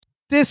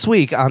This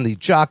week on the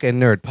Jock and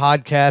Nerd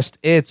podcast,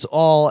 it's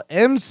all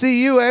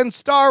MCU and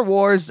Star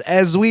Wars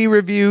as we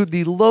review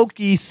the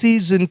Loki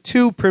Season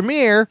 2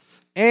 premiere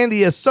and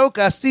the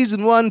Ahsoka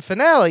Season 1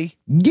 finale.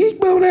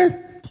 Geek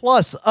boner.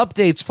 Plus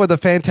updates for the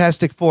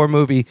Fantastic Four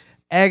movie,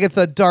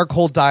 Agatha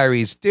Darkhold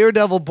Diaries,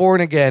 Daredevil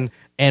Born Again,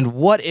 and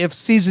What If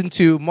Season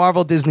 2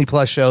 Marvel Disney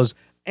Plus shows,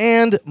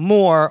 and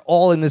more,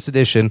 all in this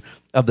edition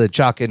of the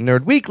Jock and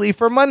Nerd Weekly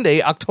for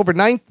Monday, October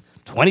 9th,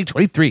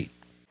 2023.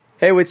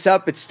 Hey, what's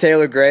up? It's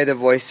Taylor Gray, the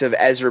voice of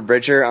Ezra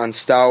Bridger on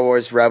Star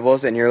Wars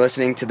Rebels, and you're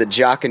listening to the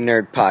Jock and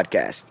Nerd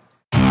podcast.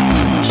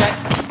 Check.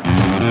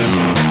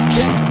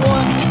 Check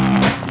one.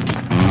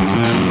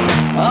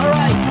 All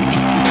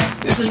right.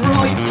 This is for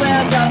all you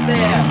fans out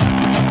there.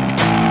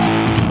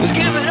 Let's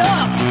give it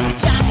up. We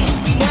talking,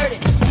 we nerding.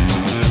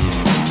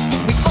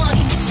 We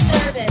funny,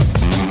 disturbing.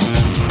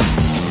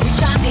 We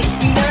talking,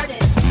 we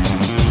nerding.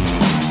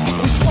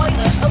 We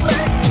spoiler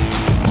alert.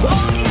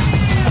 Oh yeah!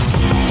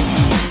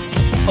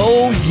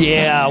 Oh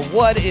yeah,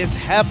 what is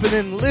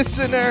happening,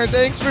 listener?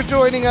 Thanks for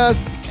joining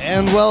us,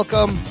 and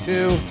welcome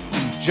to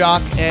the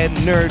Jock and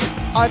Nerd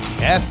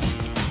podcast,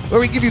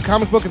 where we give you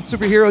comic book and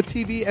superhero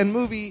TV and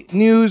movie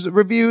news,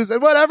 reviews,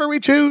 and whatever we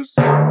choose.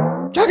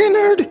 Jock and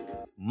Nerd.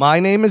 My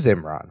name is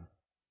Imran.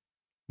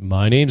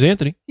 My name's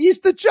Anthony. He's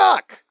the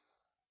Jock.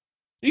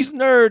 He's a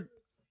nerd.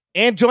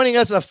 And joining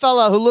us, a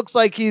fella who looks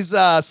like he's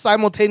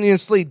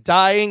simultaneously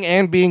dying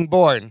and being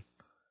born.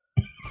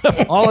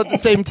 All at the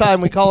same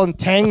time. We call him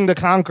Tang the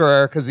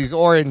Conqueror because he's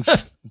orange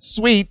and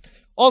sweet,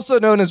 also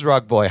known as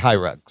Rug Boy. Hi,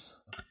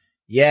 Rugs.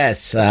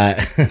 Yes.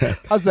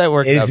 How's that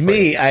working? It's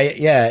me.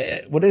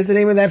 What is the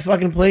name of that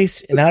fucking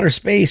place in outer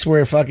space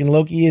where fucking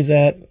Loki is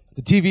at?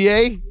 The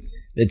TVA?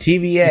 The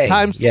TVA.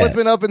 Time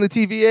slipping up in the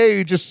TVA, or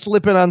you're just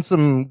slipping on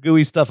some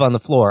gooey stuff on the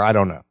floor? I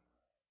don't know.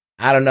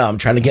 I'm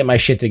trying to get my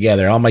shit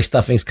together. All my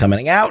stuffing's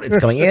coming out. It's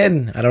coming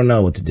in. I don't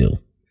know what to do.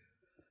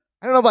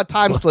 I don't know about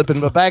time slipping,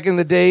 but back in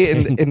the day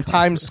in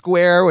Times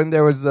Square when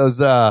there was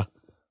those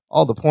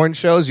all the porn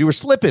shows, you were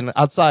slipping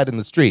outside in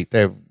the street.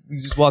 There, you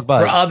just walk by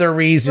For other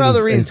reasons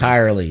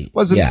entirely. It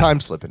wasn't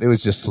time slipping. It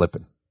was just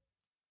slipping.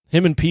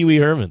 Him and Pee Wee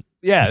Herman.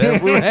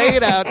 Yeah, we were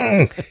hanging out.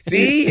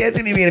 See,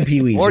 Anthony made a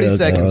Pee-wee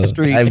 42nd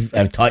Street.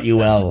 I've taught you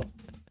well.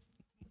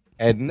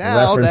 And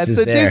now that's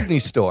a Disney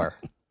store.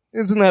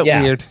 Isn't that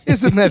weird?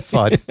 Isn't that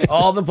fun?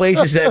 All the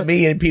places that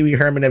me and Pee Wee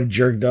Herman have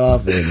jerked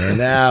off in are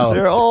now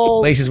they're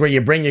all places where you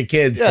bring your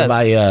kids to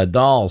buy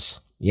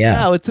dolls. Yeah.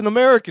 Now it's an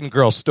American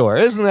Girl store.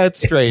 Isn't that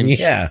strange?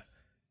 Yeah.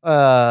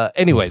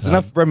 Anyways,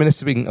 enough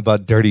reminiscing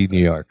about dirty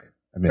New York.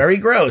 Very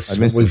gross.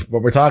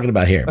 What we're talking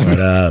about here,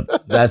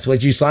 but that's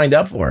what you signed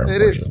up for.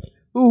 It is.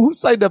 Who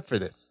signed up for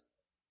this?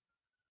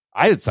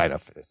 I didn't sign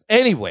up for this.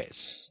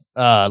 Anyways,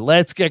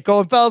 let's get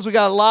going, fellas. We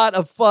got a lot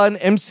of fun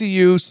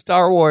MCU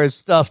Star Wars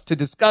stuff to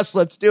discuss.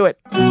 Let's do it.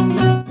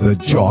 The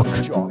Jock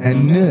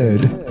and Nerd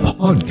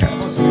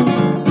podcast.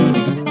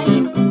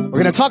 We're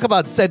going to talk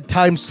about said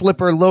time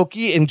slipper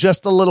Loki in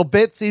just a little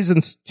bit.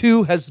 Season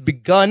 2 has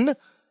begun.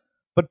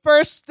 But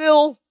first,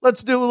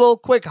 let's do a little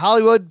quick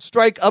Hollywood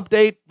strike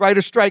update.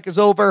 Writer strike is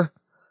over.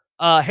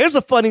 Here's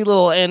a funny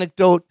little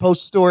anecdote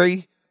post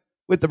story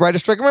with the writer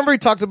strike. Remember he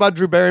talked about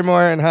Drew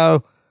Barrymore and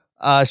how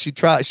she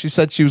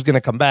said she was going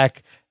to come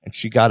back and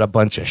she got a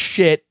bunch of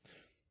shit.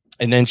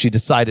 And then she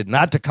decided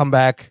not to come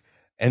back.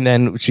 And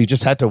then she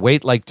just had to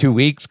wait like 2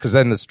 weeks because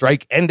then the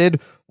strike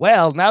ended.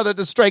 Well, now that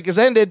the strike has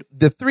ended,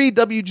 the 3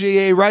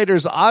 WGA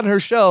writers on her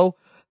show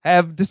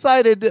have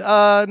decided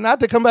not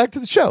to come back to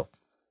the show.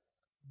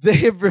 They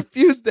have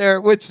refused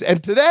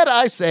and to that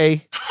I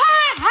say,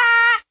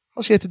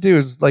 all she had to do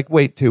is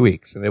wait 2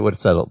 weeks and it would have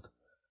settled.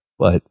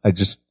 But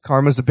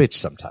karma's a bitch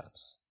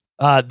sometimes.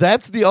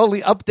 That's the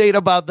only update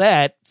about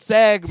that.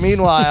 SAG,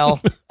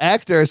 meanwhile,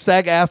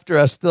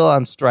 SAG-AFTRA still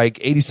on strike,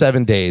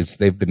 87 days.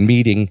 They've been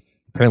meeting.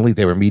 Apparently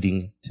they were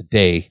meeting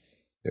today.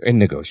 They're in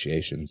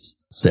negotiations.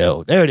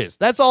 So there it is.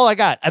 That's all I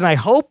got. And I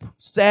hope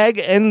SAG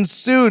ends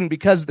soon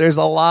because there's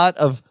a lot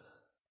of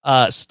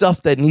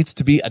stuff that needs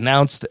to be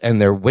announced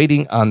and they're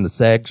waiting on the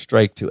SAG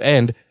strike to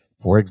end.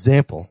 For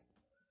example,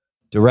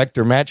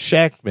 director Matt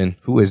Shakman,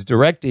 who is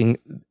directing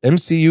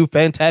MCU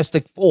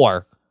Fantastic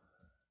Four,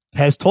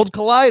 has told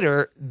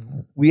Collider,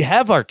 we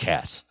have our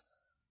cast.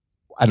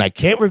 And I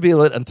can't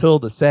reveal it until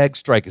the SAG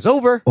strike is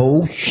over.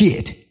 Oh,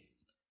 shit.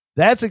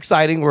 That's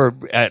exciting.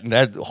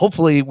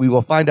 Hopefully we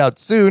will find out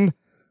soon.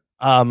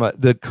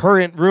 The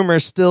current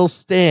rumors still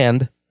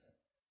stand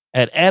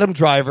at Adam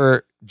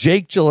Driver,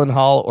 Jake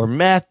Gyllenhaal, or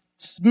Matt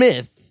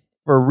Smith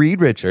for Reed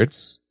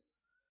Richards,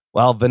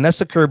 while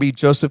Vanessa Kirby,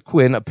 Joseph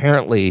Quinn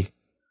apparently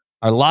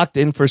are locked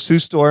in for Sue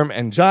Storm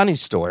and Johnny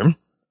Storm,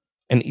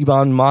 and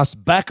Ebon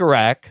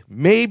Moss-Bachrach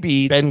may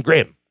be Ben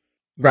Grimm.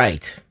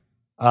 Right.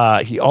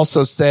 He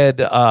also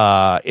said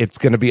it's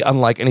going to be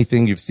unlike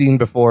anything you've seen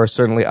before,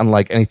 certainly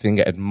unlike anything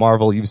at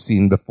Marvel you've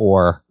seen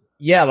before.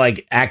 Yeah,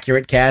 like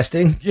accurate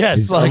casting.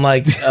 Yes.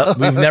 Unlike,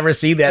 we've never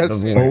seen that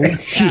before. Oh,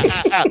 shit.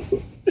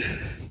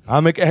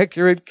 Comic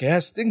accurate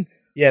casting?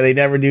 Yeah, they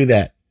never do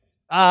that.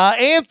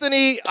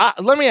 Anthony,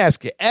 let me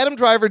ask you. Adam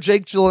Driver,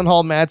 Jake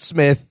Gyllenhaal, Matt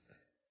Smith.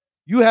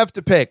 You have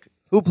to pick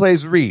who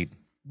plays Reed.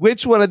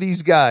 Which one of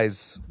these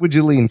guys would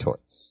you lean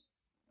towards?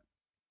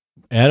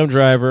 Adam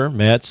Driver,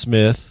 Matt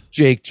Smith.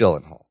 Jake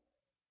Gyllenhaal.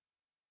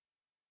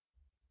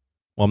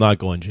 Well, I'm not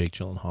going Jake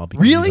Gyllenhaal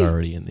because Really? he's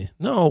already in the.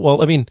 No,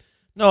 well, I mean,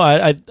 no,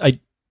 I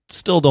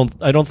still don't.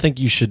 I don't think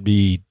you should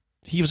be.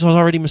 He was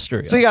already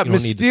Mysterio. So you got don't need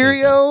to say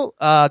Mysterio,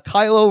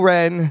 Kylo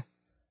Ren,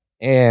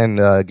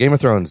 and Game of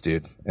Thrones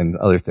dude, and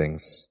other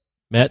things.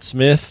 that. Matt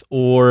Smith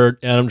or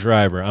Adam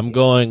Driver. I'm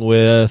going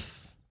with.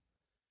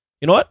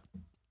 You know what?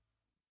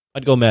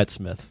 I'd go Matt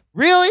Smith.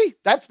 Really?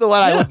 That's the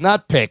one I Yeah. would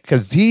not pick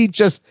because he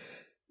just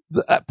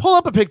pull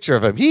up a picture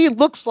of him. He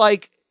looks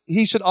like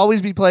he should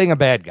always be playing a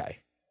bad guy.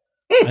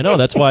 I know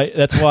that's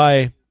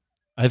why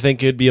I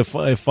think it'd be a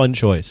fun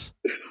choice.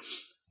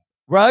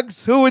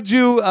 Ruggs, who would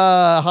you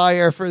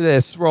hire for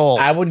this role?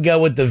 I would go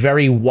with the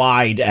very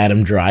wide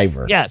Adam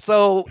Driver. Yeah,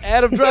 so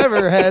Adam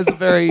Driver has a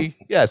very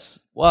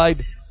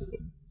wide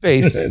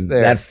face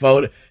there.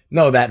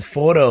 That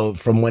photo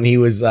from when he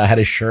was had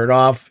his shirt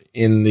off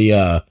in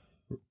the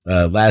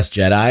Last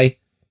Jedi.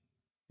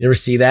 You ever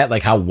see that?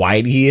 Like how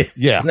wide he is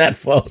in that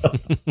photo.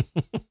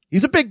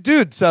 He's a big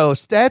dude, so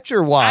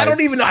stature wise, I don't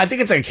even know. I think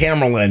it's a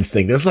camera lens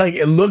thing. There's like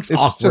it looks it's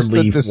just the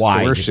awkwardly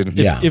distortion. wide.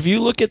 Yeah. If you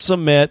look at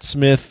some Matt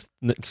Smith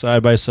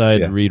side by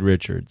side and Reed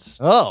Richards,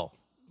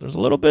 there's a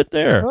little bit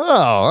there.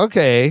 Oh,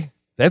 okay.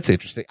 That's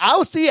interesting.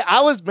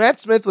 Matt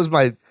Smith was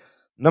my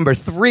number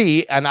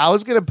 3, and I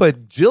was gonna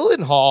put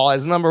Gyllenhaal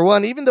as number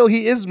 1, even though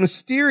he is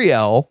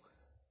Mysterio.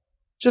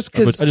 Just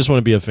because I just want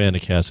to be a fan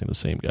of casting the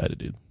same guy to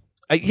do.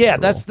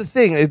 That's the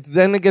thing.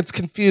 Then it gets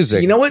confusing.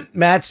 So you know what,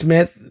 Matt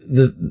Smith,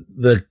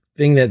 the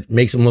thing that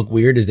makes him look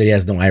weird is that he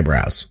has no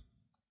eyebrows.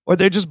 Or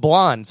they're just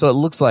blonde, so it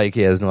looks like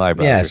he has no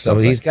eyebrows. Yeah, or so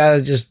something. he's got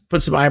to just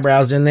put some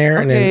eyebrows in there.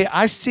 Okay, And then,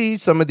 I see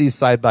some of these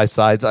side by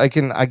sides. I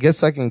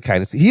guess I can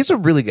kind of see. He's a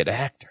really good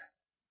actor.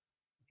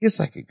 I guess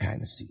I can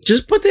kind of see it.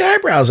 just put the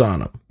eyebrows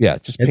on him. Yeah,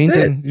 just That's paint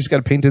it. in. You just got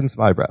to paint in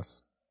some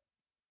eyebrows.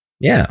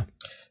 Yeah.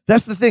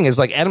 That's the thing is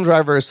like Adam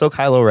Driver is so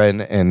Kylo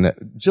Ren, and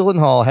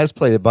Gyllenhaal has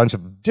played a bunch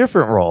of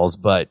different roles,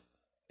 but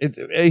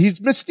he's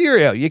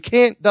Mysterio. You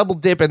can't double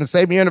dip in the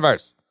same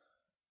universe.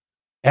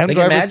 Adam Like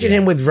Driver's- imagine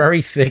him with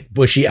very thick,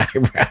 bushy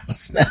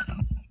eyebrows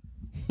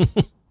now.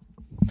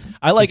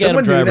 I like Can Adam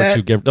someone do Driver that?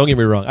 too. Don't get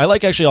me wrong. I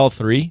like actually all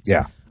three.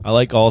 Yeah. I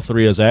like all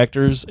three as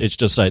actors. It's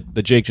just like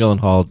the Jake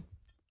Gyllenhaal.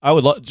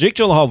 Jake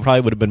Gyllenhaal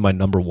probably would have been my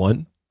number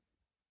one.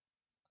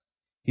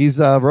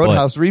 He's a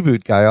Roadhouse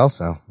reboot guy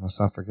also. Let's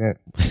not forget.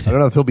 I don't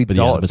know if he'll be But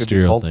yeah, the Dalton.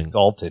 Mysterio thing.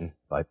 Dalton,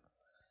 but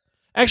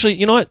Actually,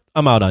 you know what?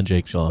 I'm out on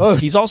Jake Gyllenhaal. Oh.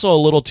 He's also a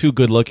little too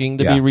good looking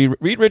to Yeah. be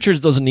Reed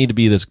Richards. Doesn't need to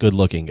be this good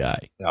looking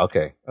guy.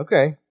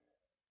 okay.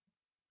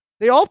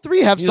 They all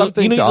three have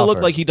something He needs to to look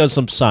offer. like he does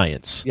some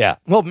science. Yeah.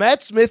 Well,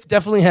 Matt Smith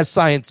definitely has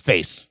science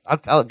face.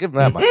 I'll give him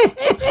that much.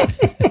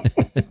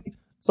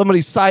 Somebody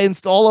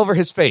scienced all over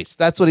his face.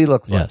 That's what he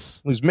looks like.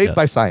 Yes. He was made Yes.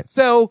 by science.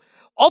 So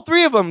all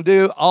three of them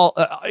do all,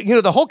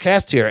 the whole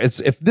cast here.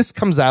 It's if this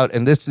comes out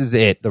and this is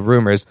it, the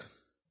rumors,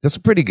 this is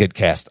a pretty good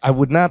cast. I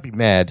would not be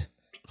mad.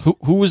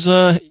 Who was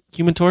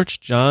Human Torch?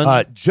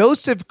 John?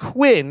 Joseph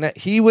Quinn,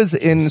 he was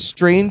in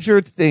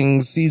Stranger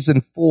Things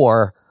season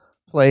 4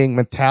 playing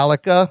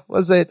Metallica,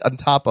 was it? On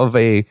top of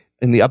in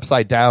the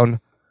upside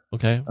down.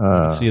 Okay. I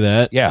can see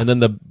that. yeah. And then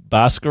the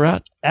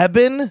Baccarat?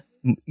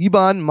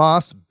 Ebon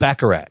Moss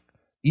Baccarat.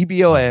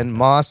 EBON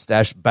Moss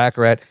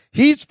Baccarat.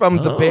 He's from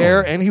The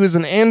Bear and he was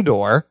in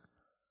Andor.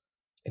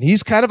 And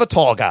he's kind of a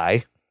tall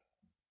guy.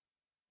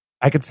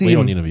 I could see We him.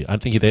 don't need to be. I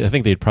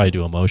think they'd probably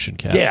do a motion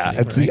cast. Yeah, with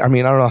him, and see, right? I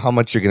mean, I don't know how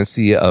much you're going to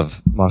see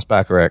of Moss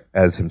Baccarat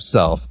as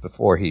himself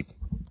before he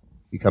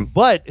become,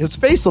 but his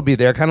face will be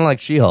there, kind of like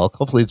She-Hulk.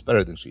 Hopefully, it's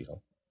better than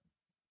She-Hulk.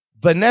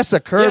 Vanessa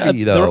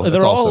Kirby, though, they're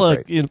that's all also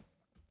like great.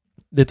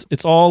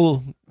 it's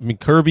all. I mean,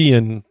 Kirby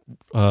and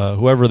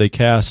whoever they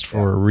cast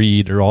for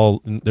Reed are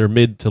all they're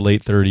mid to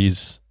late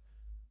 30s.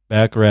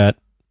 Baccarat,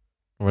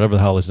 or whatever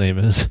the hell his name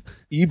is,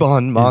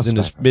 Ebon Moss is in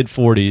his Baccarat. mid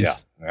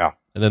 40s. Yeah.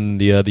 And then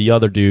the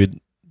other dude,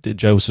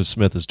 Joseph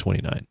Smith, is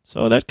 29.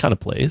 So that kind of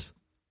plays.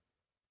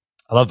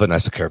 I love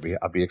Vanessa Kirby.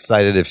 I'll be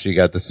excited if she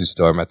got the Sue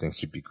Storm. I think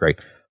she'd be great.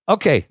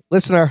 Okay,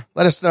 listener,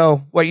 let us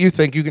know what you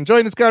think. You can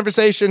join this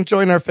conversation.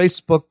 Join our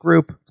Facebook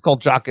group. It's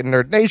called Jock and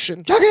Nerd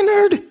Nation. Jock and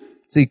Nerd.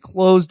 It's a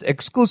closed,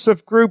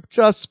 exclusive group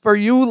just for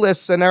you,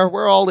 listener.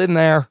 We're all in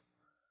there.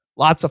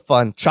 Lots of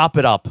fun. Chop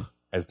it up,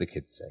 as the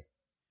kids say.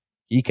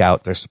 Geek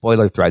out. There's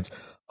spoiler threads.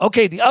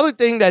 Okay, the other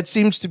thing that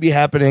seems to be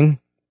happening,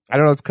 I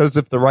don't know, it's because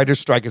if the writer's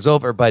strike is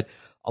over, but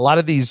a lot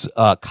of these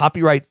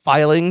copyright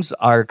filings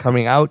are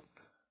coming out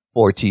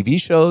for TV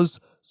shows.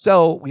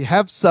 So we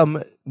have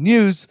some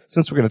news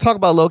since we're going to talk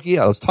about Loki.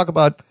 Let's talk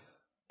about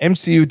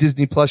MCU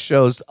Disney Plus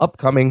shows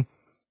upcoming.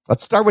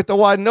 Let's start with the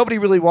one nobody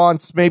really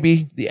wants,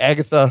 maybe the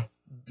Agatha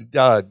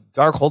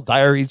Darkhold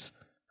Diaries,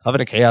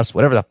 Covenant of Chaos,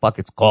 whatever the fuck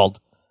it's called.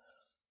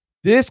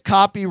 This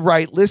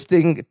copyright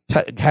listing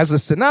has a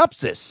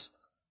synopsis.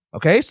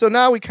 Okay, so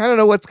now we kind of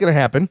know what's going to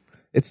happen.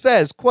 It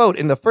says, quote,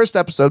 in the first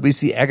episode, we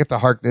see Agatha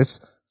Harkness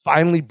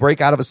finally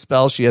break out of a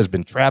spell she has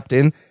been trapped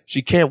in.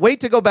 She can't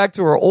wait to go back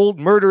to her old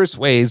murderous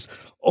ways,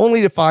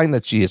 only to find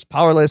that she is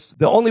powerless.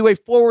 The only way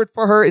forward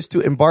for her is to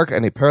embark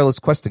on a perilous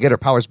quest to get her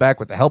powers back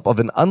with the help of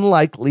an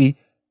unlikely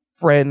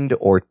friend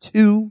or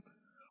two.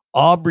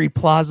 Aubrey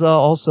Plaza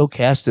also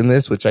cast in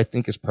this, which I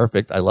think is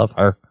perfect. I love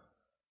her.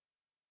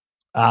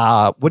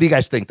 What do you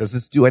guys think? Does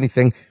this do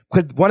anything?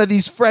 Could one of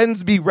these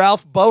friends be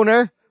Ralph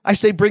Boner? I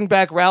say bring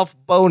back Ralph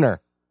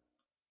Boner.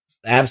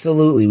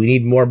 Absolutely. We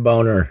need more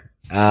Boner.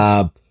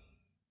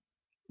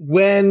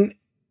 When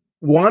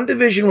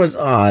WandaVision was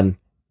on,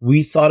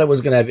 we thought it was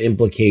going to have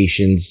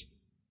implications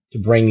to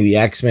bring the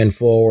X-Men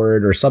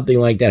forward or something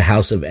like that,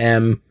 House of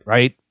M.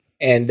 Right.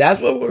 And that's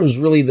what was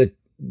really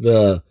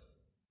the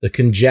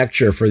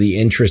conjecture for the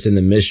interest in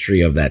the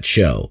mystery of that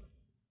show.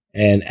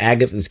 And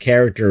Agatha's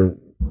character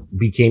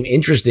became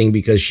interesting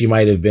because she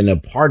might have been a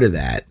part of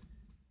that.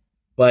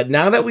 But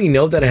now that we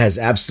know that it has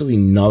absolutely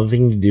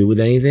nothing to do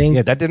with anything.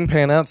 Yeah, that didn't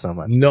pan out so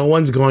much. No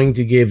one's going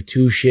to give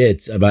two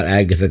shits about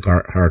Agatha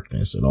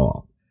Harkness at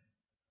all.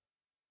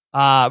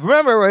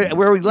 Remember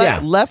where we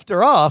left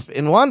her off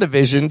in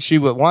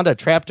WandaVision? Wanda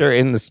trapped her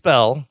in the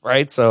spell,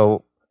 right?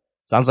 So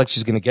sounds like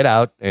she's going to get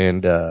out.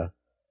 And what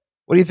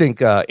do you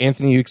think,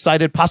 Anthony? You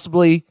excited?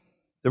 Possibly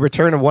the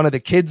return of one of the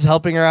kids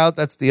helping her out?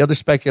 That's the other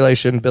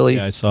speculation, Billy.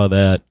 Yeah, I saw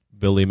that.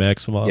 Billy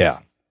Maximoff. Yeah.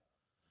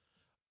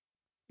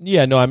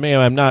 Yeah, no,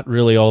 I'm not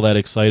really all that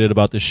excited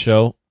about this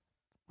show.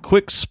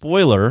 Quick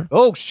spoiler.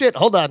 Oh, shit.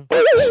 Hold on.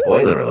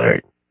 Spoiler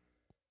alert.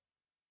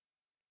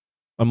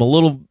 I'm a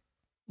little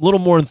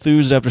more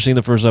enthused after seeing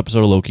the first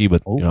episode of Loki,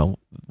 but we'll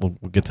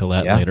get to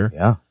that later.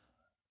 Yeah.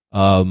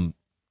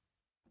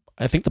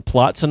 I think the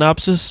plot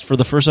synopsis for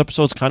the first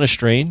episode is kind of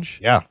strange.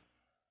 Yeah.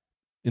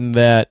 In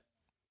that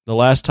the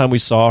last time we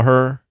saw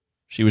her,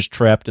 she was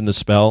trapped in the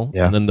spell.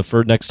 Yeah. And then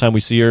the next time we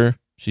see her,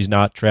 she's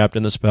not trapped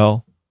in the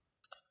spell.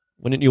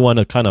 Wouldn't you want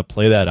to kind of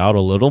play that out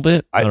a little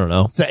bit? I don't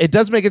know. So it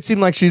does make it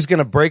seem like she's going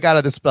to break out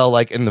of the spell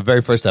like in the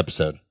very first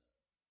episode.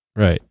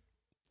 Right.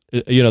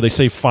 They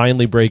say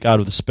finally break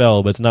out of the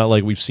spell, but it's not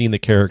like we've seen the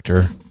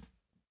character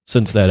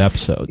since that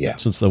episode,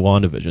 since the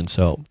WandaVision.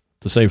 So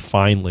to say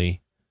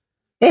finally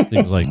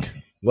seems like...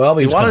 Well,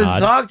 we wanted to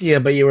talk to you,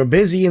 but you were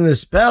busy in the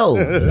spell.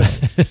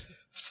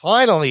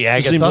 Finally,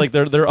 Agatha. It seems like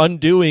they're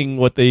undoing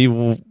what they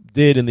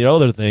did in the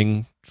other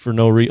thing for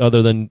no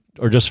other than,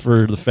 or just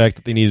for the fact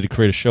that they needed to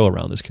create a show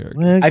around this character.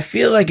 I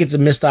feel like it's a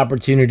missed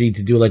opportunity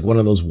to do like one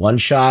of those one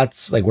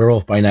shots, like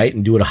Werewolf by Night,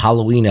 and do it a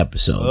Halloween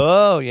episode.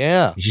 Oh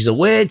yeah, she's a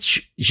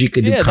witch. She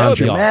could do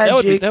conjure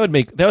magic.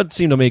 That would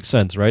seem to make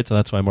sense, right? So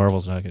that's why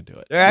Marvel's not going to do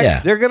it.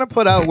 They're going to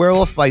put out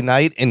Werewolf by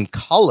Night in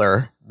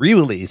color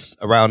re-release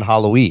around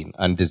Halloween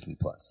on Disney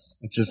Plus,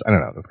 which is, I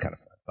don't know, that's kind of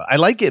fun. But I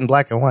like it in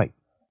black and white.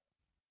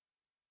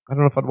 I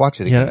don't know if I'd watch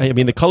it again. Yeah, I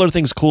mean the color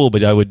thing's cool,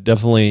 but I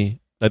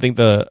think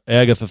the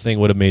Agatha thing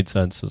would have made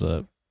sense as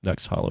a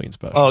next Halloween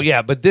special. Oh,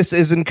 yeah, but this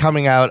isn't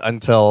coming out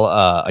until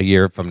a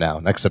year from now,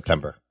 next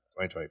September,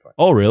 2025.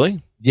 Oh,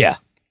 really? Yeah.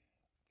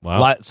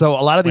 Wow. So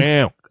a lot of these,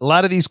 he'll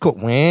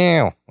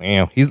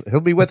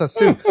be with us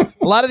soon.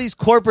 A lot of these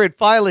corporate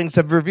filings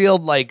have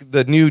revealed like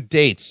the new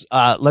dates.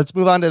 Let's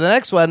move on to the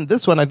next one.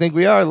 This one, I think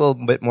we are a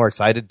little bit more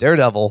excited.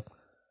 Daredevil,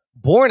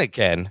 Born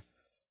Again.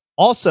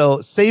 Also,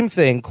 same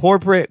thing,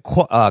 corporate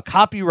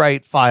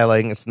copyright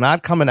filing. It's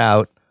not coming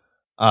out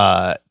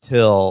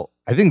till,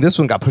 I think this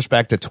one got pushed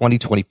back to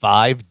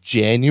 2025,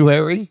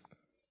 January,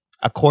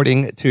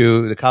 according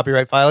to the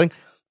copyright filing.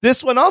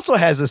 This one also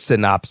has a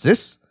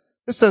synopsis.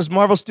 This says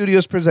Marvel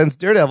Studios presents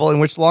Daredevil, in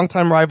which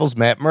longtime rivals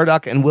Matt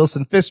Murdock and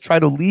Wilson Fisk try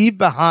to leave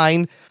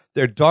behind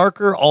their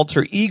darker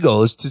alter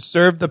egos to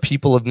serve the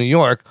people of New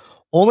York,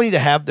 only to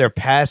have their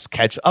past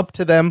catch up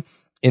to them.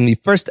 In the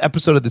first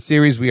episode of the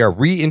series, we are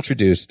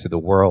reintroduced to the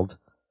world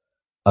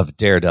of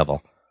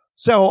Daredevil.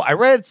 So I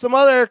read some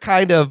other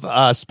kind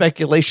of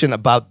speculation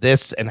about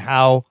this and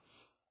how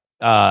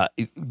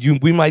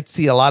we might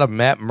see a lot of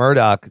Matt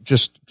Murdock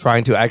just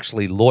trying to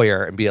actually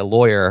lawyer and be a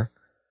lawyer,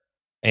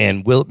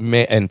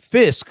 and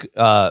Fisk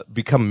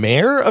become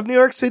mayor of New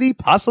York City,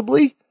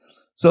 possibly.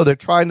 So they're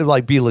trying to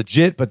like be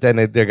legit, but then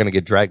they're going to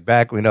get dragged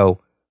back. We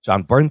know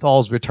John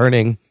Bernthal's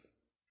returning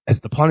as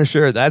the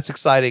Punisher. That's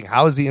exciting.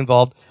 How is he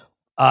involved?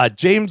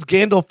 James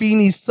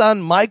Gandolfini's son,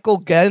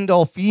 Michael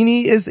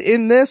Gandolfini, is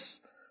in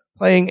this,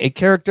 playing a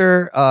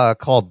character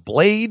called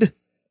Blade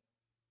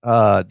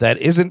that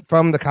isn't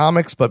from the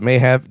comics, but may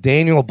have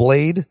Daniel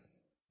Blade,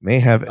 may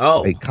have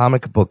a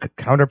comic book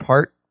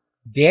counterpart.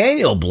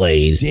 Daniel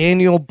Blade.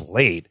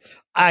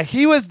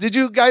 He was,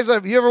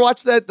 have you ever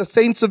watched that? The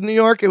Saints of New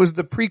York? It was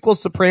the prequel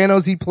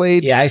Sopranos he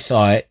played. Yeah, I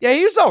saw it. Yeah,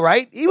 he was all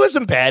right. He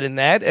wasn't bad in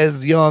that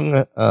as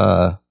young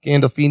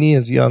Gandolfini,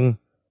 as young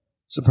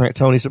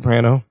Tony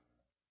Soprano.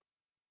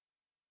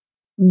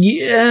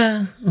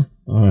 Yeah.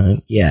 All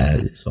right. Yeah,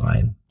 it's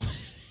fine.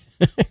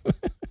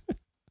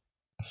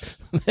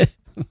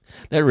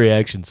 That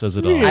reaction says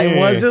it all. I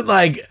wasn't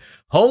like,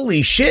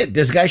 holy shit,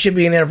 this guy should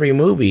be in every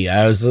movie.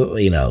 I was,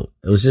 it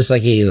was just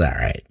like, he's all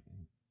right.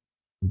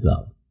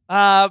 So.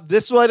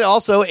 This one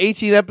also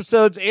 18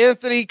 episodes.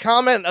 Anthony,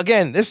 comment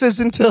again. This is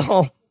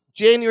until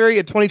January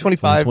of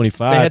 2025.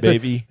 2025,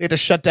 baby. They had to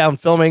shut down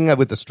filming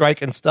with the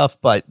strike and stuff,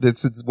 but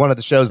this is one of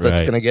the shows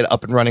that's going to get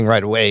up and running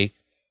right away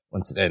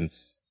once it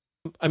ends.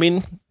 I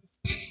mean,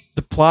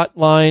 the plot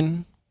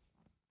line,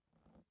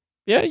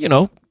 yeah,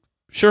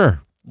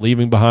 sure.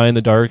 Leaving behind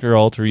the darker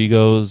alter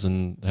egos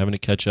and having to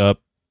catch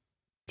up.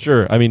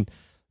 Sure. I mean,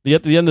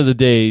 at the end of the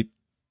day,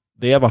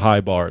 they have a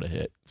high bar to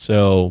hit.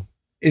 So,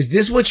 is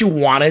this what you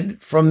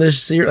wanted from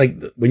this series?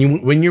 Like when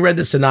you read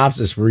the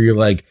synopsis, where you're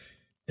like,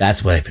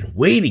 "That's what I've been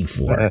waiting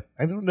for."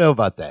 I don't know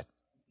about that.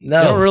 No,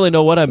 I don't really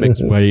know what I'm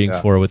waiting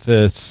for with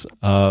this.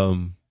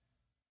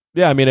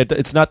 Yeah, I mean,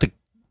 it's not the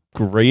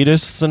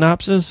greatest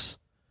synopsis.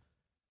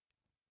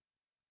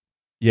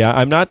 Yeah,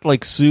 I'm not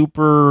like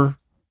super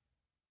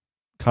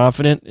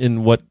confident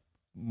in what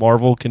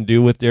Marvel can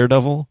do with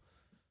Daredevil.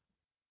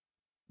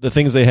 The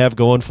things they have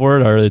going for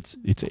it are it's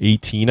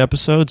 18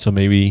 episodes, so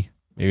maybe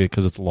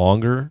because it's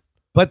longer.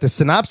 But the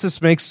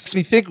synopsis makes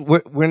me think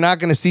we're not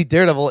going to see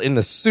Daredevil in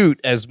the suit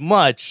as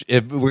much.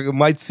 If we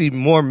might see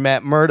more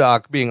Matt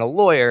Murdock being a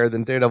lawyer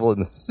than Daredevil in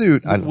the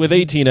suit. With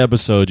 18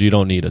 episodes, you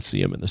don't need to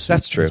see him in the suit.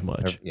 That's true. As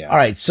much. Yeah. All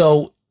right,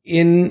 so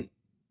in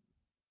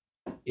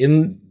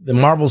the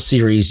Marvel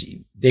series,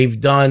 they've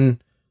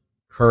done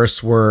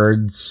curse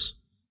words,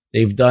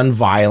 they've done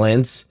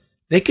violence.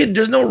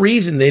 There's no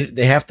reason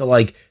they have to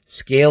like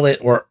scale it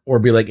or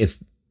be like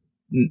it's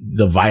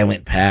the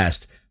violent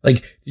past.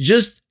 Like,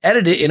 just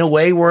edit it in a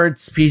way where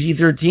it's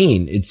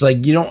PG-13. It's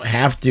like you don't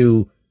have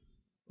to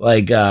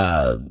like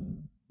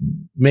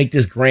make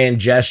this grand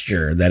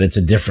gesture that it's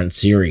a different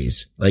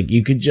series. Like,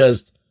 you could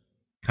just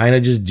kind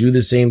of just do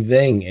the same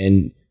thing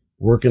and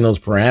work in those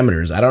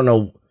parameters. I don't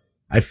know.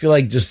 I feel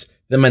like just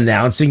them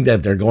announcing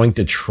that they're going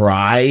to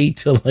try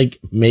to like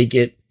make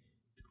it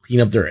clean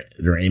up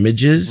their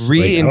images,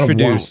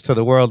 reintroduced to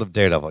the world of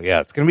Daredevil. Yeah,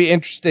 it's going to be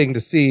interesting to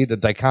see the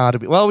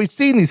dichotomy. Well, we've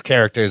seen these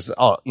characters, in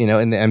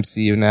the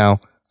MCU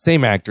now.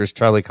 Same actors,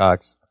 Charlie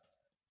Cox,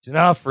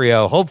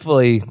 D'Onofrio.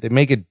 Hopefully, they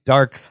make it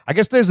dark. I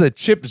guess there's a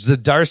Chip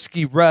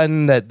Zdarsky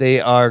run that they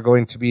are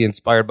going to be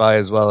inspired by,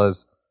 as well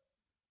as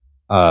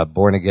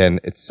Born Again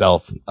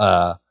itself.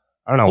 I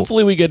don't know.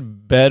 Hopefully, we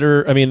get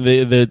better. I mean,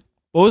 the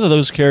both of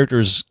those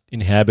characters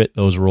inhabit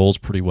those roles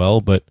pretty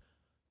well, but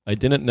I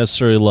didn't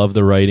necessarily love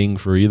the writing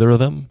for either of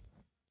them.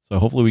 So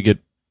hopefully we get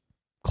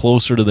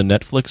closer to the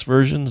Netflix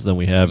versions than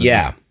we have in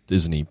the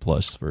Disney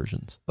Plus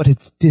versions. But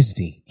it's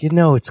Disney.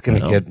 It's going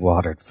to get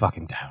watered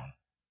fucking down.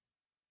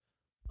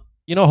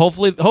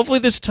 Hopefully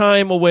this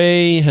time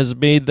away has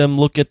made them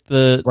look at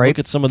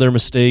some of their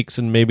mistakes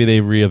and maybe they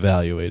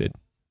reevaluated.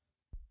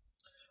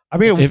 I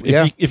mean,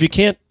 if you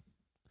can't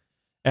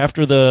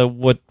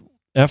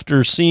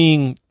after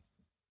seeing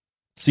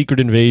Secret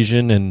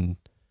Invasion and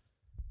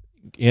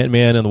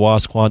Ant-Man and the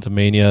Wasp: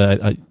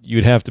 Quantumania,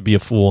 you'd have to be a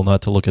fool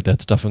not to look at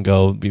that stuff and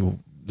go,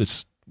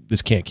 this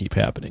can't keep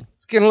happening.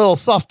 It's getting a little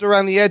soft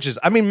around the edges.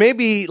 I mean,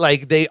 maybe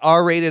like they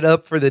R-rated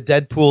up for the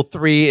Deadpool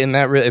 3, and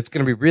it's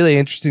going to be really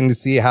interesting to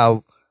see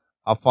how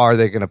far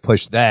they're going to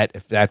push that,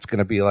 if that's going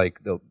to be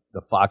like the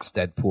Fox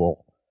Deadpool.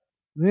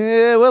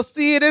 Yeah, we'll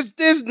see. It is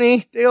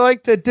Disney. They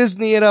like to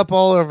Disney it up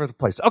all over the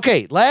place.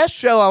 Okay, last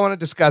show I want to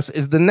discuss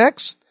is the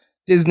next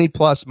Disney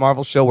Plus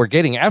Marvel show we're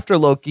getting after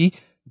Loki.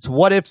 It's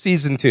What If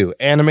Season 2,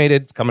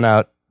 animated. It's coming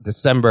out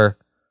December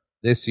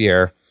this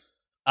year.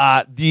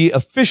 The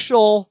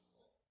official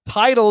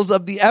titles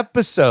of the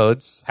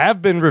episodes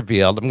have been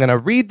revealed. I'm going to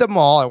read them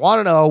all. I want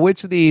to know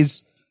which of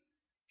these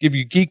give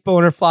you geek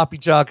boner, floppy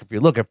jock, if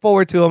you're looking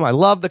forward to them. I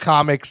love the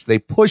comics. They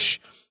push,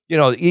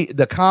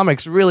 the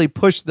comics really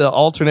push the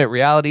alternate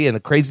reality and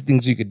the crazy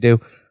things you could do.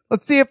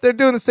 Let's see if they're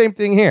doing the same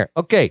thing here.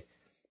 Okay.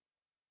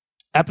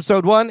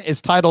 Episode 1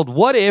 is titled,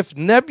 What If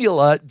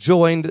Nebula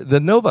Joined the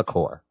Nova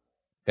Corps?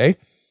 Okay.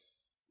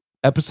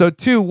 Episode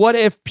 2, What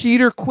If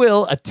Peter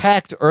Quill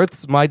Attacked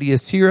Earth's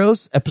Mightiest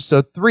Heroes?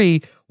 Episode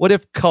 3, What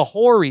If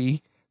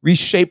Kahori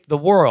Reshaped the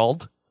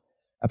World?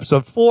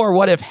 Episode 4,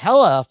 What If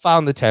Hela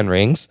Found the 10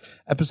 Rings?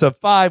 Episode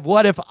 5,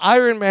 What If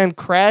Iron Man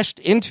Crashed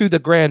into the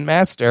Grand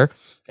Master?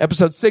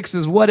 Episode 6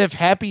 is What If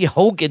Happy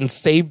Hogan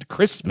Saved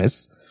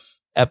Christmas?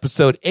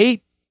 Episode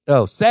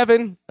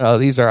 7,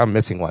 I'm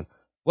missing one.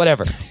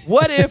 Whatever.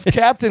 What if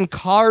Captain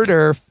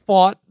Carter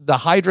fought the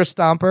Hydra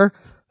Stomper?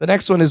 The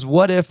next one is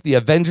What If the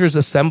Avengers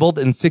Assembled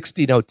in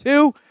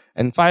 1602?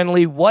 And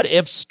finally, What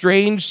If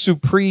Strange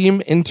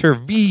Supreme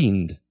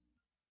Intervened?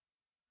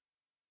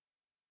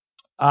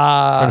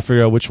 Trying to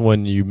figure out which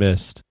one you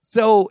missed.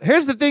 So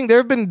here's the thing. There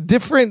have been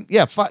different,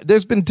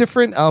 there's been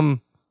different,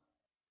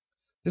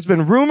 there's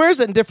been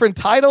rumors and different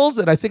titles,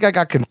 and I think I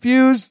got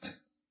confused.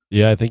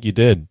 Yeah, I think you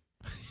did.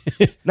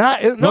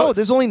 No,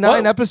 there's only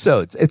 9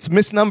 episodes. It's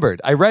misnumbered.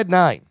 I read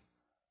 9.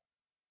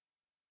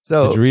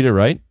 So did you read it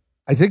right?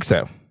 I think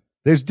so.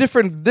 There's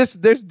different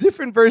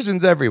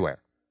versions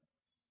everywhere.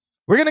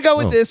 We're gonna go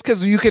with this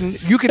because you can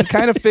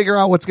kind of figure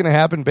out what's gonna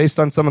happen based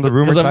on some of the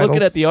rumor titles. I'm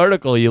looking at the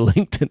article you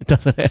linked, and it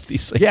doesn't have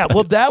these same titles.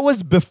 Well, that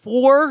was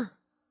before,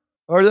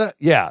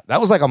 that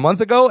was like a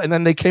month ago, and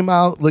then they came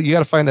out. You got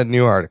to find a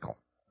new article,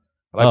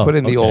 but I put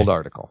in the old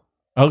article.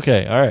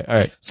 Okay, all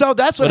right. So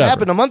that's what Whatever.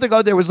 happened. A month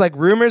ago, there was like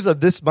rumors of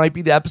this might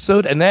be the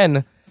episode, and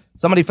then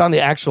somebody found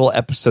the actual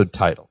episode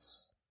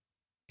titles.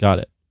 Got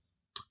it.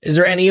 Is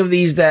there any of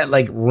these that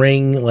like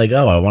ring like,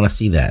 oh, I want to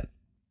see that?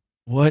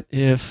 What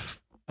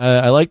if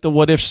I like the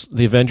what if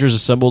the Avengers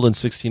assembled in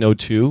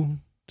 1602,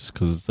 just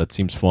because that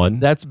seems fun.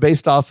 That's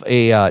based off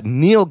a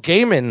Neil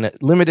Gaiman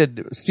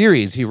limited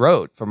series he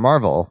wrote for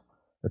Marvel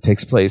that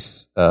takes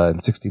place in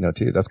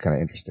 1602. That's kind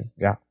of interesting.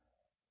 Yeah.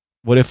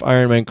 What if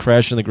Iron Man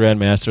crashed in the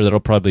Grandmaster? That'll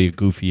probably be a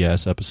goofy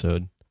ass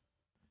episode.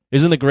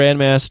 Isn't the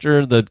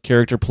Grandmaster the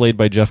character played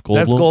by Jeff Goldblum?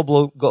 That's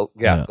Goldblum.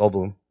 Yeah.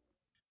 Goldblum.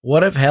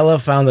 What if Hela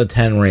found the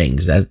 10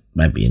 rings? That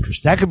might be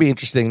interesting. That could be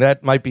interesting.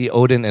 That might be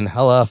Odin and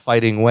Hela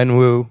fighting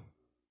Wenwu.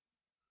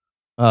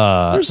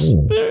 Yeah,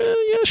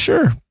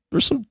 sure.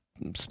 There's some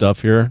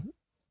stuff here.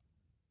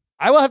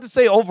 I will have to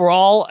say,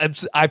 overall,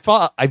 I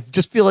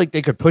just feel like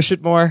they could push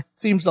it more.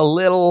 Seems a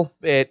little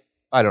bit.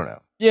 I don't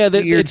know. Yeah,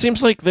 Weird. it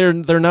seems like they're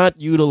not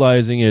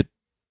utilizing it.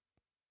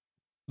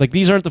 Like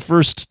these aren't the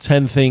first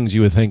 10 things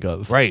you would think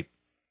of, Right.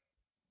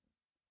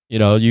 You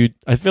know,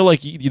 I feel like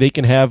they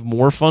can have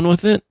more fun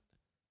with it,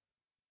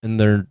 and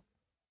they're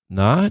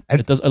not.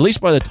 It does, at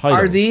least by the title.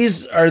 Are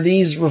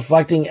these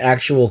reflecting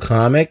actual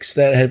comics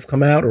that have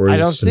come out, or I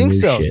is don't some think new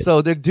so. shit?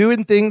 So they're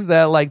doing things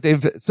that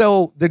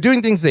they're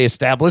doing things they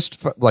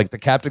established, like the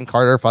Captain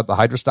Carter fought the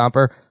Hydra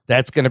Stomper.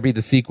 That's going to be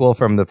the sequel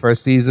from the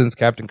first season's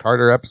Captain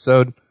Carter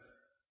episode.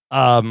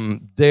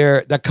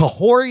 The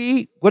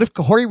Kahori. What if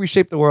Kahori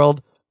reshaped the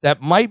world?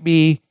 That might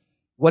be.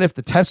 What if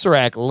the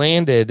Tesseract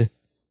landed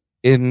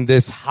in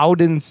this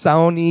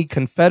Haudenosaunee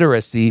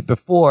Confederacy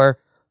before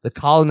the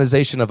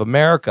colonization of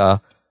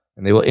America,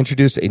 and they will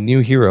introduce a new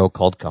hero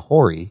called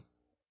Kahori.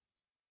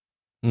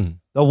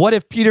 The what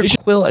if Peter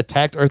Quill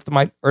attacked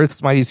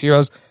Earth's mightiest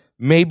heroes?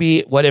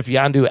 Maybe what if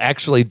Yondu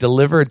actually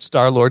delivered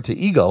Star-Lord to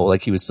Ego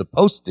like he was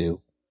supposed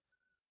to?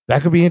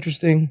 That could be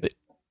interesting.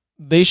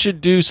 They should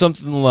do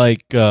something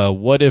like,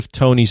 what if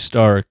Tony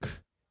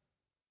Stark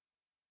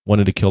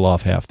wanted to kill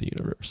off half the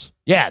universe?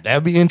 Yeah, that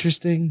would be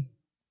interesting.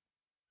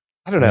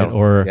 I don't know. Right?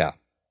 Or yeah.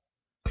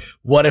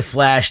 What if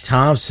Flash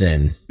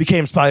Thompson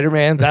became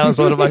Spider-Man? That was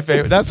one of my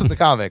favorite. That's what the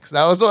comics.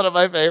 That was one of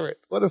my favorite.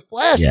 What if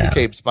Flash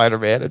became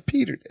Spider-Man and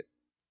Peter did?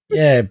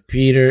 Yeah,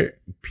 Peter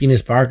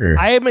Penis Parker.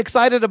 I am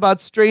excited about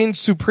Strange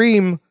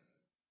Supreme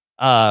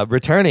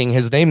returning,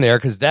 his name there,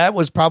 because that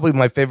was probably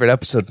my favorite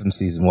episode from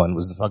season 1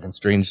 was the fucking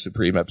Strange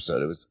Supreme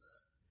episode. It was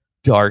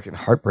dark and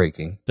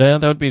heartbreaking. Yeah,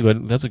 that would be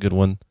good. That's a good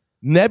one.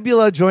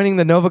 Nebula joining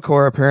the Nova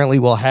Corps apparently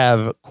will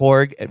have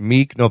Korg and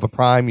Meek, Nova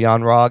Prime,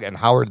 Yon-Rogg, and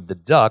Howard the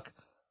Duck.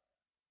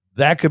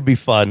 That could be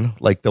fun,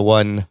 like the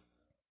one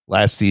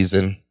last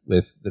season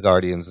with the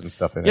Guardians and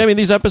stuff in it. Yeah, I mean,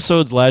 these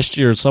episodes last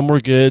year, some were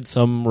good,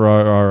 some were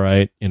all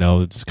right. You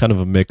know, it's kind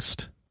of a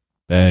mixed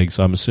bag.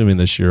 So I'm assuming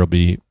this year will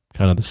be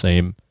kind of the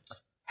same.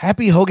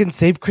 Happy Hogan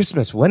Save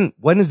Christmas. When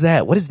is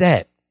that? What is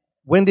that?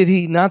 When did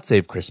he not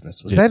save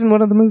Christmas? Was that in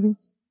one of the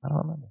movies? I don't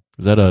remember.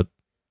 Is that a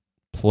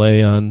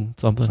play on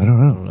something? I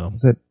don't know.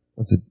 Is it?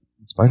 What's it?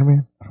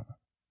 Spider-Man? I don't know.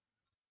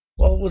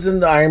 Well, wasn't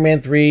the Iron Man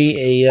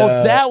 3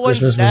 that one.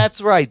 Christmas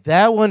That's right.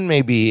 That one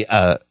may be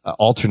a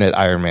alternate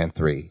Iron Man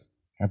 3.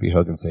 Happy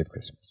Hogan Save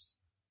Christmas.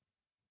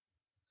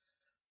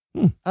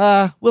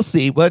 We'll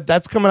see. But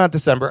that's coming out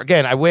December.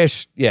 Again, I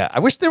wish they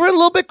were a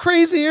little bit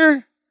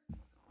crazier.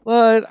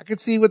 But I could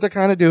see what they're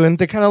kind of doing.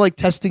 They're kind of like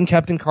testing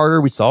Captain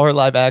Carter. We saw her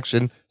live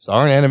action,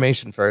 saw her in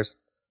animation first.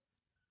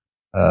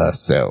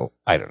 So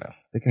I don't know.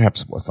 They can have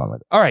some more fun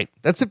with it. All right,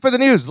 that's it for the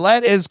news.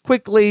 Let us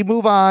quickly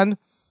move on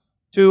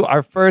to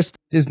our first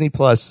Disney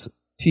Plus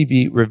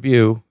TV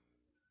review.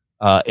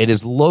 It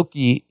is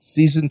Loki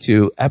Season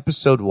 2,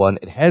 Episode 1.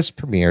 It has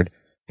premiered.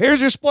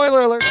 Here's your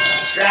spoiler alert.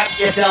 Strap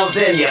yourselves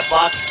in, you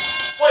fucks.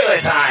 Spoiler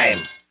time.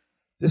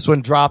 This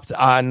one dropped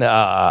on,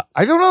 I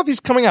don't know if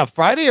he's coming out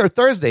Friday or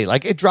Thursday.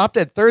 Like, it dropped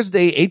at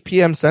Thursday, 8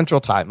 p.m. Central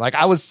Time. Like,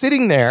 I was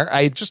sitting there.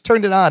 I just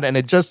turned it on, and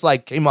it just,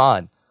 like, came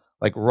on,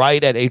 like,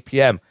 right at 8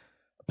 p.m.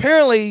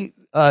 Apparently,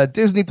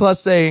 Disney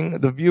Plus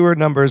saying the viewer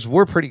numbers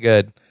were pretty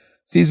good.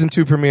 Season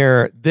 2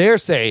 premiere, they're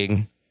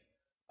saying,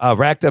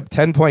 racked up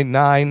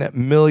 10.9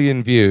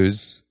 million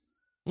views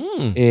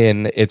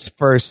in its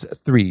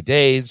first 3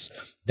 days.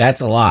 That's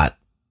a lot.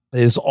 It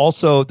is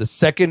also the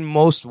second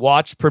most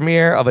watched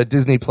premiere of a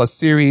Disney Plus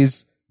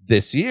series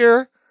this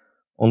year,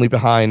 only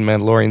behind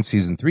Mandalorian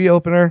Season 3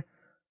 opener.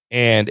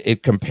 And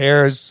it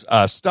compares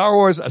Star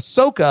Wars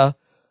Ahsoka,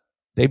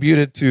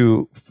 debuted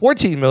to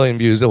 14 million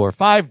views over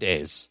 5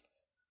 days.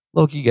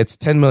 Loki gets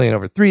 10 million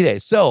over 3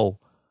 days. So,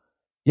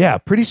 yeah,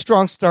 pretty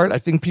strong start. I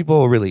think people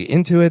are really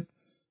into it.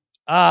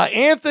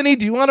 Anthony,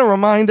 do you want to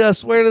remind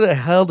us where the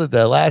hell did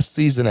the last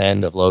season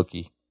end of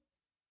Loki?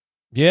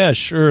 Yeah,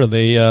 sure.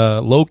 They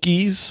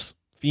Lokis,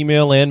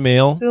 female and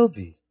male,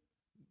 Sylvie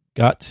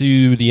got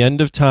to the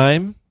end of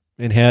time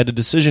and had a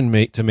decision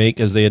to make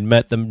as they had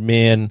met the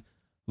man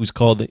who's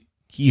called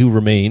He Who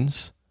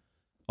Remains,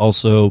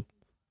 also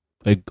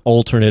an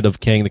alternate of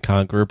Kang the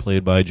Conqueror,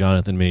 played by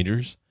Jonathan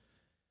Majors.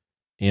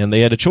 And they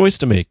had a choice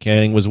to make.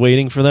 Kang was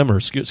waiting for them, or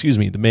excuse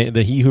me,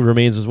 the He Who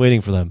Remains was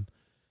waiting for them.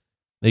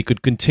 they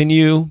could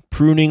continue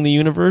pruning the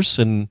universe,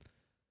 and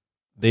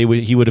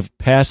he would have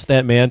passed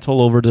that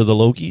mantle over to the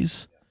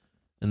Lokis,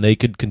 and they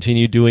could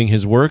continue doing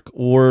his work,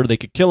 or they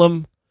could kill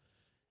him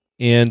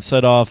and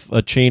set off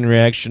a chain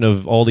reaction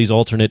of all these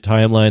alternate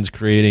timelines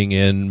creating,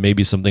 and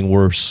maybe something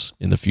worse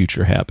in the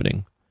future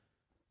happening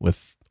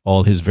with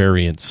all his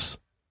variants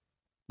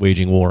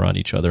waging war on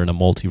each other in a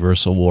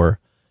multiversal war.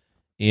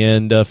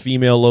 And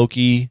female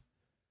Loki,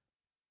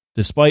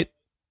 despite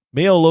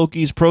male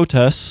Loki's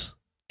protests,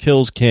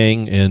 kills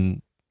Kang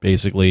and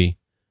basically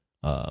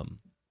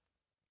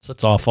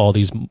sets off all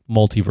these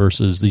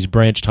multiverses, these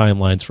branch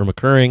timelines from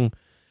occurring,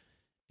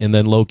 and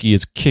then Loki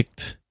is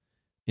kicked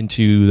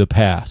into the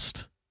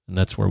past, and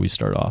that's where we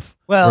start off.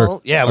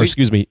 Well,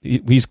 excuse me,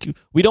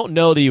 we don't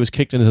know that he was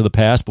kicked into the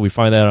past, but we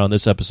find that out on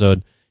this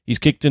episode. He's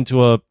kicked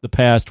into the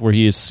past where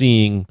he is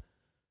seeing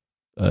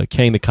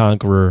Kang the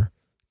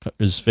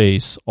Conqueror's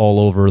face all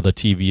over the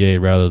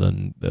TVA rather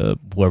than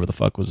whoever the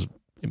fuck was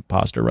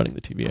imposter running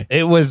the TVA.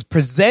 It was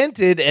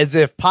presented as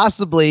if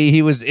possibly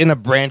he was in a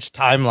branch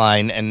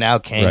timeline and now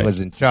Kang was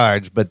in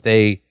charge, but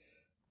they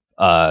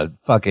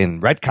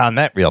fucking retcon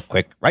that real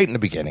quick right in the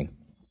beginning.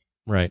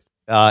 Right.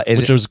 I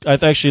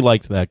actually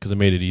liked that because it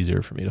made it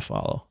easier for me to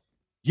follow.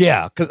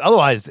 Yeah, because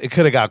otherwise it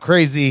could have got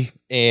crazy,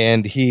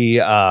 and he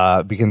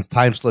begins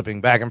time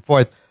slipping back and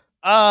forth.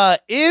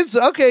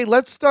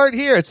 Let's start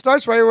here. It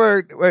starts right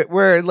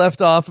where it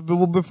left off.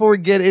 But before we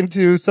get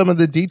into some of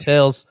the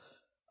details,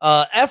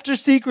 after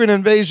Secret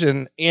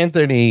Invasion,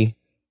 Anthony,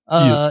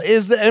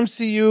 is the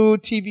MCU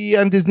TV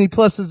on Disney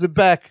Plus? Is it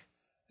back?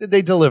 Did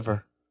they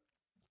deliver?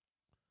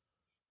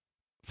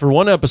 For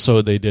one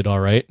episode, they did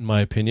all right, in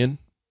my opinion.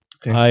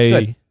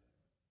 Okay,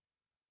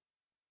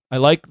 I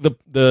like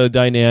the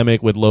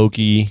dynamic with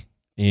Loki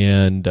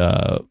and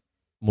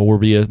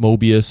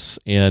Mobius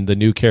and the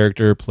new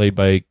character played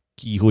by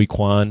Ki Hui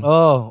Kwan.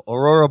 Oh,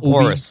 Aurora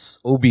Boris.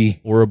 Obi.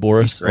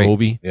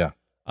 Yeah.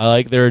 I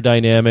like their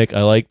dynamic.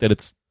 I like that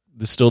it's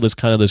still this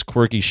kind of this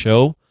quirky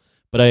show,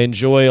 but I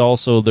enjoy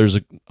also there's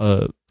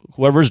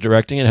whoever's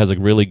directing it has a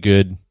really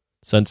good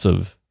sense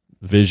of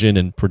vision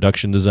and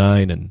production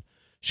design and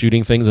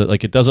shooting things.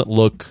 Like it doesn't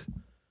look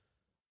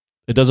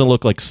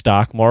like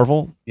stock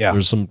Marvel. Yeah.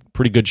 There's some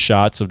pretty good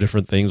shots of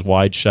different things,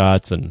 wide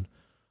shots and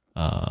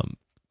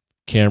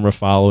camera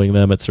following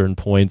them at certain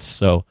points.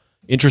 So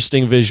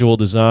interesting visual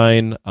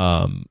design.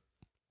 I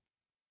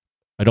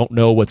don't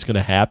know what's going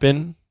to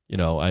happen. You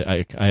know,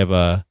 I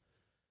have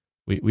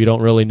we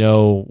don't really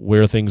know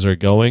where things are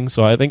going.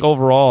 So I think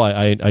overall,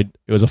 it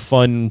was a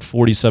fun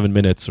 47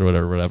 minutes or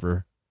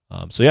whatever.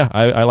 So yeah,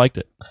 I liked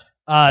it.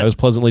 I was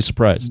pleasantly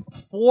surprised.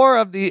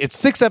 It's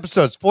 6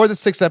 episodes. 4 of the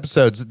 6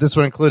 episodes, this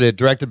one included,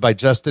 directed by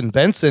Justin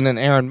Benson and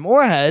Aaron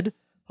Moorhead,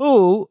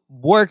 who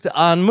worked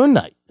on Moon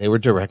Knight. They were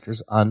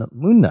directors on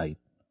Moon Knight.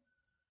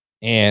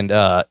 And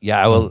I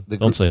will.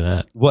 Don't say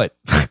that. What?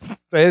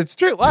 It's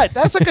true. What?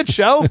 That's a good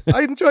show.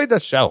 I enjoyed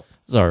this show.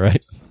 It's all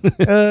right.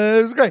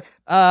 It was great.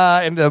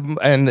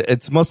 And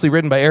it's mostly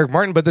written by Eric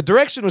Martin, but the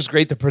direction was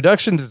great. The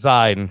production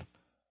design,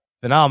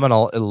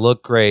 phenomenal. It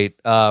looked great.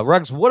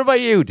 Ruggs, what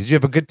about you? Did you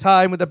have a good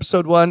time with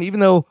episode 1? Even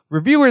though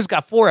reviewers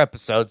got 4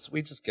 episodes,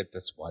 we just get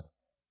this one.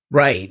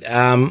 Right.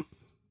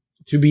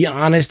 To be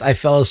honest, I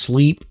fell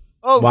asleep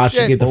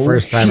watching it the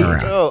first time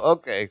around. Oh,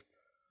 okay.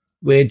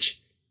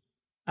 Which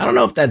I don't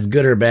know if that's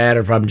good or bad, or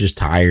if I'm just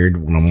tired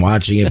when I'm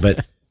watching it,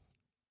 but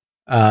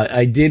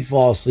I did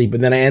fall asleep,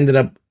 and then I ended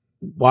up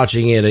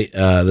watching it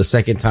the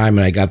second time,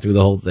 and I got through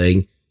the whole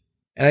thing,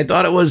 and I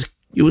thought it was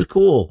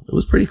cool. It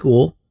was pretty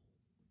cool.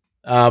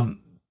 I'm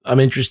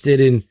interested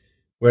in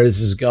where this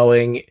is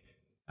going.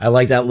 I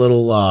like that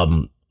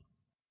little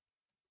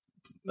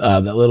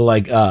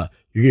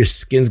your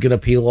skin's gonna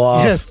peel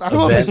off. Yes, I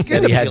want my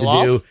skin to peel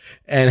off.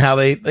 And how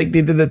they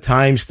did the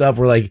time stuff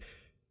where like,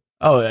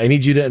 oh, I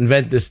need you to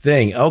invent this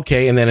thing.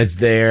 Okay, and then it's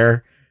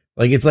there.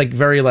 Like it's like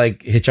very like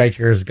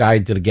Hitchhiker's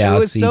Guide to the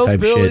Galaxy it was so type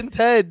Bill shit. And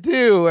Ted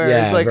too, where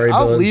Yeah, it's like very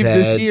I'll Bill and leave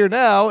this Ted. here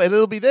now, and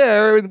it'll be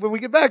there when we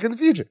get back in the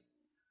future.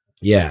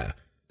 Yeah,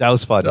 That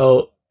was fun.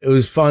 so it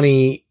was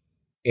funny,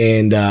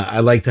 and I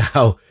liked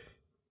how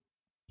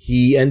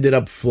he ended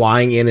up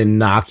flying in and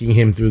knocking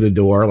him through the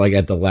door, like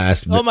at the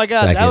last. Oh my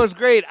god, second. that was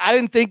great! I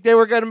didn't think he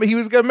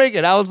was gonna make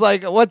it. I was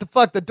like, "What the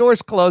fuck? The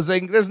door's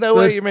closing. There's no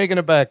way you're making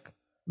it back."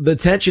 The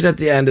tension at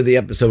the end of the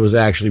episode was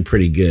actually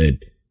pretty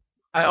good.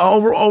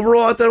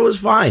 Overall, I thought it was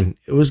fine.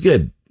 It was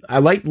good. I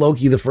liked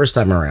Loki the first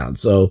time around,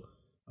 so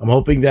I'm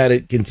hoping that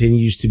it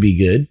continues to be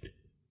good.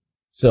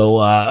 So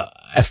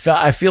I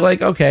feel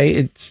like okay,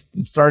 it's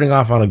starting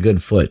off on a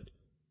good foot.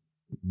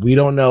 We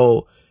don't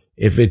know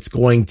if it's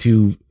going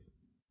to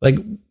like.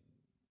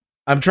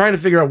 I'm trying to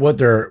figure out what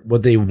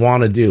they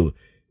want to do.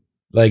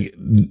 Like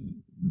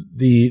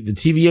the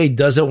TVA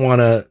doesn't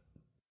want to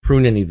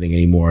prune anything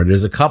anymore.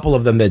 There's a couple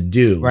of them that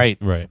do.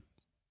 Right.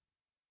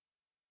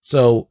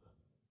 So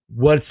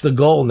what's the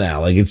goal now?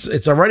 Like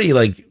it's already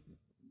like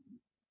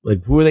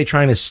who are they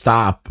trying to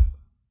stop?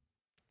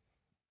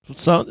 It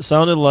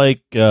sounded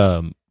like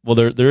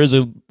there is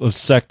a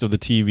sect of the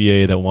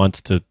TVA that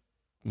wants to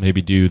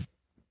maybe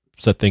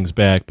set things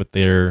back, but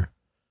they're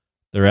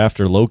they're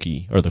after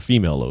Loki, or the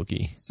female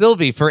Loki.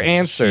 Sylvie for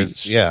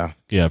answers. She's- Yeah.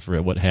 Yeah,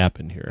 for what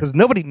happened here. Because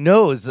nobody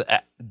knows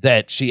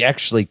that she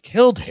actually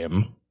killed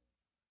him,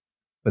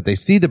 but they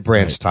see the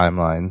branch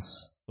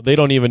timelines. They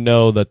don't even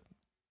know that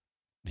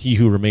He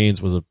Who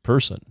Remains was a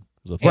person.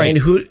 Was a thing. Right. And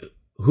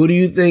who do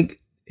you think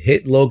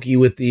hit Loki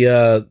with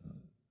the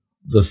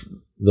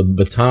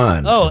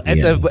baton? Oh, at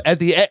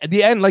the end? at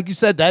the end, like you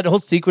said, that whole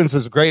sequence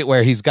was great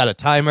where he's got a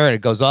timer and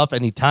it goes off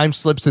and he time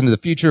slips into the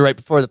future right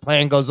before the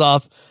plan goes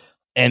off.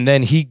 And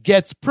then he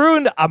gets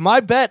pruned. I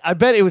bet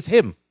it was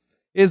him.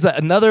 Is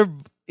another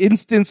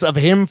instance of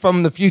him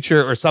from the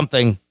future or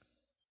something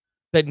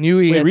that knew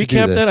he had to do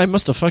recap this. that? I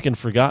must have fucking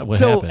forgot what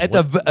So happened. at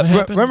What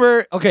happened?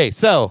 remember, okay,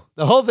 so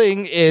the whole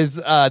thing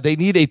is they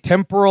need a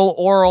temporal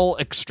oral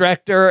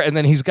extractor, and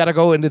then he's got to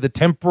go into the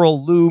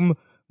temporal loom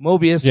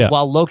Mobius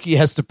while Loki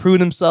has to prune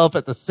himself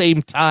at the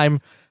same time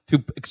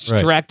to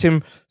extract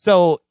him.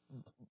 So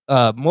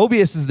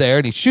Mobius is there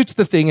and he shoots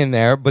the thing in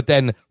there, but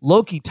then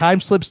Loki time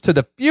slips to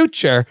the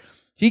future.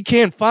 He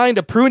can't find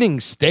a pruning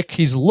stick.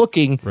 He's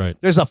looking. Right.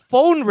 There's a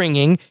phone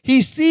ringing.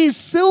 He sees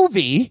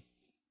Sylvie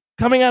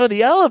coming out of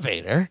the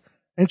elevator,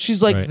 and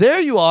she's like, there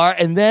you are.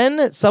 And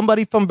then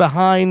somebody from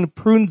behind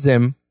prunes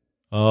him.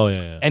 Oh,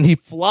 yeah. And he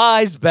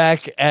flies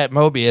back at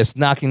Mobius,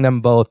 knocking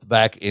them both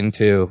back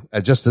into,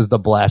 just as the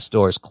blast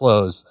doors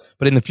close.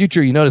 But in the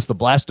future, you notice the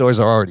blast doors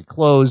are already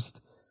closed,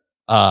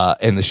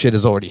 and the shit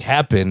has already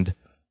happened.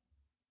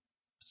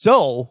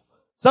 So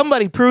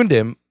somebody pruned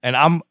him, and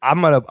I'm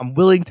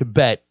willing to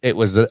bet it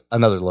was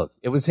another look.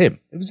 It was him.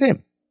 It was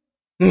him.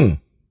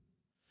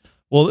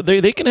 Well,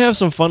 they can have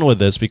some fun with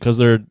this because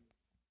they're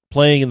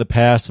playing in the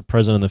past, the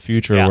present, and the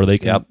future, where they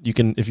can you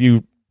can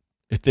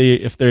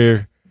if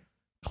they're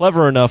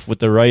clever enough with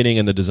the writing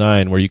and the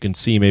design, where you can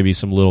see maybe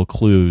some little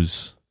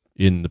clues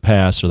in the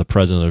past or the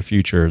present or the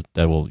future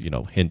that will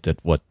hint at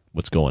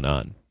what's going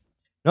on.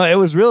 No, it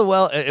was real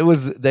well. It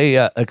was they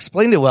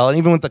explained it well, and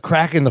even with the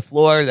crack in the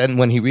floor, then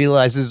when he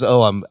realizes,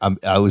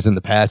 I was in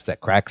the past,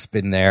 that crack's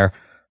been there.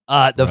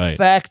 The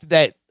fact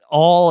that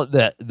all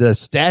the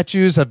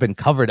statues have been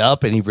covered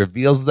up, and he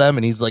reveals them,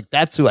 and he's like,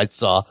 "That's who I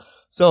saw."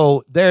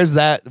 So there's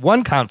that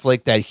one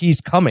conflict that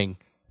he's coming.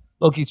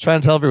 Loki's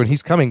trying to tell everyone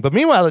he's coming, but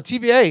meanwhile, the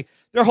TVA,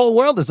 their whole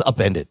world is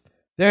upended.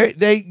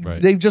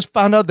 They just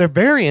found out their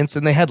variants,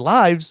 and they had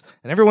lives,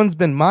 and everyone's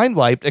been mind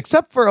wiped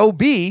except for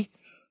OB,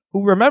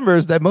 who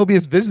remembers that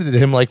Mobius visited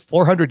him like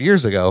 400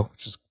 years ago,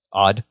 which is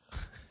odd.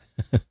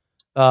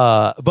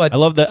 But I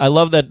love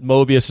that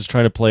Mobius is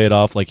trying to play it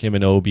off like him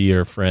and OB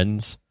are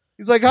friends.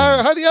 He's like,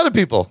 how are the other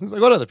people? He's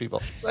like, what other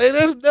people? Like,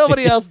 there's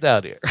nobody else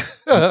down here.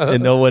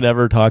 And no one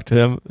ever talked to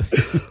him.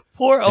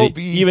 Poor OB.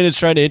 He even is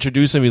trying to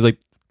introduce him. He's like,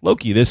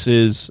 Loki, this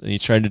is, and he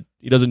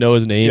doesn't know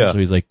his name, so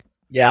he's like,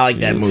 yeah, I like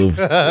that move.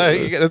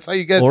 That's how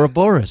you get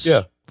Ouroboros.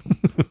 Yeah.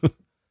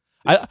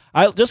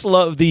 I just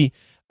love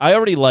I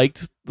already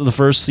liked the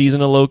first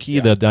season of Loki,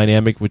 the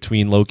dynamic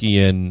between Loki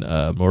and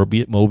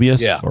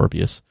Mobius. Yeah.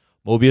 Mobius.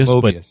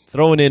 But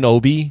throwing in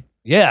Obi.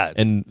 Yeah.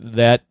 And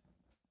that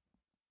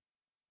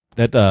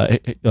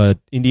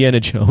Indiana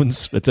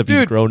Jones, except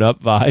he's grown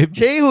up vibe.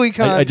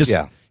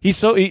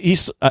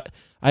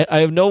 I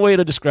have no way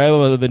to describe him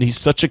other than he's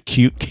such a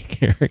cute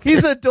character.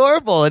 He's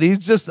adorable, and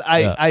he's just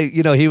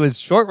he was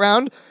short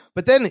round,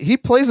 but then he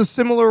plays a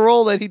similar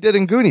role that he did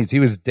in Goonies. He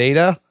was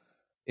Data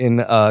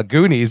in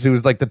Goonies, who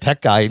was like the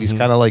tech guy, and he's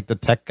kind of like the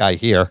tech guy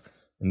here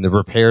in the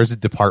repairs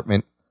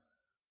department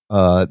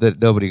that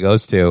nobody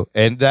goes to.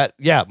 And that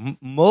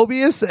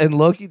Mobius and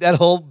Loki, that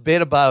whole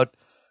bit about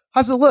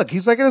how's it look?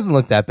 He's like, it doesn't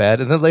look that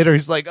bad. And then later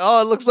he's like,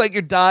 oh, it looks like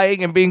you're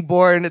dying and being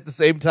born at the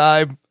same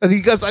time. And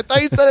he goes, I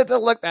thought you said it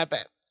didn't look that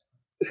bad.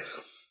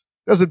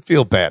 Doesn't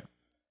feel bad.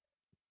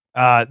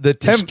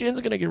 Your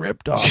skin's gonna get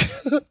ripped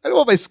off. I don't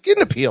want my skin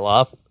to peel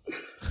off.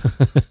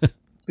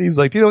 He's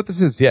like, do you know what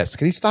this is? Yes.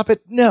 Can you stop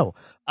it? No.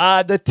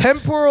 The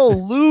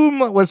temporal loom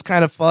was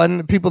kind of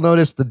fun. People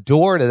noticed the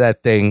door to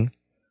that thing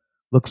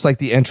looks like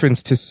the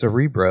entrance to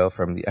Cerebro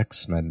from the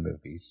X-Men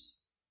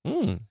movies.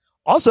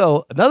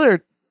 Also,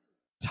 another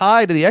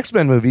tie to the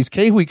X-Men movies,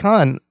 Ke Huy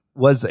Quan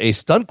was a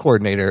stunt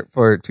coordinator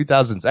for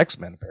 2000's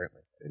X-Men, apparently.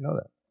 I didn't know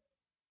that.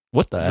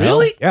 What the hell?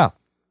 Really? Yeah.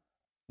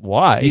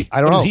 Why?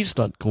 I don't know. Is he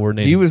stunt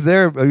coordinator? He was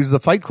there. He was the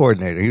fight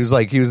coordinator. He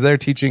was there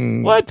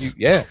teaching. What?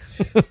 Yeah.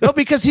 No,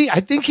 because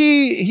I think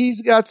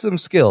he's got some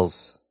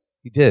skills.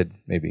 He did,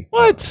 maybe.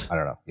 What? I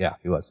don't know. Yeah,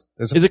 he was.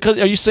 Is it because?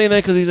 Are you saying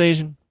that because he's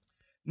Asian?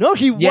 No,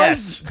 he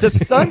Yes. was the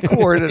stunt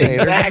coordinator.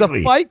 Exactly. He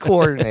was a fight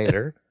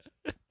coordinator.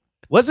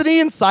 Wasn't he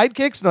in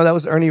Sidekicks? No, that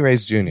was Ernie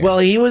Reyes Jr. Well,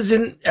 he was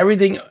in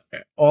everything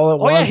all at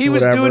once. Oh yeah, he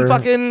was doing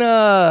fucking.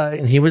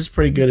 And he was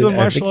pretty good doing at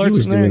it. I think martial he arts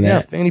was in there. doing Yeah,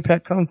 that. fanny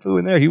pack kung fu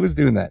in there. He was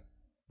doing that.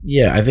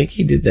 Yeah, I think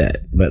he did that,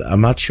 but I'm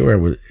not sure.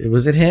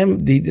 Was it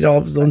him? He did all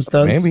of his own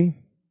stunts? Maybe.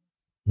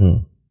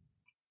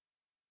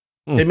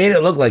 They made it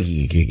look like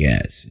he could kick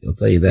ass. I'll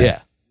tell you that. Yeah.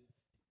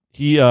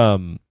 He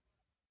I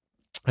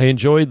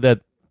enjoyed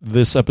that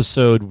this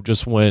episode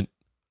just went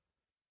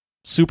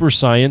super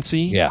science-y.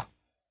 Yeah.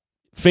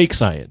 Fake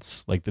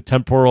science, like the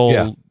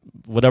temporal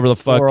whatever the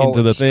fuck Oral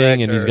into the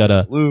thing, and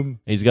extractor,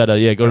 he's got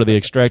to go to the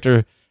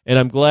extractor. And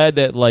I'm glad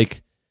that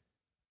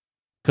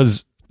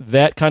because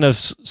that kind of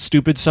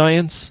stupid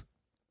science,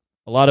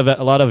 a lot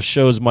of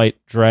shows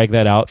might drag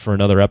that out for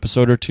another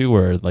episode or two,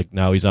 where like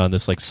now he's on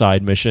this like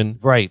side mission,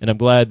 right? And I'm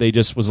glad they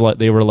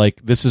were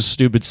like, this is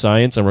stupid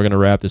science, and we're gonna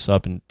wrap this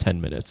up in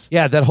 10 minutes.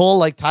 Yeah, that whole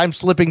like time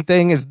slipping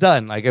thing is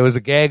done. Like it was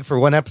a gag for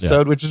one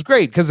episode, which is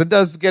great because it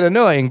does get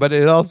annoying, but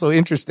it's also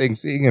interesting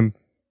seeing him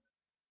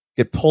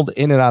get pulled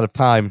in and out of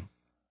time.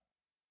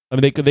 I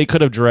mean, they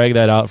could have dragged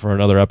that out for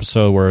another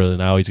episode where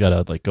now he's got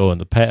to like go in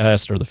the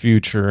past or the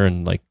future,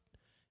 and like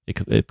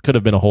it could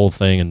have been a whole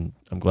thing. And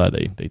I'm glad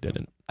they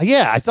didn't.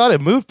 Yeah, I thought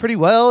it moved pretty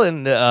well,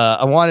 and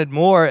I wanted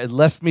more. It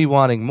left me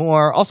wanting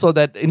more. Also,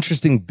 that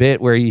interesting bit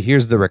where he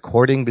hears the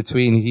recording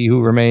between He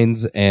Who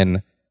Remains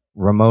and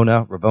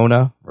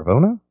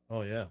Ravonna.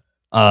 Oh yeah.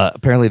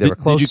 Apparently they were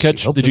close.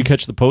 Did you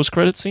catch the post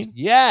credit scene?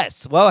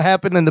 Yes. What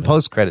happened in the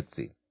post credit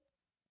scene?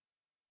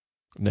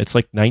 It's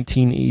like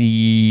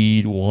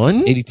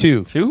 1981,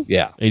 82. Two?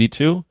 Yeah,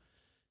 82,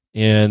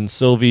 and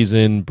Sylvie's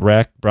in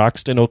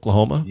Broxton,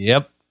 Oklahoma.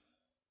 Yep.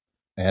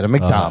 At a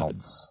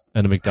McDonald's.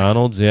 At a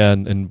McDonald's, yeah,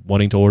 and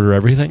wanting to order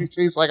everything.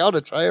 She's like, I want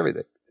to try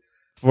everything.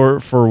 For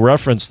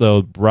reference,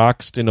 though,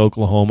 Broxton,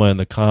 Oklahoma, in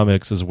the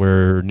comics is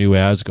where New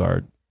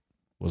Asgard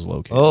was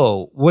located.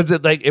 Oh, was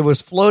it like it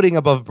was floating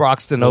above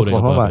Broxton,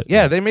 Oklahoma?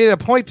 Yeah, they made a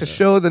point to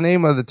show the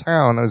name of the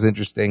town. That was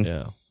interesting.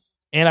 Yeah,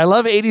 and I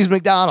love 80s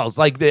McDonald's.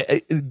 Like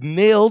they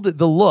nailed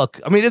the look.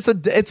 I mean, it's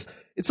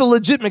a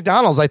legit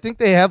McDonald's. I think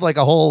they have like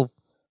a whole,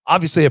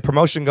 obviously a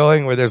promotion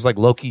going where there's like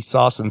Loki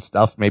sauce and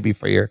stuff, maybe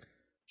for your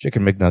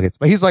chicken McNuggets.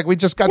 But he's like, we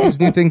just got these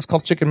new things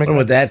called chicken McNuggets. I wonder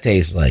what that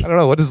tastes like. I don't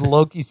know. What is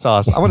Loki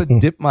sauce? I want to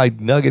dip my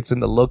nuggets in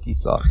the Loki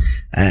sauce.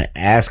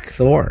 Ask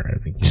Thor. I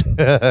think.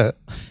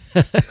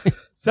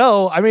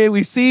 So, I mean,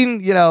 we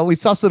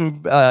saw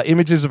some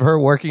images of her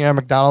working at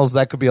McDonald's.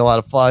 That could be a lot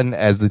of fun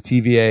as the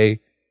TVA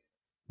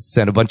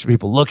sent a bunch of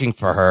people looking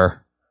for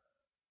her.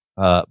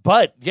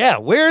 But yeah,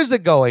 where is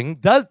it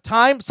going?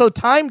 Time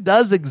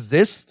does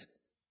exist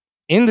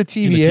in the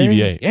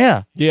TVA.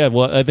 Yeah.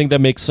 Well, I think that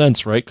makes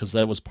sense, right? Because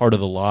that was part of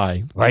the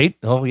lie, right?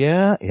 Oh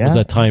yeah. Because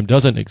that time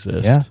doesn't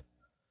exist. Yeah.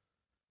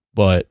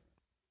 But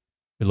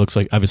it looks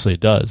like obviously it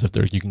does.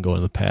 If you can go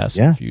into the past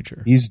and the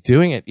future. He's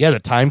doing it. Yeah, the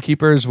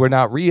timekeepers were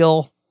not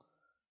real.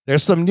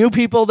 There's some new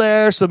people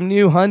there, some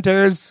new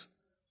hunters.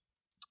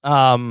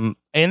 And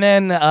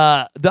then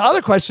the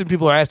other question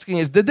people are asking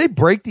is, did they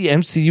break the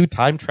MCU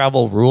time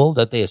travel rule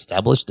that they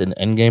established in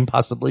Endgame,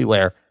 possibly,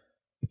 where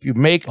if you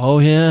make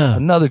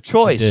another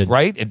choice,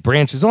 right, it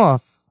branches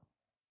off?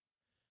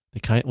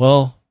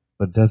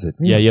 But does it?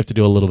 Yeah, you have to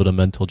do a little bit of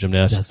mental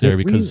gymnastics there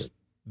because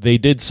they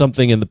did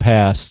something in the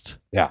past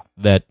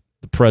that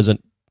the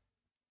present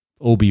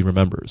Obi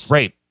remembers.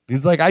 Right.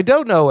 He's like, I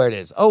don't know where it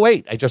is. Oh,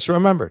 wait, I just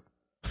remembered.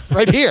 It's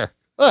right here.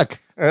 Look,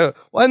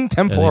 one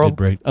temporal. Yeah,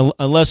 break.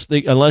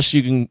 Unless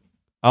you can,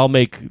 I'll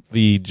make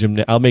the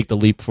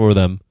leap for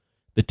them.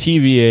 The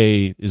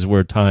TVA is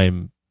where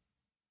time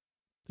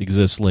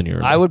exists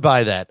linearly. I would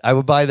buy that.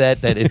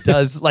 That it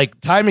does,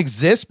 like, time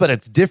exists, but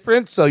it's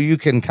different, so you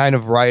can kind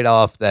of write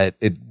off that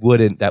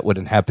that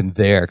wouldn't happen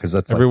there because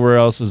that's everywhere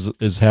else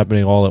is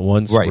happening all at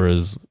once, right?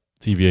 Whereas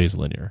TVA is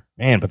linear.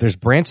 Man, but there's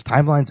branch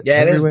timelines. Yeah,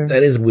 everywhere.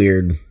 That is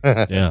weird.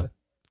 Yeah.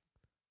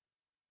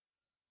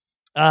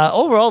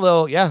 Overall,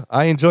 though, yeah,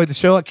 I enjoyed the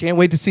show. I can't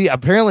wait to see.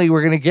 Apparently,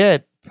 we're going to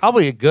get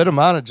probably a good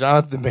amount of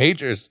Jonathan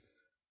Majors.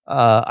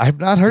 I have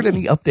not heard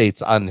any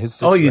updates on his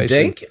situation. Oh, you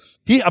think?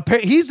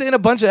 He's in a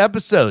bunch of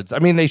episodes. I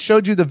mean, they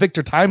showed you the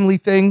Victor Timely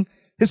thing.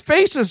 His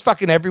face is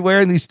fucking everywhere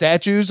in these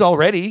statues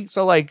already.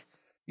 So, like,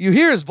 you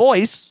hear his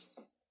voice.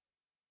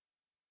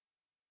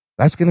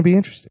 That's going to be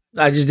interesting.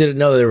 I just didn't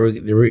know they were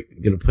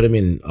going to put him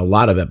in a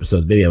lot of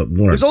episodes. Maybe one or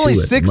two. There's only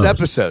 6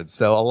 episodes,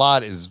 so a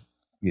lot is,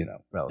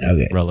 relative.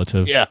 Okay.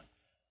 Relative. Yeah.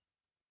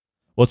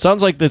 Well, it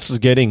sounds like this is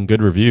getting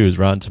good reviews.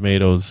 Rotten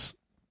Tomatoes,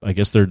 I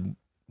guess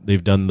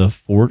they've done the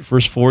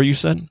first 4, you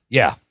said?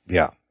 Yeah.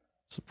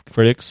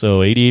 Critics, so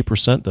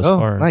 88% thus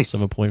far. Nice.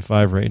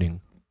 7.5 rating.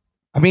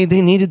 I mean,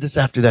 they needed this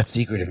after that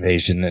Secret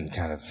Invasion and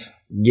kind of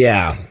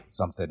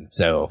something.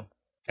 So,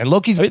 and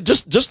Loki's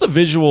just the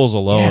visuals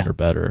alone are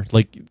better.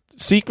 Like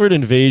Secret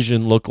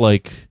Invasion looked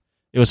like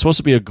it was supposed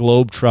to be a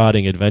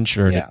globe-trotting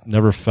adventure, and it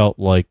never felt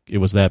like it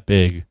was that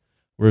big.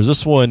 Whereas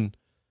this one,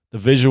 the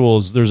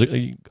visuals, there's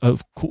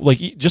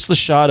like just the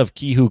shot of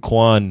Ki-Hu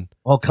Kwan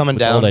all coming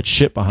down, all that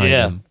shit behind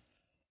him.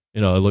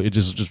 It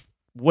just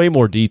way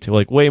more detail,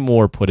 like way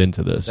more put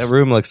into this. That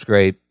room looks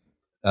great.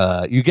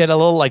 You get a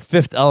little like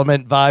Fifth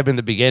Element vibe in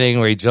the beginning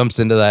where he jumps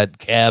into that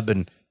cab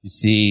and you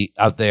see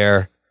out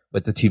there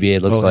what the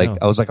TVA looks like.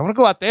 I was like, I want to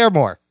go out there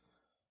more.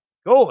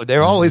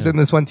 They're always in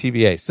this one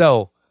TVA.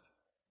 So,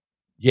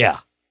 yeah,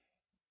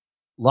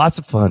 lots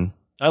of fun.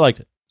 I liked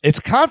it. It's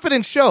a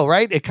confident show,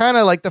 right? It kind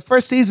of like the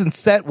first season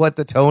set what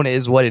the tone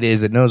is, what it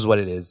is. It knows what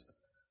it is.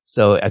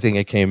 So I think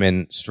it came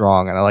in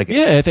strong, and I like it.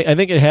 Yeah, I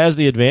think it has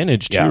the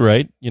advantage too,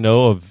 right?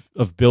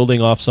 Of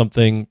building off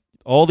something.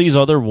 All these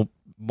other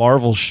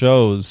Marvel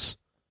shows,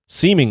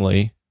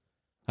 seemingly,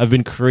 have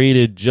been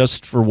created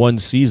just for one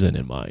season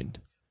in mind.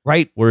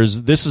 Right.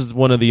 Whereas this is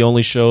one of the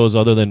only shows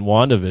other than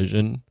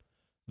WandaVision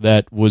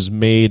that was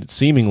made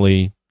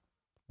seemingly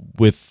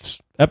with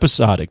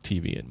episodic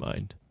TV in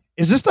mind.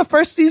 Is this the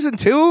first season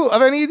 2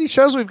 of any of these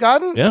shows we've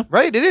gotten? Yeah.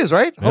 Right, it is,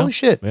 right? Yeah. Holy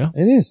shit. Yeah.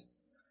 It is.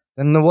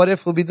 Then the What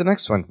If will be the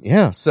next one.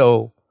 Yeah,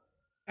 so...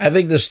 I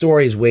think the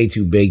story is way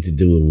too big to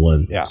do in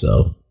one. Yeah.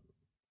 So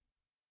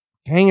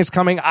Kang is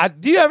coming.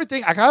 Do you ever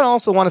think... I kind of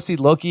also want to see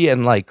Loki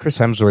and like Chris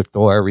Hemsworth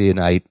Thor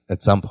reunite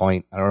at some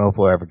point. I don't know if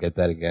we'll ever get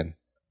that again.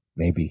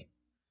 Maybe.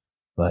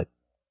 But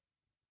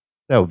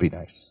that would be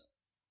nice.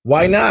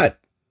 why not?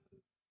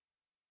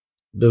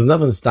 There's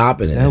nothing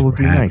stopping it. That would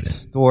be happening.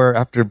 nice. Thor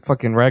after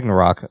fucking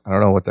Ragnarok. I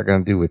don't know what they're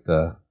going to do with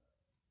the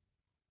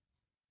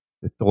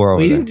Thor over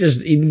Well, he there.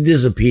 didn't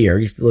disappear.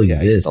 He still Yeah,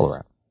 exists. he's still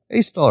around.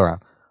 He's still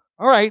around.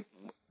 All right.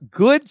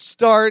 Good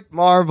start,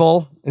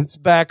 Marvel. It's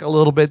back a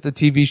little bit, the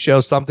TV show.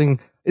 Something.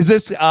 Is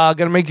this going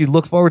to make you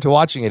look forward to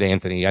watching it,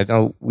 Anthony? I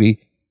know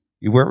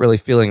you weren't really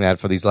feeling that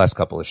for these last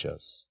couple of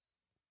shows.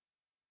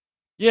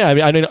 Yeah,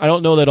 I mean, I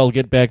don't know that I'll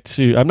get back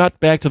to... I'm not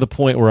back to the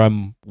point where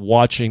I'm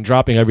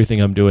dropping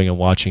everything I'm doing and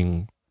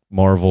watching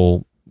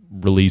Marvel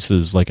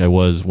releases like I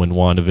was when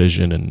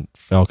WandaVision and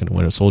Falcon and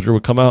Winter Soldier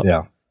would come out.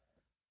 Yeah.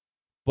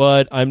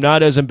 But I'm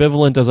not as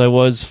ambivalent as I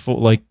was for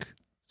like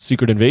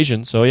Secret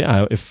Invasion. So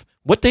yeah,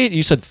 what day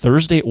you said,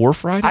 Thursday or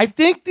Friday? I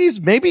think these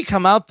maybe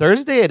come out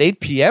Thursday at 8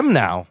 p.m.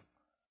 now.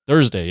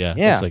 Thursday, yeah.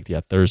 Yeah. It's like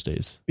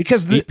Thursdays.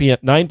 Because 8 p.m.,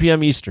 9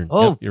 p.m. Eastern.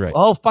 Oh, Yep, you're right.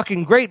 Oh,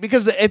 fucking great.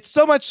 Because it's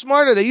so much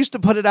smarter. They used to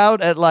put it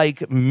out at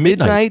like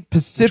midnight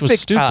Pacific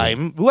stupid.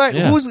 time. What?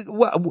 Yeah.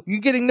 You're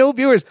getting no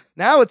viewers.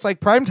 Now it's like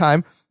prime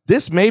time.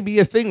 This may be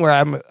a thing where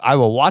I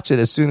will watch it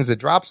as soon as it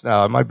drops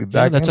now. I might be Yeah,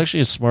 back. that's actually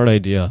a smart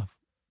idea.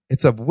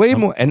 It's a way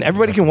more, and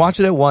everybody can watch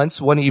it at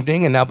once, one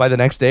evening, and now by the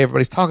next day,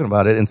 everybody's talking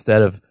about it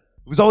instead of,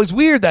 it was always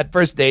weird that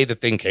first day the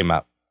thing came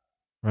out.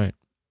 Right.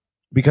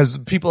 Because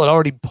people had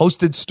already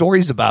posted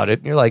stories about it,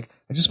 and you're like,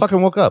 I just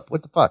fucking woke up.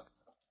 What the fuck?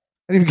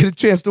 I didn't even get a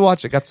chance to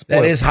watch it. Got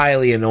spoiled. That is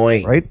highly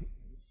annoying. Right?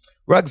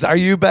 Ruggs, are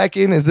you back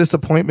in? Is this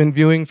appointment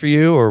viewing for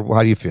you, or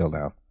how do you feel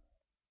now?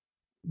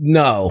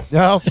 No.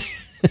 No?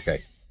 Okay.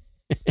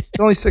 It's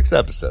only 6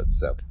 episodes,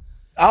 so.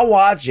 I'll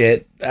watch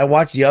it. I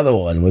watched the other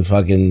one with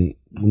fucking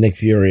Nick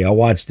Fury. I'll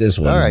watch this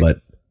one, All right. but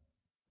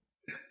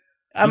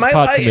I He's might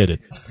pot like committed.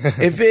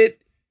 it.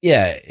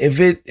 If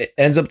it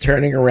ends up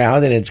turning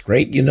around and it's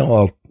great,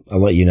 I'll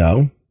let you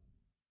know.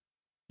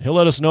 He'll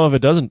let us know if it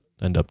doesn't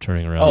end up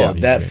turning around. Oh, That'd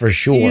be that great. for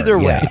sure. Either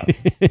way.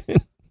 Yeah.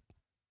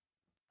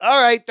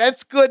 All right,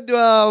 that's good.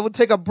 We'll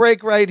take a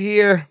break right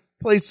here,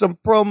 play some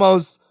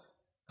promos,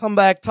 come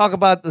back, talk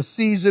about the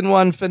season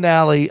 1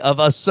 finale of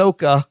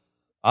Ahsoka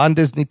on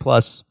Disney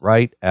Plus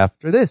right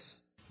after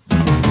this.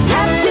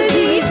 After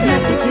these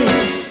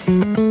messages,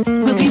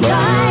 we'll be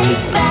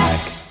right back.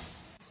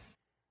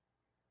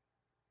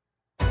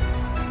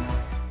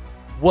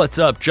 What's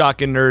up,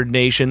 Jock and Nerd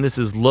Nation? This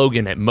is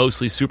Logan at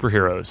Mostly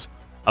Superheroes,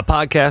 a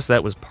podcast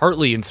that was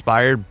partly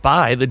inspired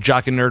by the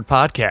Jock and Nerd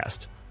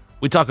podcast.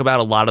 We talk about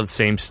a lot of the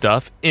same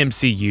stuff,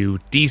 MCU,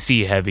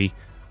 DC heavy,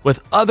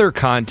 with other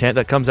content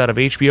that comes out of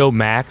HBO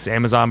Max,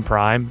 Amazon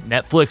Prime,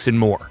 Netflix, and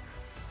more.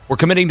 We're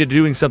committing to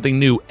doing something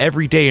new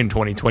every day in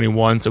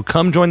 2021, so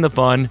come join the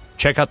fun,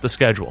 check out the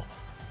schedule.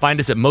 Find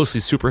us at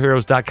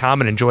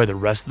mostlysuperheroes.com and enjoy the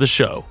rest of the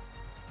show.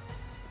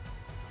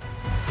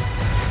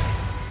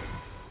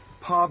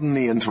 Pardon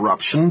the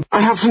interruption.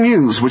 I have some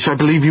news which I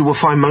believe you will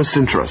find most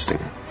interesting.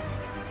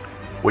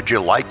 Would you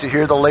like to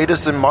hear the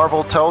latest in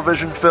Marvel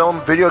television,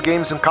 film, video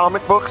games, and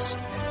comic books?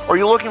 Or are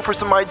you looking for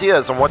some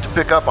ideas on what to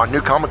pick up on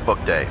New Comic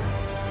Book Day?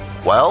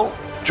 Well,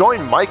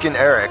 join Mike and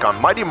Eric on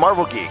Mighty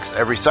Marvel Geeks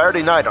every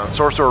Saturday night on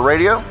Sorcerer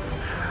Radio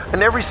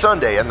and every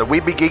Sunday on the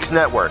Weeby Geeks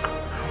Network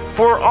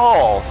for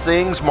all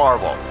things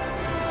Marvel.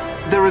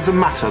 There is a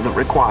matter that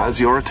requires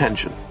your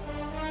attention.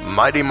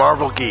 Mighty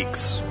Marvel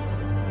Geeks.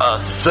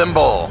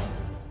 Assemble!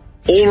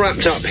 All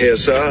wrapped up here,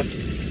 sir.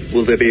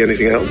 Will there be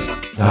anything else?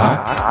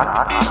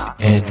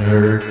 And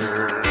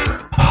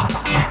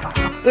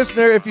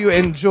Listener, if you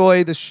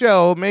enjoy the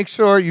show, make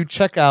sure you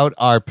check out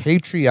our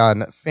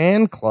Patreon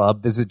fan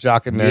club. Visit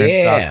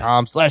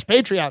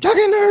jockandnerd.com/Patreon. Jock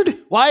and Nerd.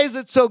 Why is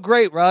it so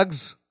great,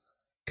 Ruggs?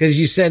 Because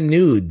you send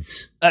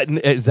nudes.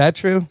 Is that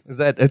true? Is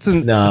that it's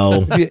an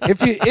No.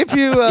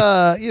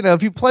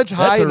 if you pledge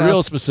high That's a enough,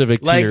 real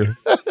specific Like, tier.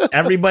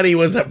 everybody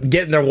was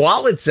getting their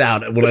wallets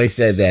out when I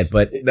said that,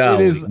 but no,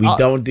 it is, we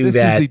don't do this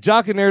that. is the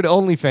Jock and Nerd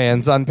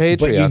OnlyFans on Patreon.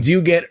 But you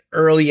do get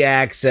early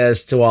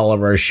access to all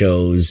of our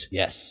shows.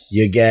 Yes.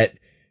 You get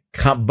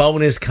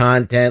bonus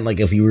content, like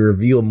if you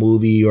review a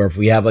movie or if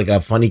we have like a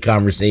funny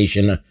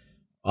conversation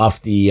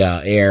off the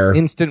air.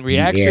 Instant the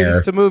reactions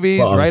air, to movies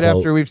quote, right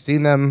unquote. after we've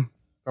seen them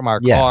from our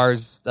Yeah.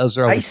 cars. Those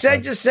are always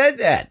fun. just said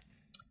that.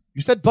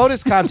 You said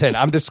bonus content.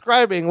 I'm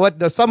describing what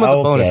some of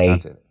the bonus Okay.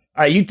 content is.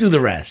 All right, you do the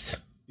rest.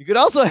 You could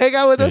also hang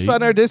out with us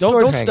on our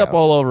Discord. Don't step hangout.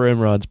 all over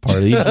Imran's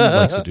party. He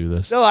likes to do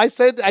this. No, I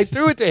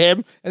threw it to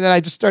him, and then I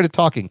just started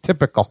talking.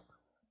 Typical.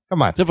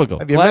 Come on. Typical.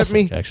 Have you Classic,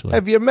 met me? actually.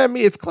 Have you met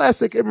me? It's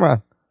classic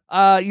Imran.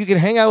 You can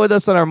hang out with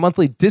us on our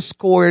monthly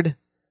Discord.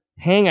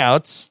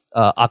 Hangouts.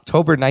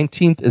 October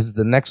 19th is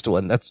the next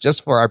one. That's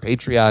just for our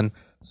Patreon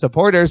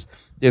supporters.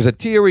 There's a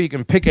tier where you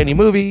can pick any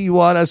movie you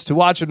want us to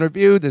watch and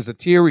review. There's a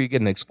tier where you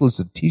get an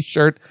exclusive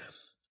t-shirt.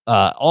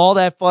 All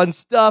that fun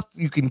stuff.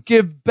 You can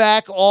give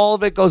back. All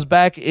of it goes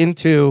back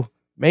into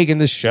making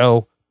this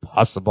show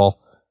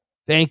possible.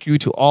 Thank you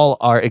to all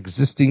our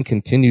existing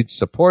continued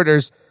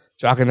supporters.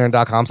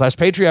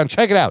 jockandnerd.com/Patreon.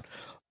 Check it out.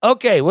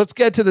 Okay, let's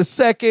get to the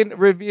second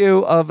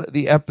review of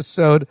the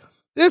episode.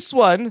 This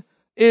one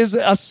is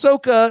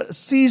Ahsoka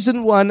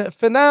Season 1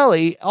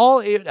 finale.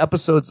 All 8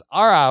 episodes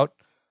are out.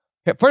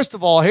 First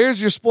of all, here's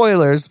your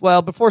spoilers.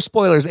 Well, before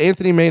spoilers,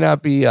 Anthony may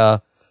not be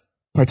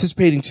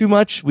participating too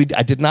much.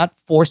 I did not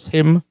force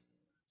him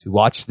to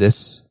watch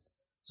this,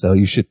 so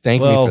you should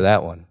thank me for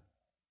that one.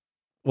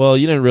 Well,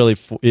 you didn't really.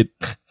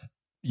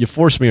 You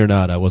forced me or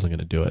not, I wasn't going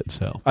to do it.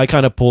 So I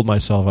kind of pulled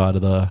myself out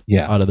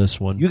of this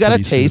one. You got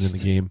a taste in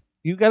the game.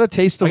 You got a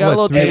taste of I got a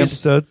little 3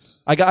 taste.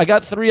 episodes. I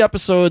got 3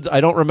 episodes.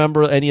 I don't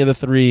remember any of the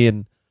 3,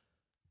 and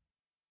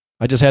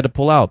I just had to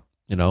pull out.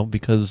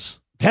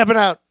 Because tapping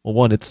out. Well,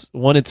 one,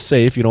 it's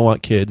safe. You don't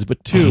want kids,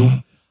 but 2,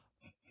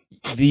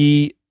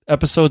 the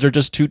episodes are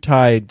just too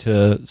tied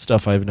to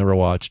stuff I've never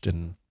watched,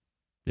 and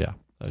yeah,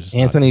 I was just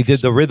Anthony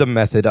did the rhythm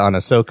method on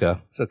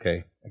Ahsoka. It's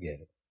okay. I get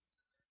it.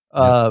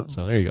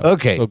 So there you go.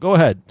 Okay. So go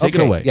ahead. Take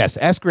it away. Yes.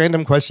 Ask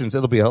random questions.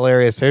 It'll be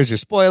hilarious. Here's your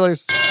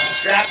spoilers.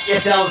 Strap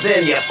yourselves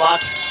in, you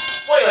fucks.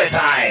 Spoiler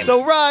time.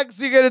 So,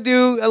 Ruggs, you're going to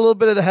do a little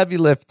bit of the heavy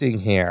lifting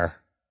here.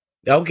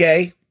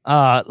 Okay.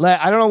 I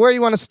don't know where you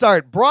want to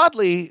start.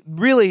 Broadly,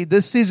 really,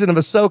 this season of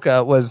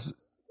Ahsoka was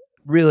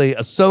really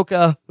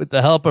Ahsoka, with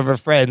the help of her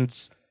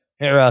friends,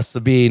 Hera,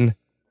 Sabine,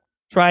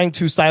 trying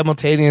to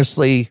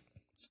simultaneously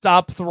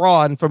stop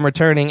Thrawn from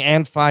returning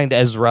and find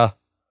Ezra.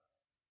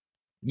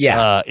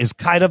 Yeah. Is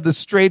kind of the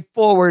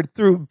straightforward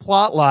through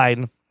plot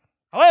line.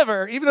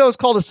 However, even though it's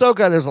called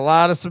Ahsoka, there's a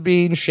lot of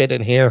Sabine shit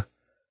in here.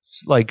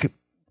 Like,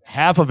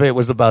 half of it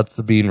was about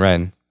Sabine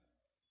Wren.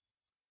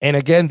 And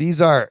again,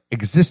 these are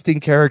existing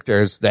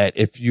characters that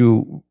if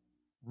you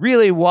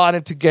really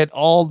wanted to get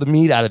all the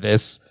meat out of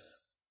this,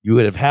 you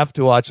would have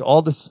to watch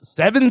all the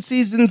 7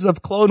 seasons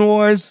of Clone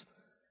Wars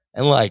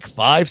and like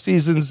 5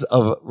 seasons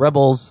of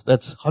Rebels.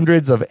 That's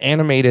hundreds of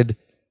animated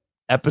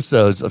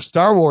episodes of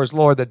Star Wars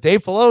lore that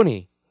Dave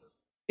Filoni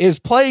is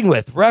playing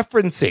with,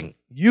 referencing,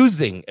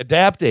 using,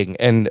 adapting,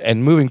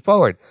 and moving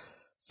forward.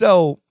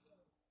 So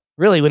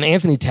really, when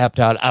Anthony tapped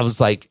out, I was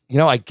like,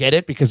 I get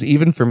it, because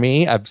even for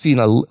me, I've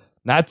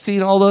not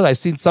seen all those. I've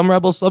seen some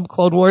Rebels, some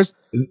Clone Wars.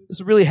 It's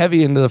really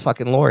heavy into the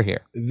fucking lore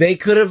here. They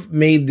could have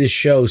made this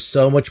show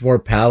so much more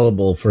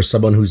palatable for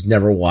someone who's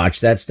never watched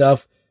that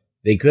stuff.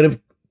 They could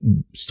have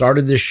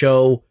started the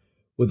show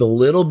with a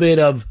little bit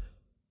of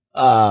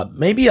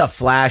maybe a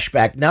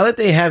flashback. Now that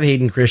they have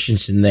Hayden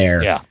Christensen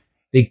there, yeah,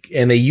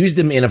 they used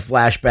him in a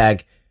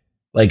flashback,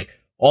 like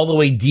all the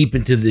way deep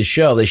into the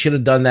show. They should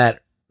have done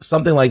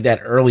something like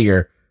that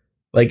earlier.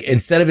 Like,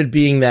 instead of it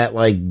being that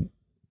like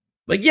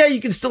yeah,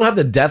 you can still have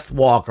the death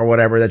walk or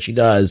whatever that she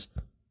does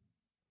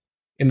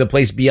in the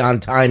place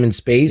beyond time and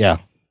space. Yeah,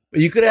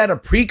 but you could add a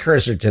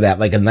precursor to that,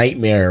 like a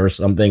nightmare or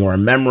something, or a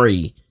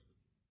memory,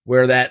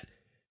 where that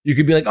you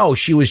could be like, oh,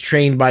 she was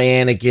trained by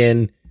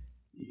Anakin.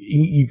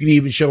 You could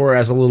even show her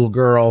as a little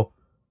girl,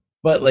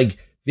 but like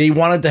they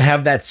wanted to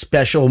have that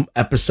special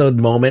episode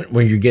moment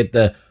where you get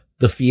the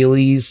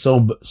feelies,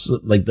 so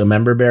like the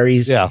member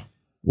berries, yeah,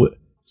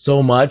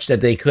 so much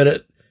that they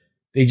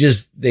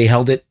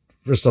held it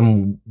for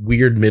some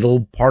weird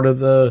middle part of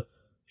the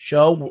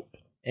show,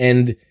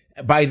 and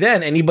by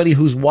then anybody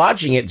who's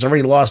watching it's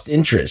already lost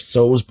interest,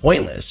 so it was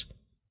pointless.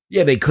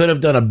 Yeah, they could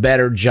have done a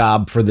better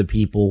job for the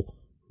people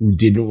who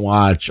didn't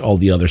watch all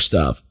the other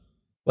stuff.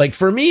 Like,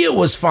 for me, it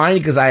was fine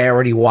because I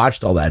already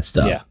watched all that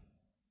stuff. Yeah.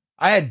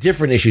 I had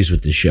different issues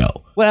with the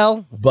show.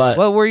 Well, but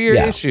what were your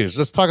issues?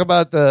 Let's talk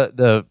about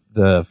the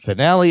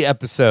finale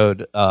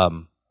episode.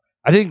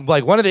 I think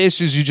like one of the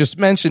issues you just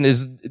mentioned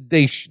is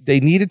they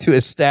needed to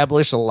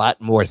establish a lot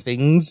more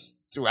things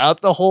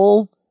throughout the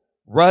whole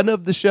run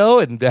of the show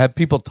and have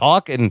people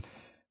talk. And,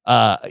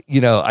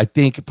 I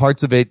think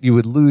parts of it, you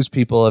would lose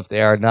people if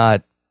they are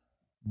not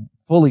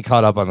fully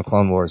caught up on the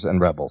Clone Wars and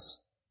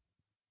Rebels.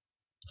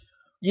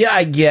 Yeah,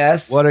 I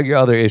guess. What are your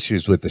other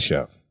issues with the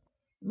show?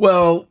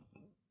 Well,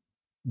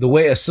 the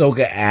way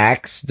Ahsoka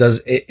acts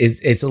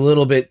it's a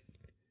little bit,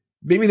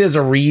 maybe there's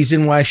a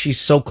reason why she's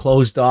so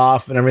closed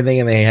off and everything,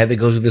 and they had to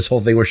go through this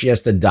whole thing where she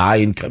has to die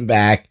and come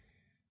back,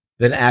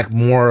 then act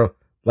more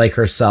like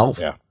herself.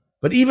 Yeah.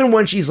 But even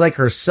when she's like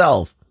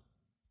herself,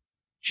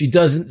 she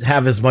doesn't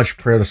have as much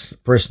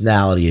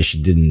personality as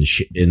she did in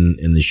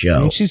the show.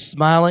 I mean, she's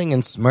smiling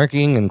and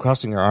smirking and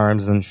crossing her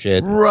arms and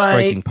shit. Right.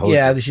 Striking poses.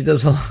 Yeah, she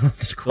does a lot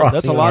of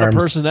That's a lot of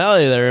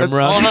personality there, That's a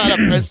Imran. lot of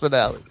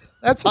personality.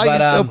 That's how you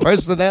show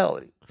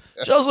personality.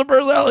 Show some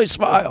personality,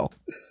 smile.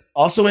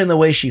 Also in the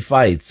way she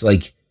fights,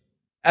 like,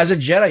 as a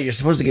Jedi, you're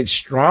supposed to get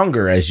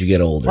stronger as you get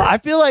older. Well, I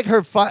feel like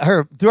her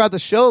throughout the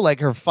show, like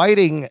her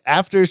fighting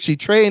after she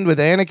trained with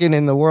Anakin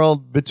in the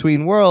world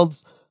between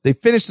worlds, they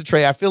finished the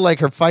train. I feel like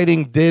her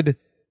fighting did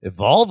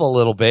evolve a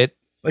little bit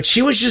But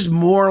she was just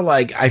more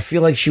like, I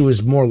feel like she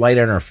was more light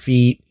on her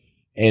feet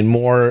and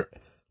more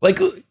like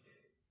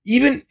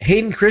even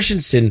Hayden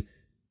Christensen,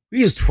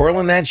 he was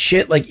twirling that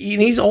shit. Like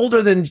he's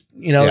older than,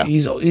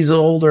 he's an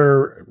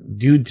older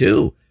dude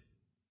too.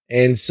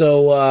 And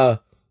so,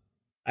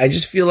 I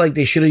just feel like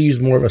they should have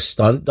used more of a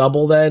stunt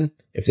double then.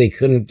 If they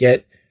couldn't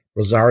get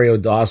Rosario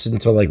Dawson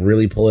to like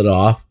really pull it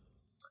off,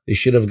 they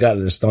should have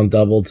gotten a stunt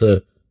double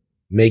to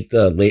make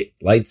the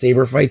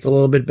lightsaber fights a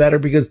little bit better,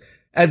 because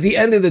at the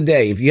end of the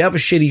day, if you have a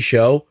shitty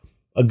show,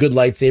 a good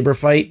lightsaber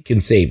fight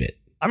can save it.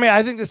 I mean,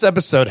 I think this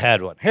episode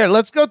had one. Here,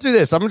 let's go through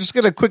this. I'm just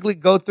going to quickly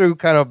go through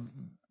kind of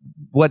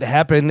what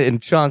happened in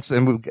chunks,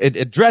 and it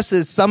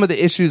addresses some of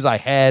the issues I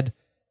had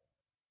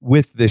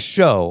with this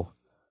show.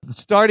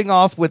 Starting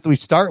off with, we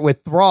start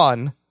with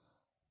Thrawn.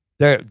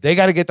 They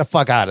got to get the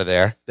fuck out of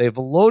there. They've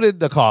loaded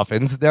the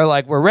coffins. They're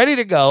like, we're ready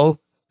to go.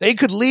 They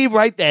could leave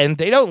right then.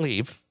 They don't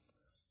leave.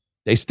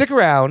 They stick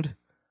around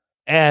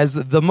as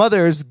the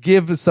mothers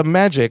give some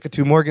magic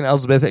to Morgan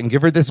Elsbeth and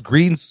give her this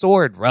green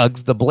sword,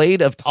 Ruggs, the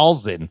blade of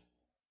Talzin.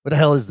 What the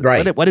hell is this?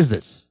 Right. What is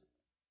this?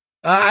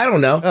 I don't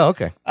know. Oh,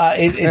 okay.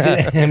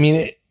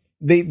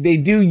 They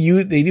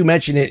do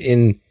mention it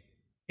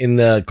in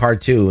the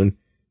cartoon.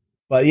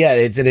 But yeah,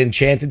 it's an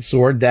enchanted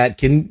sword that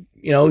can,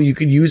 you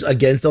could use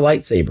against a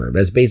lightsaber.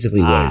 That's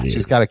basically what it is.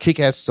 She's got a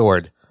kick-ass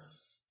sword.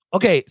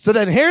 Okay, so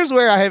then here's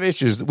where I have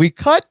issues. We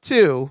cut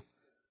to,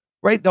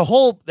 right,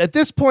 at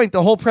this point,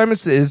 the whole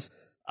premise is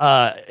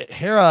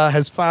Hera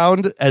has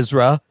found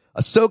Ezra,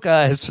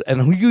 Ahsoka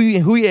and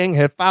Huyang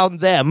have found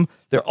them.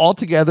 They're all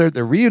together.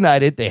 They're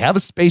reunited. They have a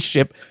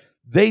spaceship.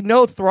 They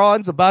know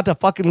Thrawn's about to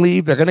fucking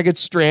leave. They're going to get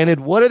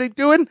stranded. What are they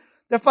doing?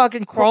 They're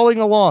fucking crawling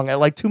along at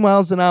like 2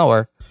 miles an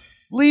hour.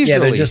 Leisurely.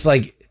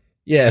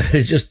 Yeah,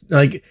 they're just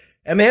like,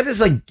 and they have this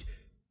like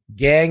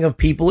gang of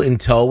people in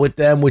tow with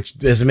them, which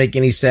doesn't make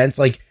any sense.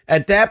 Like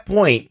at that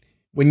point,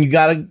 when you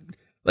gotta,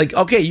 like,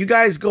 okay, you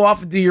guys go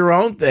off and do your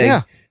own thing.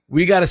 Yeah.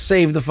 We gotta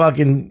save the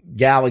fucking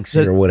galaxy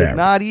or whatever.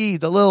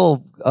 The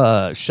little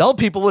shell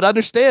people would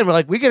understand. We're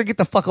like, we gotta get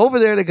the fuck over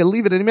there. They can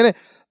leave it in a minute.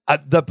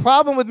 The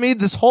problem with me,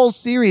 this whole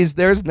series,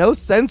 there's no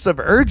sense of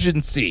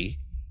urgency.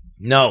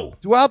 No.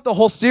 Throughout the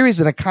whole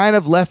series, and it kind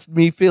of left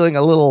me feeling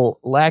a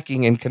little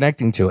lacking in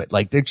connecting to it.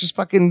 Like, they're just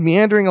fucking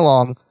meandering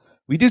along.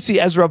 We do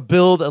see Ezra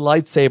build a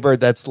lightsaber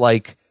that's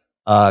like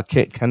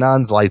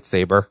Kanan's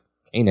lightsaber.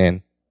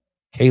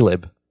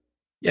 Caleb.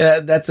 Yeah,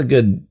 that's a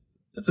good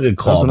callback.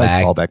 That was a nice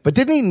callback. But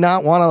didn't he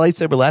not want a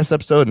lightsaber last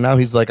episode? And now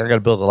he's like, I got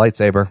to build a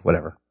lightsaber.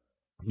 Whatever.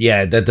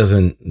 Yeah, that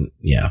doesn't.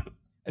 Yeah.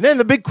 And then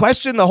the big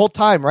question the whole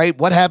time, right?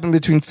 What happened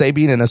between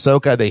Sabine and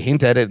Ahsoka? They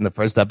hint at it in the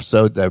first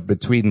episode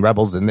between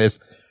Rebels and this.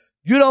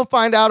 You don't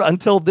find out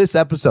until this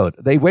episode.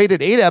 They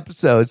waited 8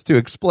 episodes to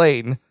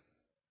explain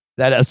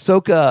that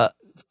Ahsoka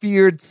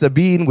feared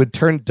Sabine would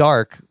turn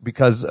dark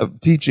because of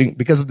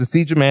the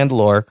Siege of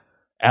Mandalore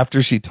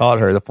after she taught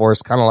her the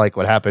Force, kind of like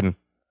what happened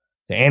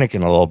to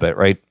Anakin a little bit,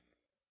 right?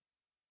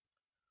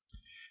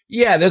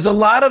 Yeah, there's a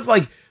lot of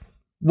like,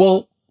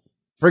 well,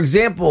 for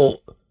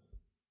example,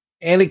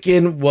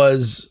 Anakin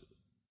was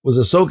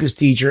Ahsoka's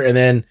teacher, and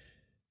then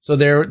so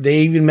they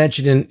even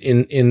mentioned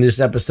in this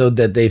episode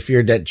that they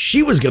feared that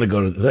she was going to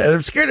go to.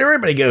 It scared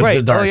everybody to go to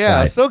the dark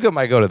side. Ahsoka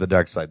might go to the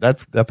dark side.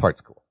 That part's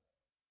cool.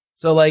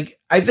 So, like,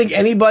 I think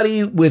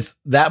anybody with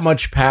that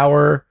much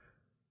power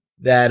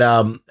that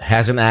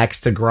has an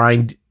axe to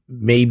grind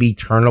may be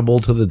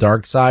turnable to the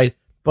dark side,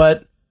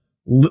 but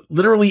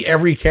literally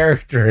every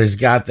character has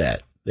got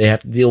that. They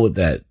have to deal with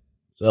that.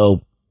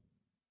 So,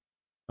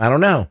 I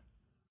don't know.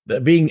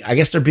 I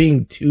guess they're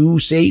being too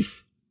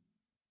safe.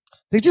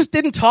 They just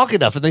didn't talk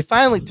enough, and they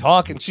finally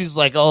talk, and she's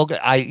like, "Oh,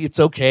 it's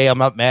okay. I'm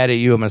not mad at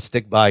you. I'm gonna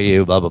stick by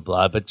you." Blah blah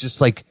blah. But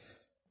just like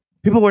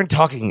people weren't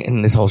talking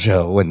in this whole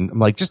show, and I'm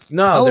like, just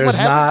tell them what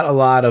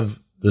happened.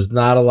 There's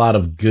not a lot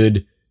of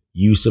good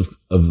use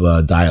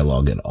of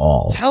dialogue at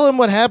all. Tell him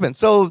what happened.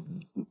 So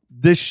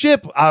the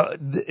ship,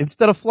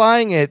 instead of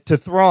flying it to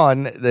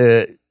Thrawn,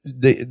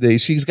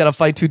 she's got to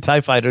fight 2 TIE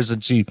fighters,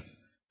 and she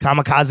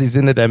kamikazes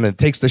into them and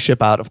takes the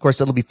ship out. Of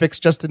course, it'll be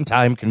fixed just in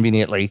time,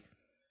 conveniently.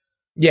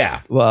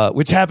 Yeah.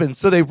 Which happens.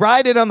 So they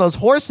ride in on those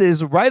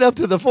horses right up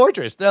to the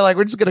fortress. They're like,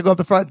 we're just going to go up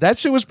the front. That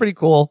shit was pretty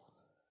cool.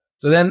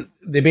 So then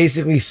they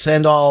basically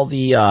send all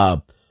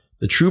the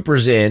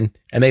troopers in,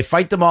 and they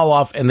fight them all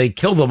off, and they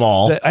kill them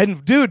all.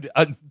 And dude,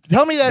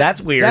 tell me that.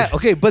 That's weird.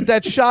 Okay, but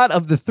that shot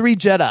of the 3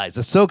 Jedis,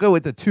 Ahsoka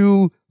with the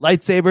 2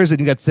 lightsabers, and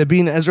you got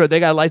Sabine and Ezra, they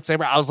got a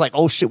lightsaber. I was like,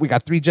 oh shit, we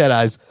got 3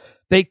 Jedis.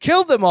 They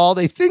killed them all.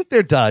 They think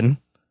they're done.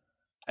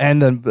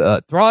 And then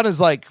Thrawn is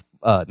like,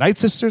 Night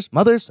Sisters,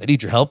 mothers, I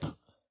need your help.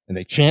 And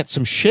they chant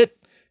some shit,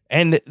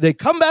 and they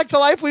come back to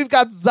life. We've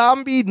got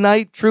zombie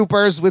night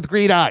troopers with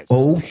green eyes.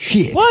 Oh,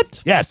 shit.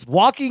 What? Yes,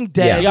 Walking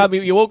Dead. Yeah,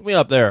 you woke me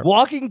up there.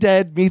 Walking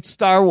Dead meets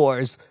Star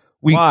Wars.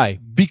 Why?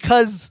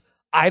 Because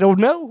I don't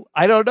know.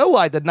 I don't know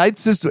why. The Night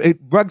Sisters,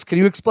 Ruggs, can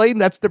you explain?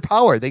 That's their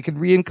power. They can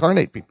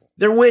reincarnate people.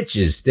 They're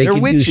witches. They're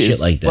can witches, do shit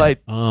like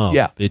that. But,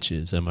 yeah.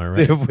 Bitches, am I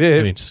right? I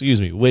mean, excuse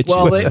me, witches,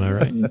 well, am I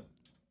right?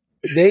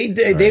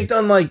 They've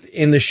done like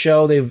in the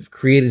show they've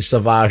created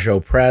Savage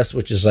Opress,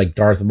 which is like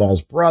Darth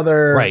Maul's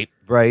brother.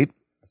 Right.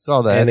 I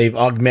saw that. And they've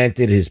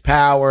augmented his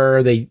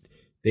power. They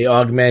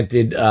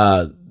augmented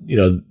the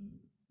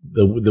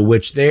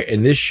witch there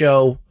in this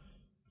show.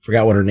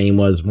 Forgot what her name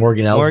was.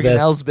 Morgan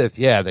Elsbeth.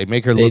 Yeah, they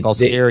make her look all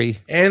scary.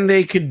 And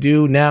they could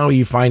do, now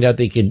you find out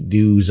they could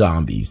do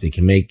zombies. They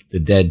can make the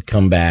dead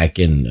come back.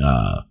 And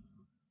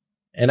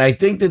I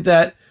think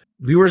that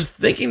we were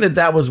thinking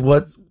that was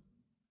what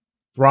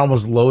Thrawn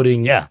was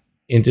loading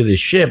into the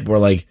ship, or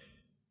like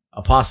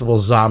a possible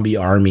zombie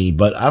army.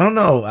 But I don't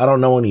know. I don't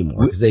know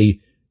anymore because they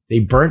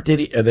burnt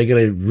it. Are they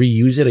going to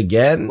reuse it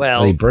again?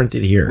 Well, they burnt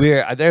it here.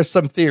 There's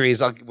some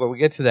theories when we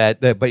get to that.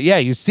 But yeah,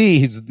 you see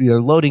he's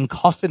loading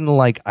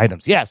coffin-like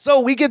items. Yeah,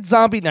 so we get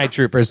zombie night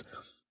troopers.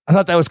 I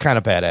thought that was kind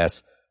of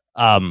badass.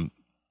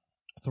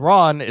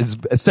 Thrawn is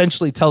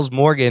essentially tells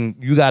Morgan,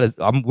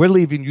 we're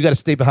leaving. You got to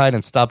stay behind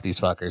and stop these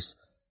fuckers.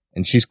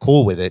 And she's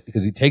cool with it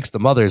because he takes the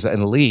mothers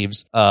and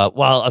leaves.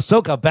 While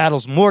Ahsoka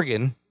battles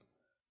Morgan,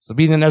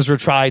 Sabine and Ezra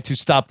try to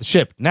stop the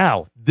ship.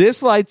 Now,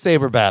 this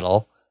lightsaber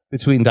battle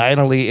between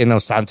Diana Lee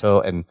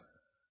Inosanto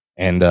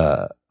and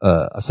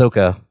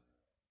Ahsoka,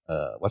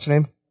 what's her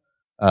name?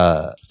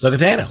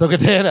 Ahsoka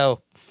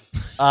Tano.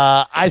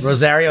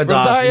 Rosario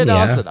Dawson.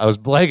 Yeah. I was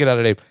blanking on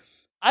her name.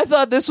 I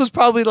thought this was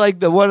probably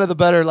like one of the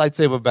better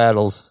lightsaber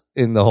battles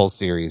in the whole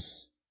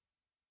series.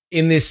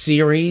 In this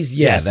series,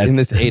 in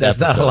this 8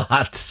 that's episodes. Not a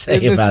lot to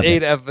say about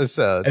 8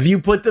 episodes. If you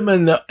put them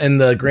in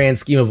the grand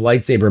scheme of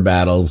lightsaber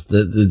battles,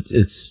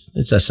 it's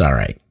just all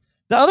right.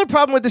 The other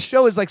problem with this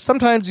show is like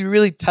sometimes you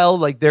really tell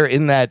like they're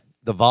in the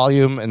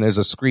volume and there's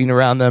a screen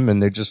around them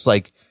and they're just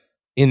like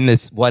in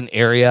this one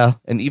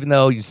area. And even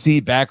though you see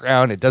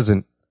background, it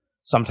doesn't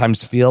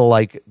sometimes feel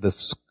like the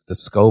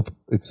scope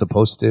it's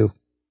supposed to.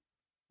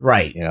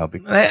 Right. You know,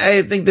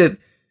 I think that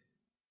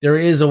there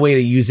is a way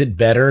to use it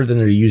better than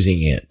they're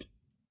using it.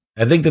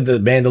 I think that the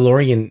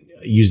Mandalorian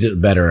used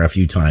it better a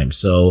few times.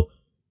 So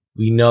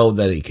we know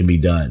that it can be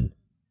done.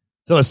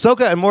 So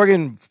Ahsoka and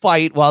Morgan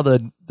fight while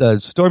the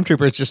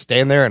stormtroopers just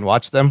stand there and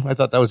watch them. I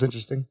thought that was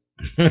interesting.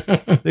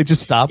 They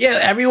just stop. Yeah,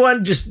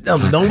 everyone just,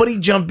 nobody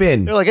jump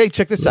in. They're like, hey,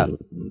 check this out.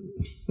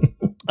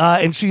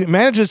 And she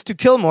manages to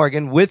kill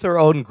Morgan with her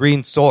own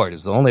green sword.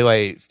 Is the only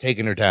way it's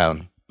taking her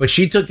down. But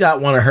she took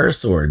out one of her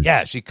swords.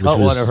 Yeah, she cut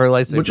one of her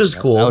lightsabers. Which was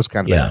cool. That was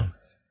kind of bad.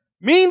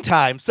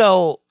 Meantime,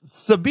 so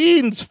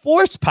Sabine's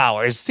force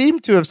powers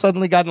seem to have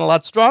suddenly gotten a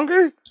lot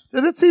stronger.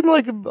 Did it seem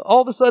like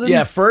all of a sudden?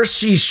 Yeah, first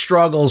she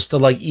struggles to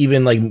like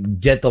even like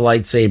get the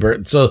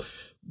lightsaber. So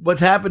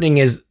what's happening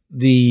is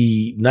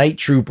the night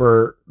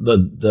trooper,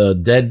 the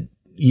dead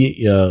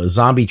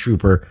zombie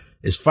trooper,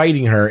 is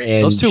fighting her,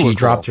 and she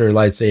dropped her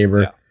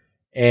lightsaber,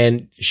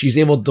 and she's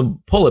able to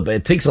pull it, but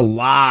it takes a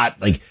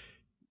lot. Like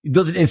it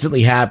doesn't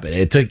instantly happen.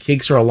 It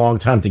takes her a long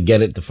time to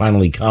get it to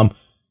finally come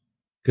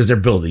because they're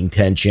building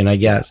tension, I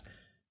guess.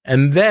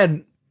 And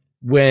then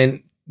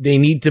when they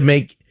need to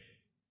make.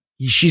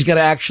 She's got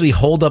to actually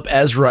hold up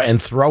Ezra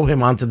and throw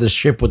him onto the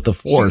ship with the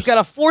force. She's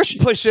got to force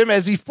push him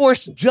as he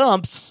force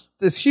jumps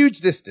this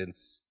huge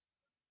distance.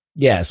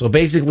 Yeah, so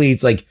basically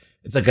it's like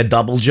a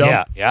double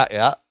jump.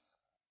 Yeah.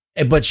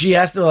 But she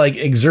has to like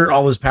exert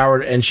all this power,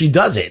 and she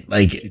does it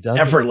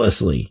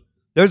effortlessly.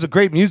 There's a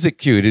great music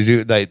cue.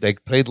 They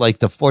played like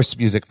the force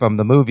music from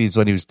the movies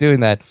when he was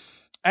doing that,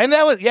 and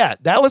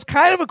that was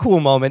kind of a cool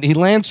moment. He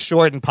lands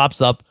short and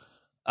pops up,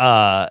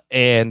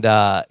 and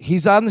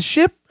he's on the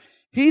ship.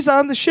 He's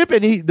on the ship,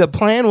 and the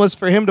plan was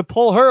for him to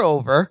pull her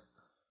over.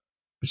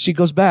 But she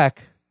goes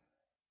back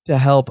to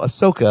help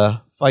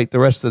Ahsoka fight the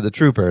rest of the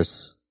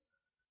troopers.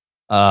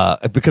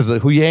 Because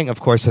Hu Yang, of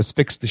course, has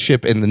fixed the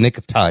ship in the nick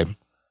of time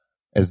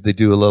as they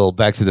do a little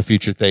Back to the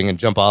Future thing and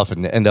jump off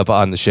and end up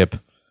on the ship.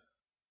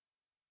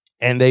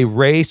 And they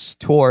race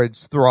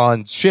towards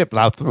Thrawn's ship.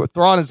 Now,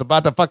 Thrawn is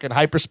about to fucking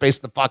hyperspace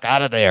the fuck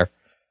out of there.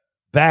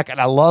 Back, and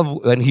I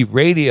love when he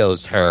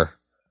radios her.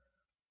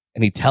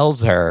 And he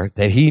tells her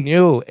that he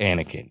knew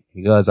Anakin.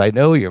 He goes, I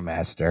know your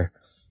master.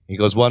 He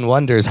goes, one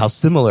wonders how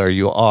similar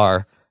you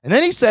are. And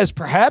then he says,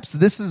 perhaps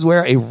this is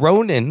where a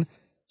Ronin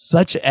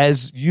such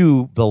as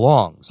you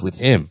belongs with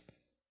him.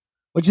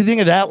 What do you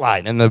think of that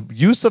line? And the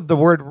use of the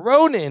word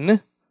Ronin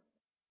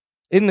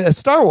in the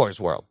Star Wars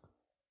world.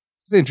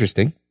 It's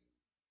interesting.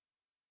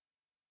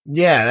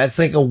 Yeah, that's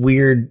like a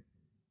weird...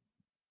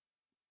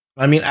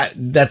 I mean,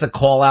 that's a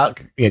call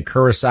out. Yeah,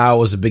 Kurosawa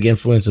was a big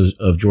influence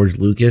of George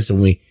Lucas,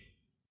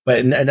 but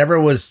it never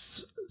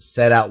was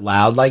said out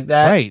loud like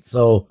that. Right.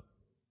 So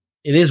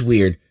it is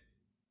weird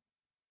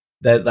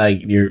that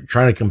like you're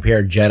trying to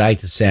compare Jedi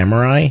to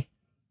samurai.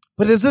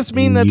 But does this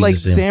mean that like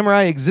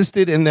samurai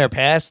existed in their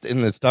past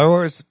in the Star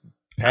Wars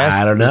past?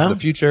 I don't know. It's the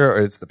future,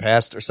 or it's the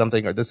past, or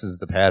something, or this is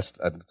the past.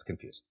 I'm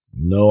confused.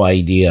 No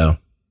idea.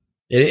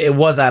 It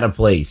was out of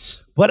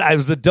place. But it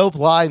was a dope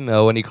line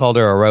though when he called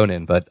her a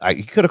Ronin. But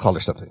he could have called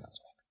her something else.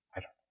 I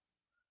don't know.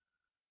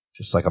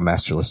 Just like a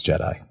masterless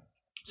Jedi.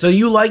 So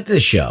you like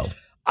this show?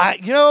 I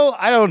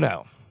don't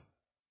know.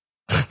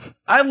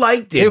 I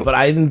liked it, but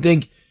I didn't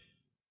think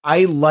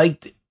I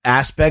liked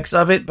aspects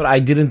of it, but I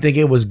didn't think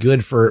it was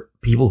good for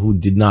people who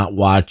did not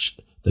watch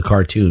the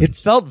cartoons. It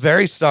felt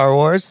very Star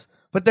Wars,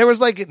 but there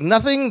was like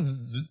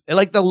nothing,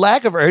 like the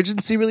lack of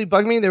urgency really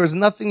bugged me. There was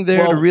nothing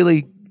there to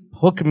really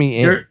hook me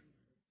in.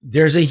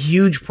 There's a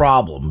huge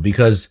problem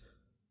because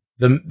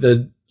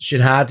the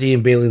Shinhati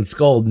and Balin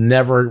Skull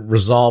never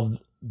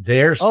resolved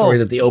their story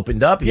that they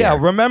opened up here. Yeah,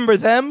 remember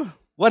them?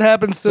 What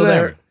happens to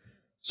them?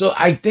 So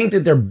I think that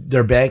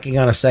they're banking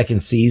on a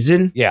second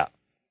season. Yeah.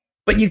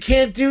 But you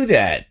can't do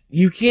that.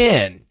 You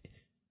can't.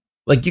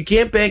 Like, you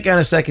can't bank on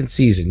a second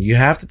season. You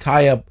have to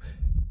tie up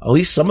at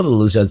least some of the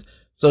loose ends.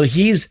 So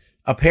he's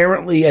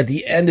apparently at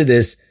the end of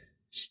this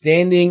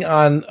standing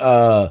on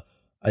a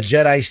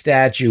Jedi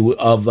statue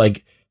of,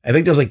 like, I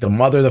think there's like the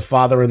mother, the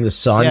father, and the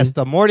son. Yes,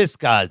 the Mortis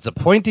gods. A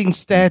pointing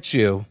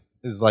statue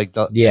is like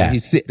the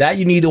that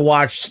you need to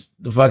watch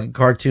the fucking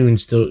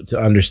cartoons to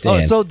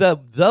understand. Oh, so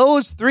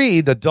those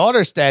three, the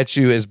daughter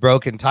statue is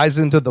broken, ties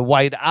into the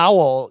white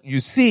owl you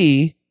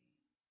see.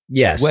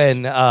 Yes,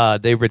 when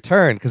they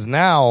return, because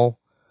now,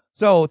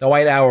 so the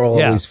white owl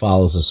always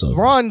follows us over.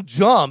 Thrawn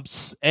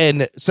jumps,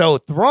 and so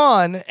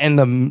Thrawn and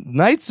the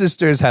Night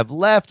Sisters have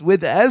left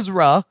with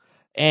Ezra,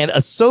 and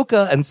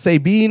Ahsoka and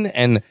Sabine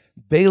and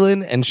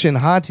Balin and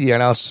Shinhati are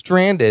now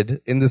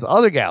stranded in this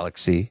other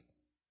galaxy.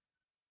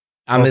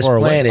 On this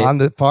planet. On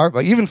the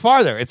but even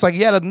farther. It's like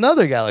yet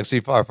another galaxy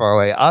far, far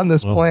away on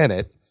this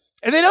planet.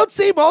 And they don't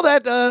seem all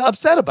that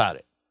upset about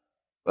it.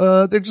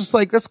 They're just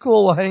like, that's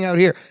cool. We'll hang out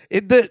here.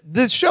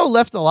 The show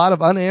left a lot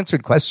of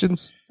unanswered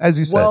questions, as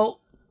you said.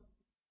 Well,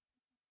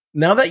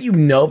 now that you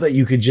know that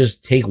you could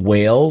just take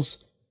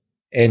whales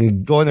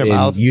and go in their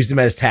mouth, use them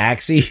as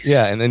taxis.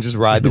 Yeah, and then just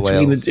ride the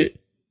whales. The two.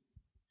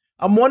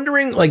 I'm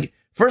wondering, like,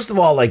 first of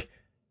all, like,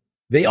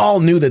 they all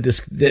knew that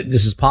this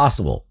is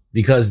possible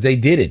because they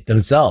did it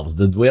themselves.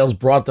 The whales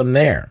brought them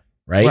there,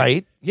 right?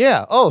 Right.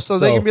 Yeah. Oh, so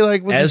they can be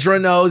like, Ezra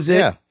knows it.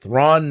 Yeah.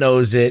 Thrawn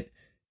knows it.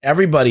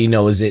 Everybody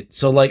knows it.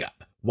 So, like,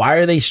 why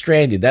are they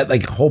stranded? That,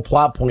 like, whole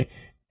plot point.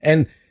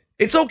 And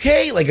it's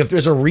okay. Like, if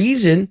there's a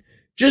reason,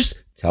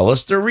 just tell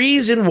us the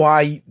reason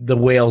why the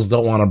whales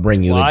don't want to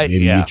bring you. Like,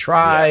 maybe you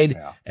tried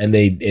and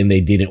they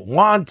didn't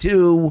want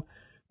to,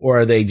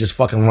 or they just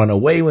fucking run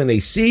away when they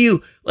see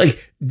you.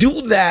 Like,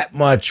 do that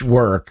much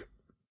work.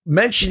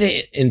 Mention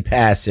it in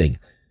passing.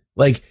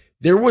 Like,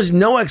 there was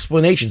no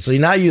explanation. So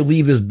now you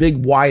leave this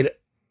big, wide,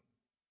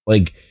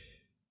 like,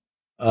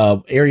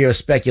 area of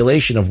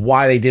speculation of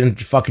why they didn't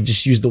fucking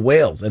just use the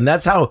whales. And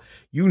that's how,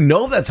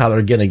 that's how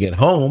they're going to get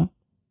home.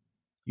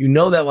 You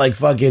know that, like,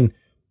 fucking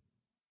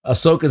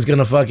Ahsoka's going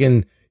to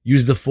fucking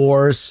use the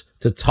Force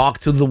to talk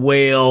to the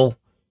whale.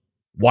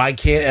 Why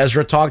can't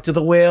Ezra talk to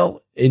the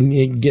whale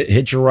and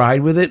hitch a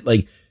ride with it?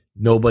 Like,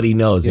 nobody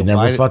knows. They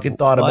never fucking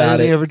thought about it. Why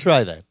did they ever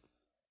try that?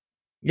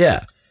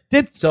 Yeah.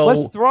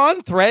 Was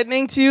Thrawn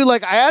threatening to you?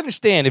 Like, I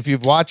understand if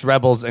you've watched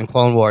Rebels and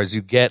Clone Wars,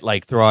 you get,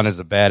 like, Thrawn as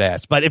a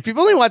badass. But if you've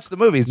only watched the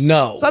movies,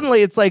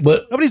 suddenly it's like,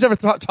 nobody's ever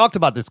talked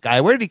about this guy.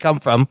 Where did he come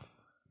from?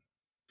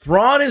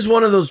 Thrawn is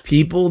one of those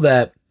people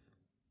that,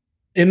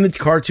 in the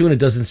cartoon, it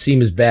doesn't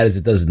seem as bad as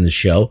it does in the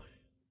show.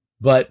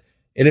 But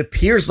it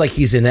appears like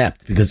he's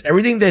inept because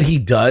everything that he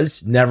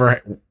does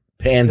never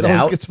pans out. It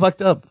always gets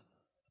fucked up.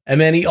 And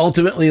then he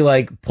ultimately,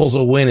 like, pulls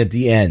a win at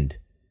the end.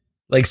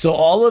 Like, so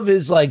all of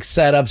his, like,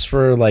 setups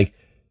for, like,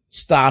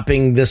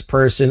 stopping this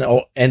person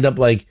end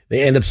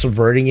up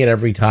subverting it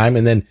every time.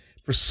 And then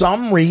for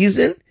some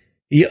reason,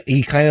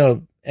 he kind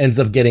of ends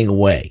up getting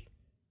away.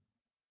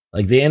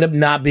 Like, they end up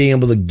not being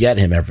able to get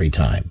him every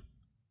time.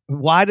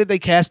 Why did they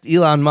cast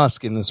Elon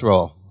Musk in this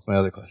role? That's my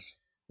other question.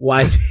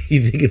 Why do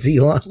you think it's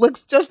Elon?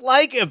 Looks just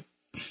like him.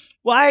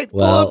 Why?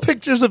 Pull up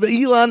pictures of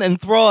Elon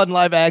and Thrawn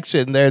live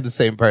action. They're the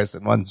same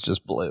person. One's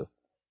just blue.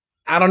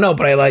 I don't know,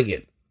 but I like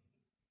it.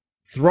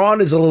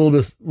 Thrawn is a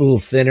little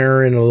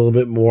thinner and a little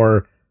bit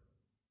more.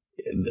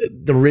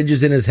 The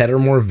ridges in his head are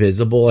more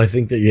visible. I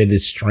think that you had to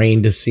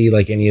strain to see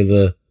like any of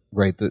the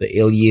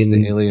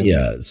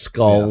alien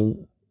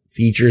skull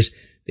features.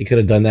 They could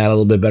have done that a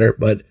little bit better,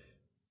 but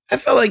I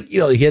felt like he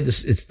had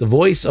this. It's the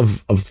voice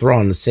of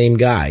Thrawn, the same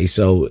guy,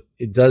 so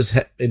it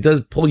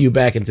does pull you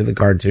back into the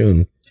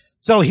cartoon.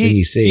 So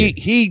he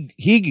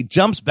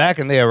jumps back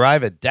and they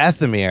arrive at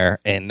Dathomir,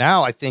 and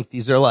now I think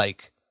these are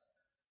like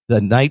the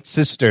Night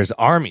Sisters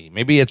army.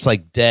 Maybe it's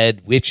like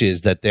dead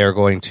witches that they're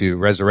going to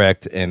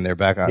resurrect, and they're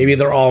back on. Maybe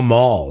they're all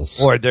Mauls,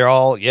 or they're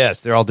all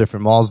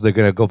different Mauls. They're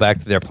going to go back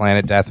to their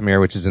planet Dathomir,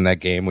 which is in that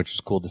game, which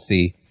was cool to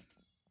see.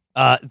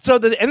 And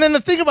then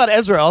the thing about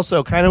Ezra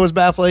also kind of was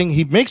baffling.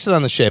 He makes it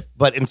on the ship,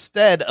 but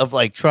instead of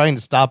like trying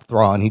to stop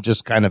Thrawn, he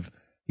just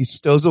he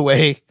stows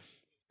away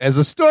as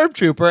a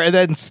stormtrooper and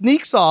then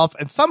sneaks off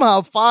and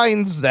somehow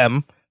finds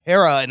them,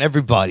 Hera and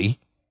everybody.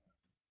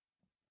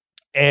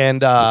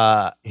 And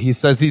he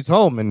says he's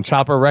home, and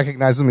Chopper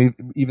recognizes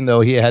him even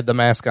though he had the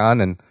mask on,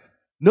 and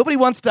nobody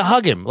wants to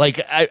hug him. Like,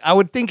 I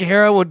would think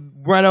Hera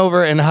would run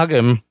over and hug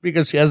him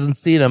because she hasn't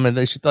seen him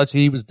and she thought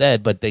he was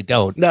dead, but they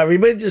don't. No,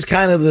 everybody just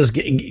kind of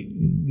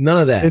none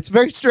of that. It's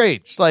very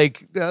strange.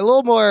 Like, a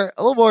little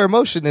more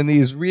emotion in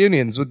these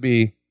reunions would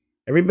be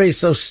Everybody's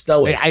so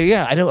stoic.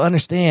 I don't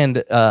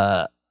understand.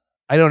 I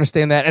don't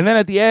understand that. And then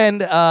at the end,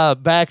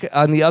 back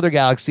on the other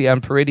galaxy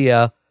on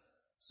Peridia,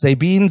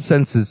 Sabine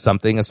senses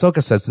something.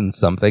 Ahsoka senses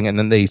something, and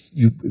then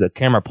the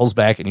camera pulls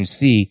back, and you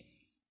see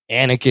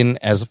Anakin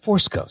as a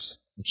Force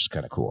ghost, which is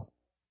kind of cool.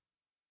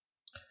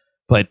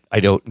 But I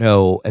don't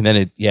know. And then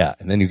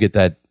and then you get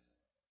the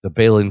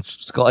Balin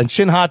skull, and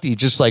Shin Hati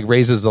just like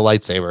raises the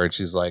lightsaber, and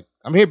she's like,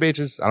 "I'm here,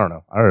 bitches." I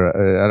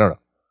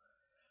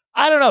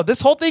don't know.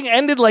 This whole thing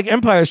ended like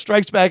Empire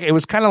Strikes Back. It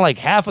was kind of like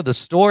half of the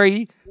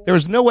story. There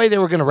was no way they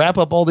were going to wrap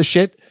up all the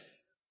shit.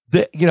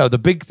 The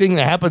big thing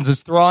that happens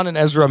is Thrawn and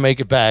Ezra make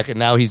it back, and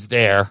now he's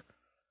there.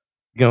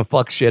 Going to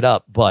fuck shit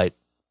up. But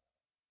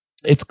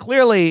it's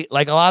clearly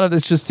like a lot of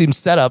this just seems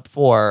set up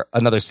for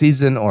another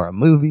season or a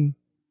movie.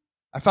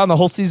 I found the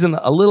whole season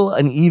a little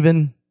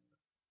uneven.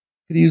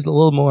 Could have used a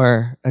little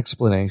more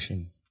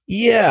explanation.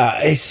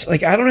 Yeah, it's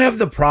like I don't have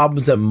the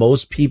problems that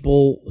most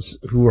people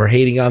who are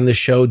hating on this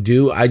show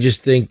do. I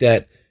just think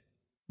that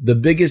the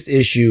biggest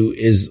issue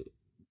is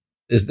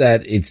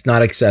that it's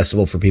not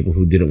accessible for people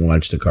who didn't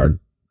watch the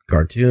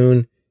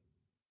cartoon,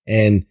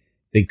 and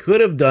they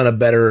could have done a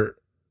better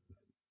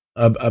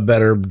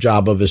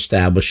job of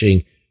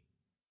establishing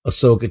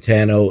Ahsoka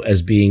Tano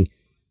as being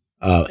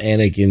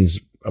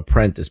Anakin's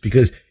apprentice,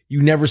 because you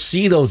never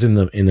see those in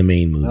the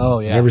main movies. Oh,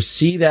 yeah. You never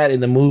see that in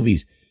the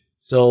movies.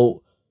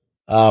 So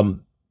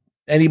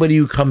anybody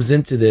who comes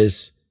into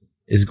this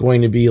is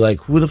going to be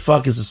like, who the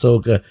fuck is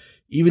Ahsoka?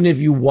 Even if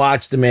you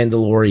watch The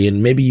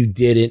Mandalorian, maybe you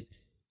didn't.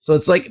 So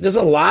it's like, there's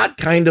a lot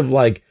kind of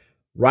like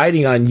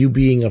riding on you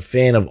being a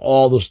fan of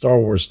all the Star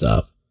Wars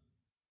stuff.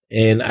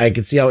 And I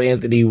could see how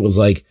Anthony was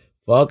like,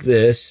 fuck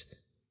this.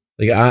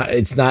 Like,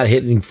 it's not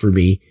hitting for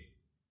me.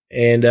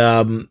 And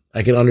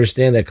I can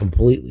understand that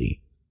completely.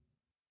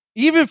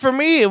 Even for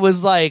me, it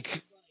was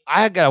like,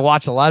 I got to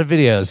watch a lot of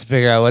videos to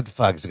figure out what the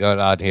fuck is going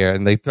on here.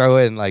 And they throw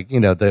in like,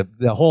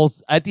 the whole,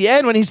 at the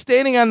end when he's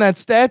standing on that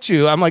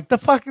statue, I'm like, the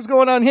fuck is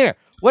going on here?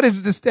 What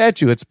is the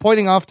statue? It's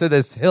pointing off to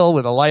this hill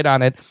with a light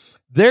on it.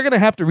 They're going to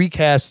have to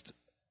recast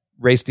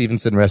Ray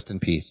Stevenson, rest in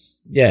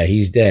peace. Yeah,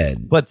 he's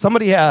dead. But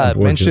somebody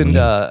mentioned,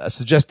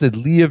 suggested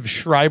Liev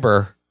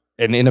Schreiber,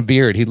 and in a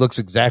beard, he looks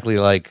exactly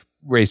like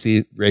Ray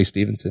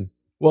Stevenson.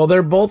 Well,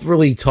 they're both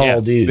really tall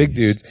dudes. Big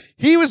dudes.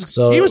 He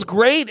was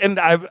great, and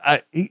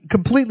he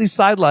completely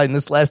sidelined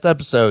this last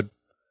episode.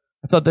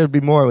 I thought there'd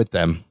be more with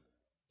them.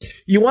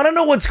 You want to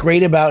know what's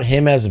great about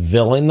him as a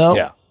villain, though?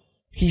 Yeah.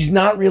 He's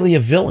not really a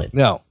villain.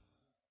 No.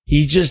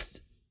 He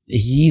doesn't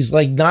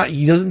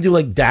do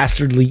like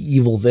dastardly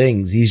evil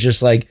things. He's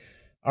just like,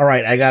 all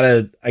right, I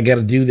gotta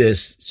do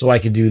this so I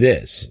can do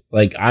this.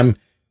 Like I'm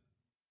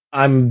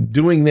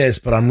doing this,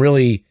 but I'm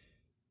really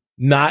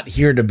not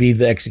here to be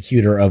the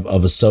executor of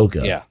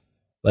Ahsoka. Yeah.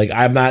 Like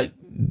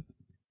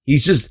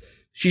she's just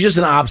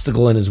an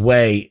obstacle in his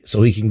way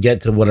so he can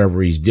get to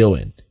whatever he's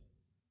doing.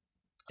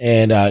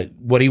 And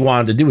what he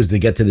wanted to do is to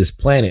get to this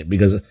planet,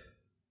 because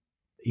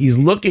he's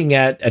looking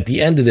at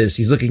the end of this,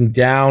 he's looking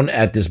down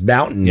at this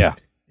mountain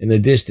in the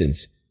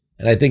distance.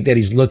 And I think that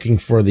he's looking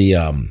for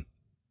the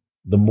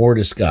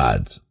Mortis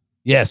gods.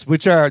 Yes,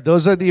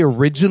 those are the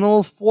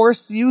original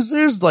Force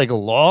users, like a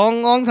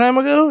long, long time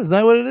ago. Is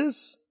that what it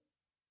is?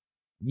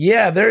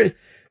 Yeah,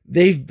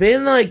 they've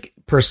been like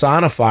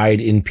personified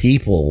in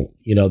people.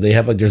 They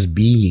have like there's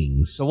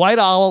beings. The White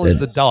Owl is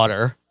the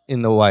daughter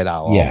in the White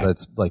Owl. Yeah,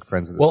 that's like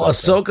friends of the. Well,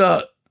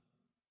 Ahsoka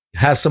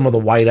has some of the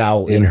White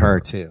Owl in her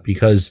too,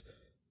 because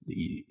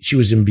she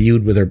was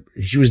imbued with her.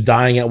 She was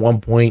dying at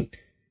one point,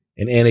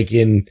 and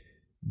Anakin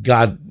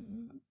got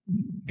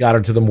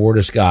her to the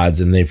Mortis gods,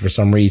 and they for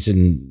some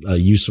reason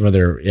used some of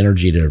their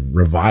energy to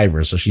revive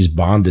her. So she's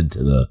bonded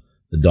to the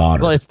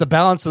daughter. Well, it's the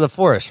balance of the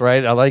Force,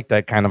 right? I like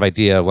that kind of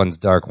idea. One's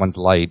dark, one's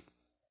light.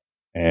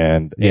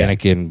 And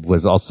Anakin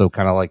was also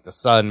kind of like the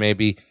sun,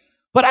 maybe.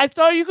 But I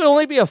thought you could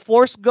only be a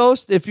Force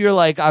ghost if you're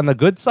like on the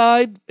good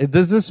side.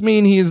 Does this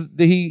mean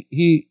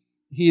he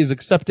is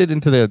accepted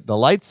into the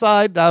light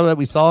side now that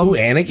we saw him? Who,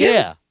 Anakin?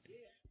 Yeah.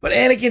 But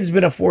Anakin's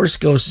been a Force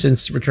ghost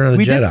since Return of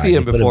the Jedi. We did see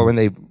him before when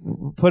they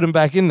put him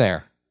back in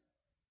there.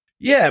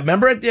 Yeah,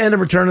 remember at the end of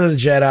Return of the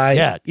Jedi?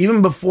 Yeah.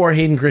 Even before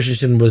Hayden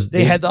Christensen was...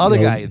 They had the other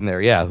guy in there,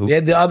 yeah. They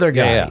had the other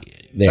guy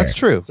there. That's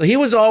true. So he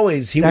was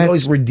always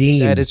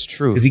redeemed. That is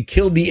true. Because he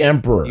killed the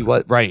Emperor. He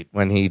was, right,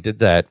 when he did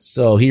that.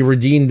 So he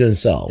redeemed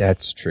himself.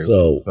 That's true.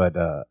 So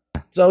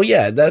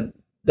yeah,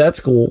 that's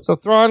cool. So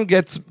Thrawn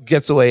gets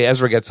away,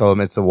 Ezra gets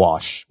home, it's a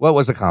wash. What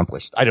was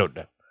accomplished? I don't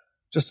know.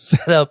 Just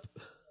set up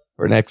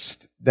for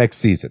next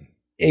season.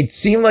 It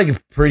seemed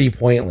like pretty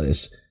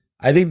pointless.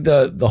 I think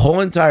the whole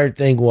entire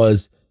thing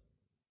was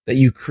that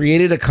you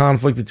created a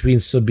conflict between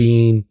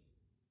Sabine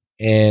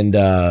and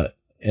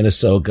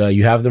Ahsoka.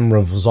 You have them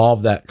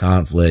resolve that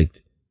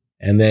conflict,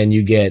 and then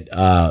you get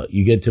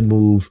to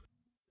move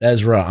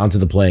Ezra onto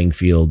the playing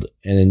field,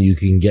 and then you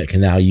can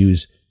now you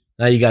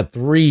got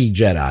 3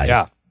 Jedi.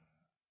 Yeah.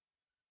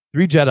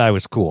 3 Jedi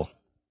was cool.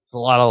 It's a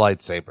lot of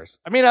lightsabers.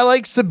 I mean, I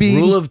like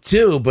Sabine. Rule of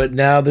 2, but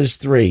now there's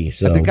 3.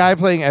 So the guy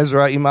playing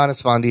Ezra, Iman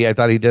Esfandi, I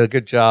thought he did a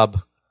good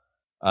job.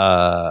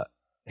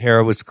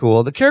 Hera was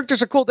cool. The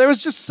characters are cool. There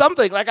was just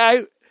something like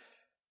I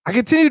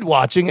continued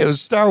watching. It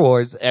was Star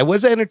Wars. I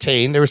was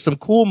entertained. There were some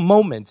cool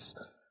moments,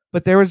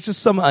 but there was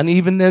just some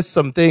unevenness,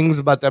 some things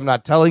about them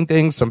not telling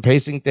things, some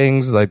pacing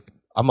things. Like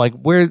I'm like,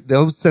 where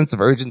no sense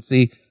of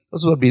urgency.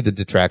 Those would be the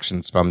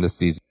detractions from this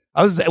season.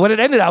 When it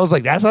ended, I was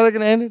like, that's how they're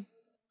going to end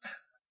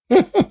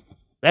it?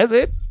 That's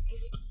it?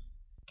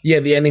 Yeah,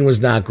 the ending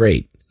was not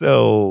great.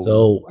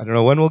 So I don't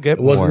know when we'll get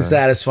It wasn't more. a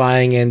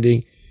satisfying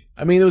ending.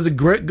 I mean, it was a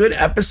good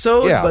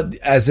episode, but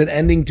as an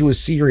ending to a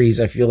series,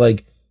 I feel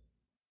like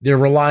they're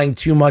relying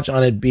too much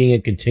on it being a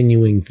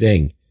continuing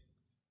thing.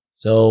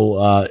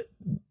 So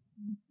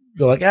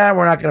they're like,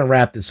 we're not going to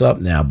wrap this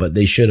up now, but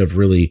they should have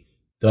really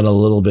done a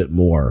little bit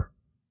more.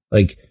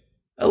 Like,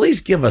 at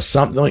least give us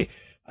something.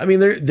 I mean,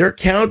 they're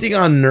counting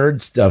on nerd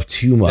stuff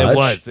too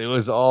much. It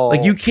was all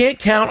like you can't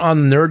count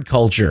on nerd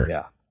culture.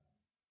 Yeah.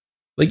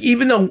 Like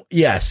even though,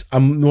 yes, what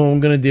I'm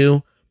going to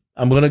do.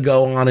 I'm going to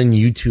go on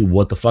YouTube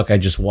what the fuck I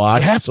just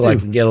watched so I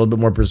can get a little bit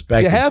more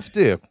perspective. You have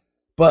to.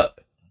 But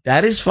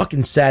that is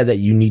fucking sad that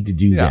you need to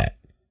do that.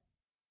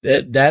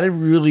 That is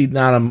really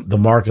not the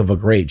mark of a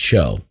great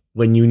show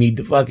when you need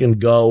to fucking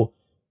go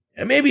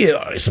and maybe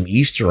some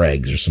Easter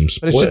eggs or some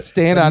spoilers. But it should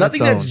stand on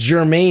nothing its own. that's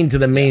germane to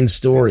the main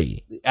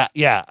story. I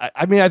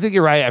mean, I think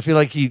you're right. I feel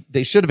like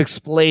they should have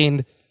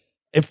explained,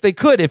 if they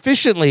could,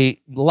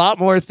 efficiently, a lot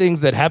more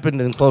things that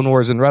happened in Clone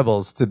Wars and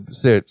Rebels.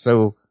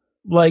 So,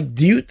 like,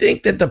 do you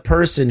think that the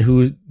person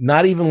who's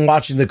not even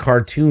watching the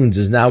cartoons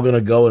is now going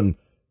to go and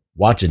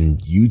watch a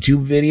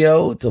YouTube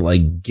video to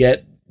like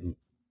get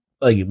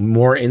like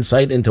more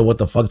insight into what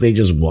the fuck they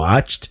just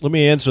watched? Let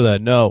me answer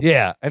that. No.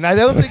 Yeah. And I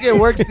don't think it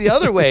works the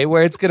other way,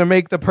 where it's going to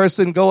make the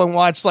person go and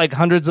watch like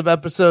hundreds of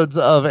episodes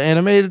of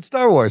animated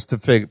Star Wars to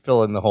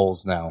fill in the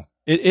holes now.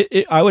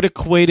 I would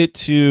equate it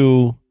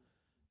to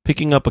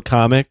picking up a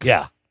comic.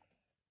 Yeah.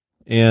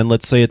 And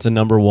let's say it's a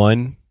number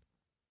one,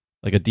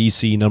 like a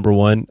DC number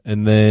one.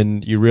 And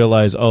then you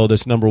realize, oh,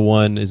 this number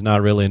one is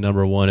not really a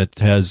number one. It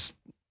has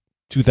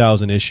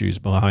 2,000 issues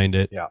behind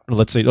it. Yeah. Or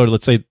let's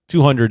say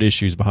 200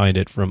 issues behind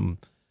it from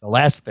the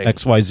last thing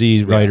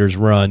XYZ writers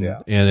run.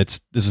 Yeah. And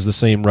this is the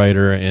same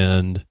writer,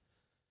 and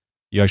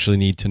you actually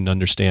need to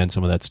understand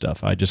some of that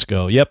stuff. I just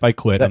go, yep, I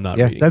quit. I'm not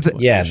reading. That's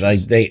it. Yeah, like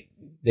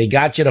they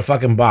got you to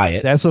fucking buy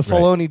it. That's what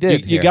Filoni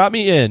did. You got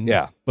me in,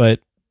 yeah, but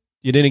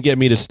you didn't get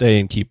me to stay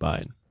and keep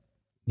buying.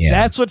 Yeah,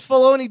 that's what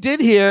Filoni did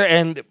here,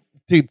 and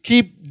to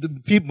keep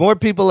more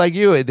people like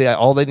you,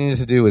 all they needed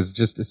to do is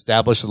just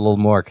establish a little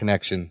more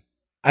connection.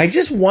 I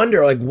just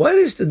wonder, like, what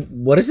is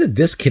the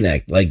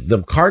disconnect? Like,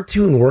 the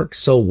cartoon works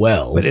so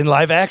well, but in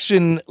live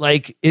action,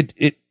 like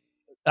it.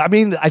 I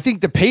mean, I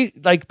think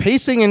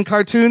pacing in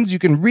cartoons you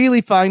can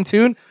really fine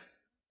tune.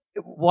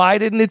 Why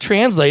didn't it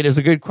translate is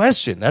a good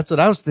question. That's what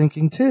I was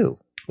thinking too.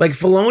 Like,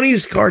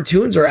 Filoni's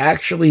cartoons are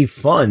actually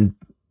fun.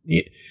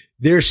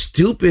 They're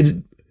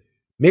stupid.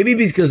 Maybe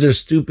because they're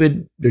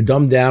stupid, they're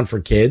dumbed down for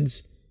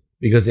kids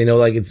because they know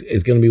like it's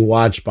going to be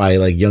watched by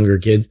like younger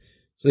kids.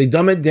 So they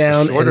dumb it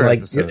down and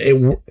like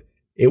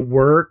it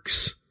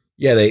works.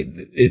 Yeah,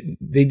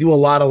 they do a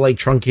lot of like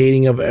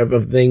truncating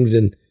of things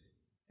and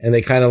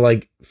they kind of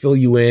like fill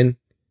you in.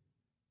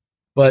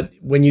 But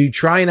when you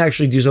try and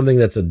actually do something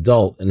that's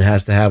adult and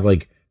has to have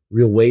like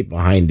real weight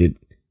behind it,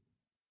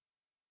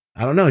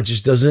 I don't know. It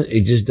just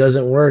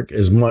doesn't work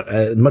as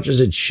much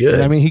as it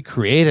should. I mean, he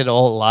created a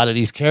lot of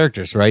these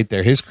characters, right?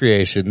 They're his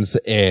creations,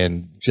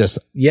 and just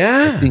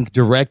I think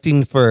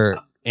directing for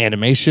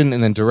animation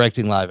and then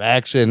directing live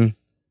action.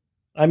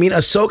 I mean,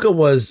 Ahsoka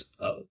was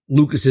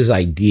Lucas's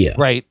idea,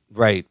 right?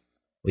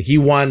 Like he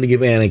wanted to give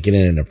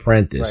Anakin an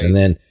apprentice, and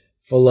then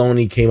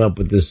Filoni came up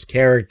with this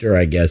character,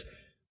 I guess.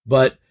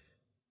 But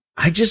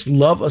I just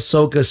love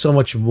Ahsoka so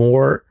much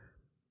more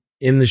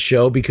in the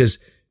show because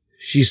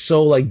she's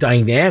so like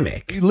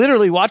dynamic. You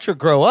literally watch her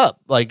grow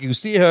up. Like you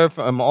see her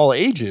from all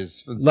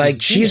ages.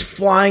 Like she's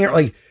flying.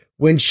 Like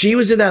when she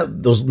was in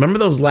remember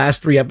those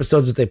last 3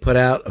 episodes that they put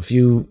out a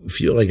few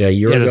like a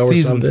year ago or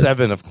season something?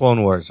 7 of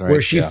Clone Wars, right?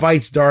 Where she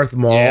fights Darth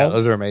Maul. Yeah,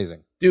 those are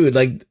amazing. Dude,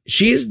 like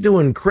she's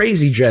doing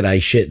crazy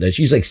Jedi shit that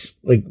she's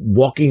like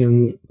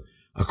walking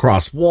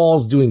across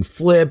walls, doing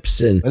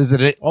flips and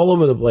all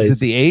over the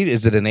place.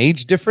 Is it an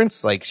age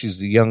difference? Like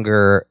she's a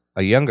younger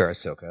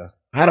Ahsoka.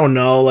 I don't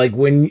know. Like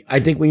I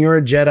think when you're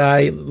a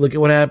Jedi, look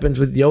at what happens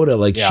with Yoda.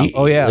 Like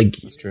like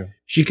that's true.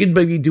 She could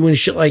be doing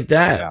shit like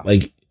that. Yeah.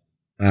 Like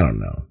I don't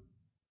know.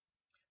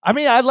 I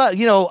mean, I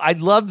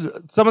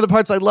loved some of the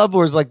parts I loved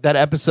was like that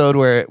episode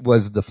where it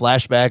was the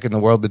flashback in the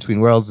world between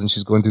worlds and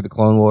she's going through the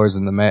Clone Wars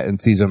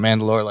and sees her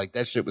Mandalore. Like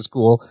that shit was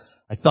cool.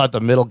 I thought the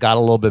middle got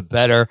a little bit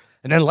better.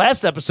 And then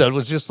last episode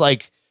was just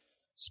like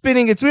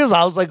spinning its wheels.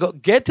 I was like,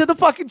 get to the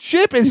fucking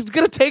ship and he's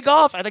going to take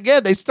off. And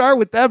again, they start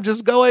with them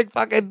just going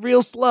fucking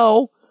real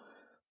slow.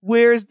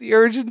 Where's the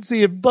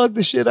urgency? It bugged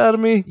the shit out of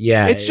me.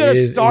 Yeah. It should have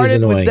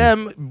started with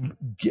them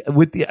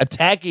with the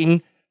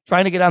attacking,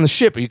 trying to get on the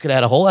ship. You could have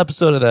had a whole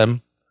episode of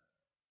them.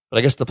 But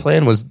I guess the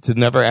plan was to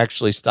never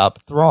actually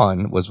stop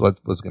Thrawn was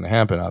what was going to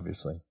happen,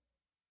 obviously.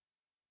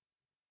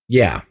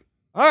 Yeah.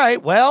 All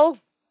right. Well,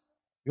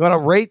 You want to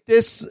rate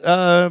this,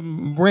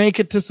 rank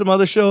it to some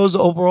other shows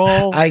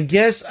overall? I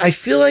guess I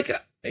feel like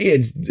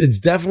it's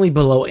definitely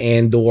below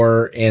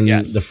Andor and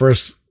the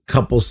first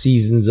couple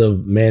seasons of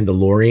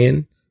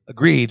Mandalorian.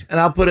 Agreed. And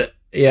I'll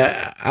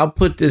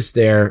put this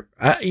there.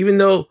 Even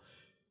though,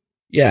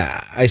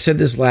 I said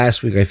this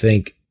last week, I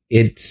think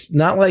it's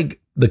not like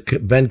the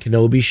Ben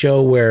Kenobi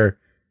show where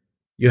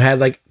you had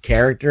like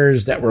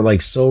characters that were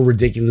like so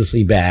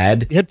ridiculously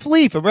bad. You had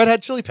Flea from Red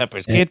Hot Chili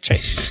Peppers. Can't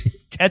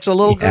catch a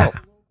little girl.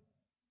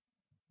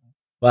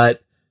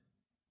 But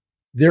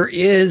there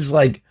is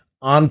like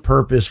on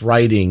purpose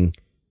writing,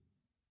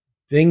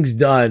 things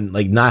done,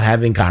 like not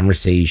having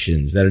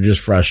conversations that are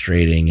just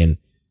frustrating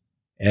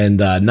and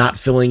not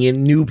filling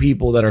in new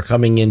people that are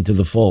coming into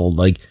the fold,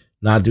 like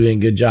not doing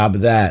a good job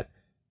of that.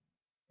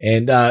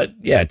 And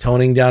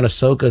toning down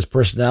Ahsoka's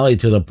personality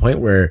to the point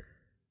where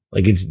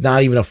like it's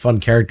not even a fun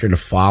character to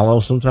follow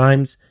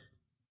sometimes.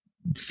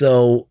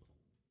 So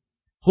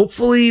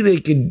hopefully they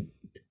could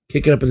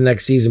kick it up in the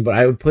next season, but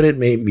I would put it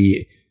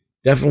maybe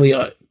definitely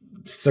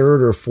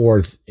third or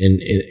fourth in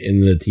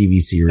the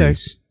TV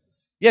series. Okay.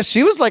 Yeah,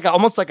 she was like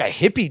almost like a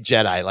hippie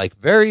Jedi, like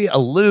very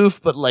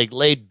aloof, but like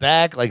laid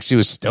back, like she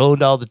was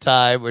stoned all the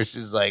time, where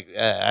she's like,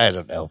 I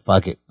don't know,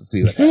 fuck it, let's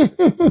see what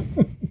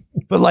happens.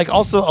 But like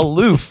also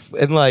aloof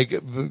and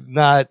like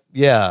not,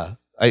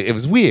 it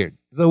was weird.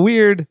 It was a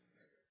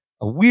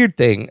weird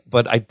thing,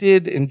 but I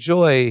did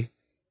enjoy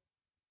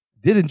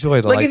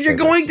the like if you're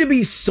going to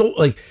be so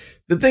like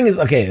the thing is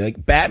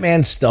like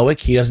Batman's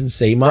stoic, he doesn't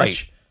say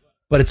much,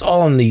 but it's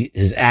all in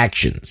his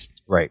actions.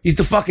 Right. He's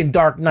the fucking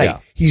Dark Knight. Yeah.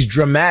 He's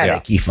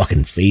dramatic. Yeah. He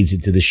fucking fades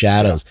into the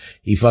shadows. Yeah.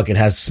 He fucking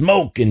has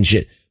smoke and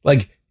shit.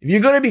 Like if you're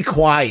gonna be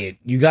quiet,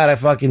 you gotta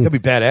fucking be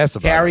badass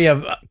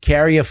about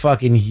carry a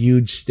fucking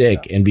huge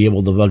stick and be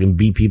able to fucking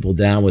beat people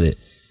down with it.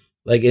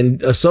 Like, and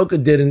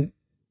Ahsoka didn't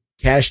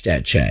cash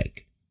that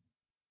check.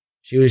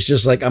 She was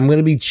just like, I'm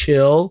gonna be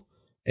chill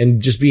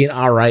and just be an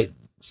all right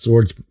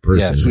swords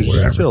person. Yeah, she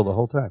was just chill the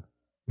whole time.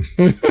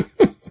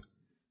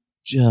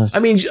 I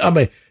mean,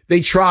 they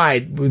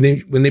tried when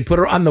they put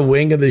her on the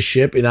wing of the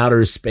ship in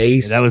outer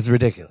space. That was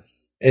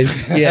ridiculous. And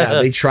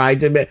they tried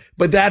to,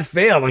 but that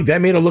failed. Like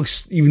that made her look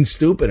even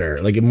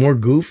stupider, like more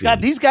goofy.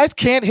 God, these guys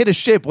can't hit a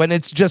ship when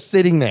it's just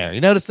sitting there.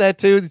 You notice that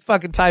too? These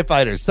fucking TIE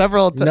fighters.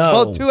 Well,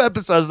 2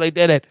 episodes they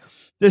did it.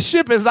 The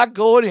ship is not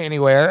going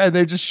anywhere, and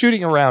they're just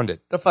shooting around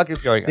it. The fuck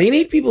is going on? They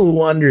need people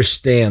who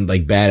understand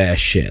like badass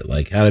shit,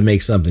 like how to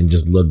make something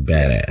just look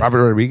badass.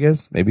 Robert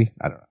Rodriguez, maybe?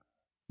 I don't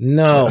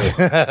know. No.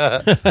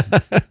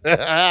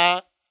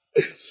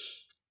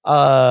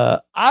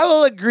 I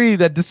will agree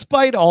that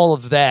despite all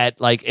of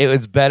that, like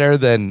it's better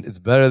than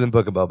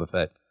Book of Boba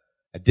Fett.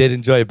 I did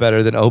enjoy it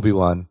better than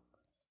Obi-Wan.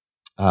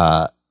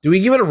 Do we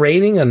give it a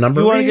rating, a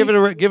number? You want to give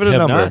it a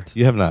number? Not.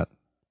 You have not.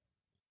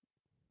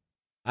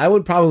 I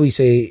would probably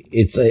say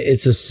it's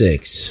a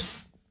 6.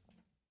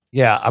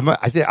 Yeah,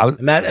 I think I was,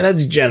 and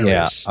that's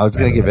generous. Yeah, I was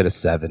going to give it a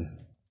 7.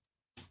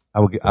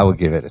 I would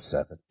give it a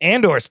 7.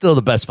 Andor is still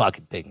the best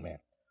fucking thing, man.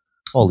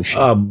 Holy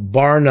shit.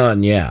 Bar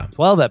none, yeah.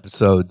 12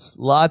 episodes.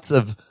 Lots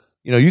of,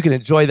 you can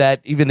enjoy that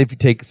even if you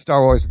take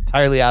Star Wars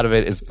entirely out of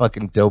it. It's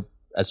fucking dope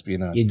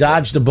espionage. You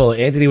dodged the bullet.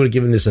 Anthony would have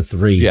given this a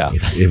 3. Yeah.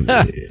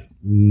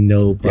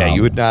 No problem. Yeah,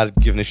 you would not have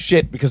given a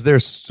shit because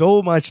there's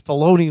so much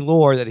Filoni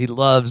lore that he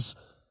loves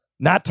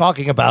not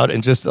talking about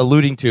and just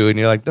alluding to. And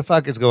you're like, the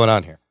fuck is going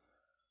on here?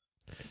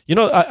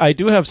 I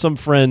do have some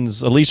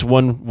friends, at least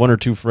one or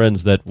two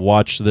friends that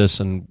watched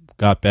this and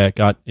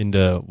got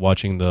into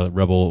watching the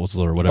Rebels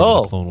or whatever,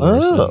 the Clone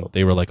Wars. And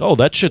they were like, "Oh,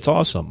 that shit's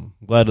awesome."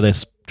 I'm glad they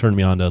turned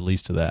me on to at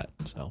least to that.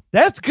 So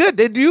that's good.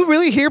 Did you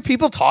really hear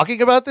people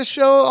talking about this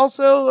show?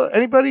 Also,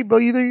 anybody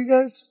but either of you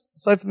guys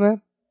aside from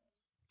that?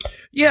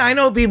 Yeah, I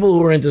know people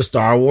who are into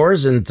Star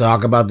Wars and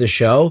talk about the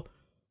show,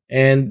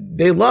 and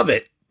they love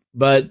it.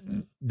 But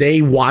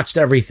they watched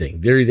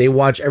everything. They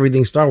watch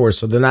everything Star Wars,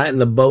 so they're not in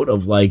the boat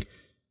of like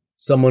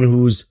someone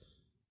who's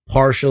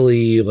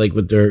partially like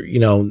with their,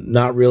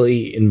 not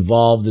really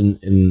involved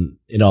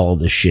in all of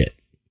this shit.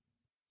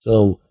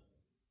 So,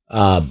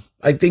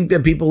 I think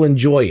that people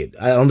enjoy it.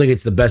 I don't think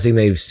it's the best thing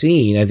they've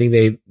seen. I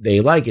think they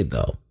like it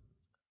though.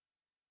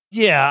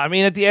 Yeah. I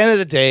mean, at the end of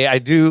the day, I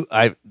do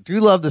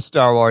love the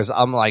Star Wars.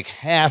 I'm like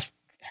half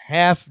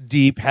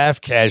deep, half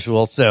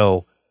casual.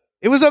 So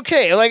it was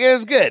okay. Like it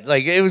was good.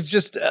 Like it was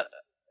just,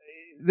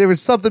 there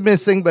was something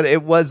missing, but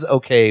it was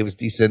okay. It was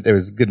decent. There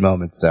was good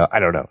moments. So I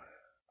don't know.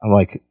 I'm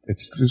like,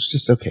 it was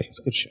just okay. It's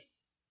a good show.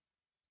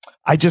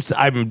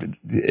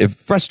 I'm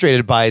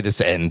frustrated by this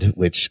end,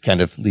 which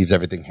kind of leaves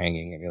everything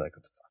hanging, and you're like,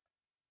 what the fuck?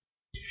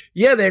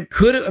 Yeah, there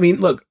could have. I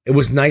mean, look, it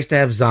was nice to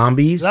have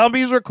zombies.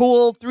 Zombies were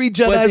cool. 3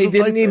 Jedi. But they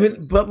didn't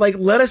even. But like,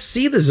 let us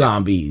see the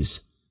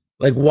zombies.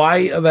 Like,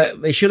 why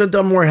that they should have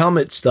done more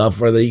helmet stuff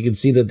where you could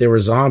see that there were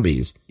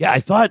zombies. Yeah, I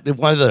thought that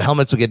one of the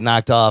helmets would get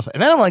knocked off,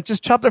 and then I'm like,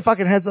 just chop their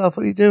fucking heads off.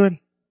 What are you doing?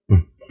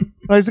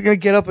 Why is it going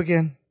to get up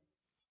again?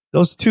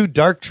 Those 2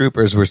 dark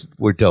troopers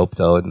were dope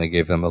though, and they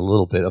gave them a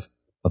little bit of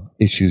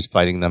issues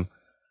fighting them.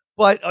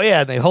 But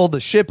they hold the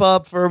ship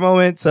up for a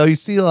moment, so you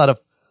see a lot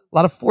A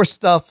lot of forced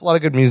stuff, a lot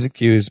of good music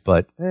cues,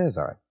 but it's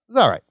all right. It's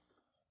all right.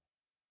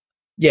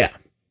 Yeah.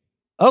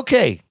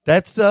 Okay,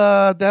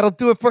 that'll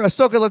do it for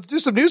Ahsoka. Let's do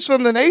some news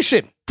from the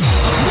nation.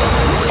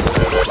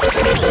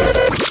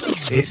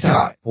 It's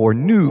time for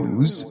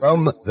news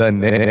from the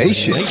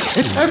nation.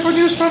 It's time for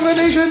news from the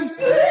nation.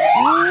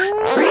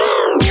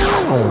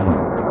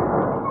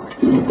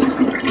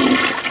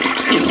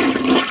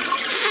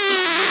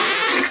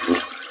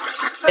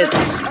 It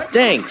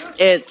stinks.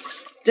 It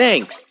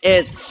stinks.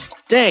 It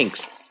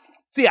stinks.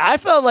 See, I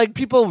felt like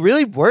people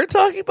really were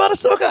talking about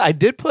Ahsoka. I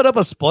did put up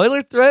a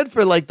spoiler thread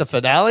for like the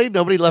finale.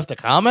 Nobody left a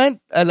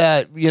comment, and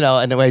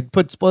and I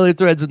put spoiler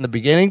threads in the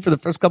beginning for the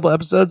first couple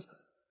episodes,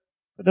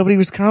 but nobody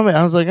was commenting.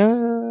 I was like,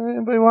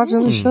 anybody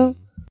watching the show?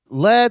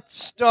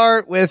 Let's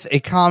start with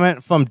a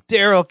comment from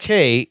Daryl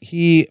K.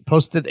 He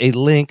posted a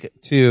link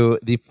to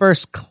the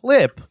first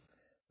clip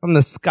from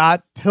the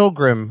Scott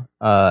Pilgrim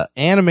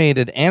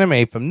animated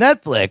anime from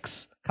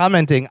Netflix,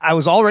 commenting, "I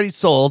was already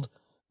sold,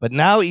 but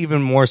now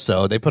even more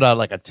so." They put out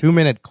like a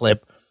 2-minute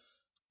clip.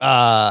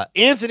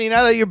 Anthony,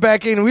 now that you're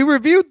back in, we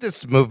reviewed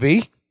this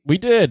movie. We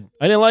did.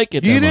 I didn't like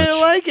it. You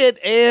didn't like it.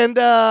 And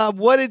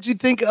what did you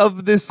think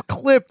of this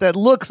clip that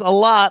looks a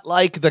lot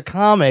like the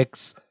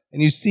comics?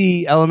 And you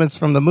see elements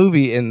from the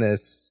movie in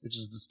this, which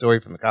is the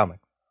story from the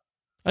comics.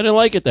 I didn't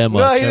like it that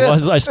much.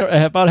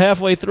 About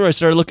halfway through, I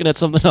started looking at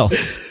something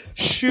else.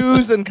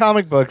 Shoes and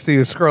comic books he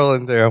was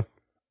scrolling through.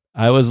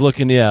 I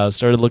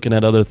started looking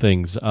at other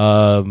things.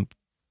 I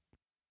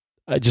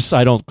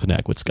don't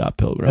connect with Scott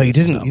Pilgrim. Oh, you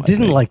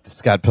didn't like the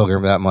Scott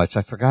Pilgrim that much.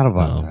 I forgot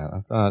about that.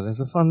 I thought it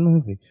was a fun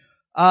movie.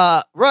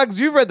 Ruggs,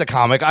 you've read the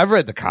comic. I've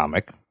read the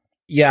comic.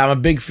 Yeah, I'm a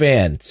big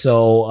fan.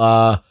 So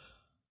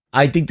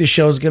I think the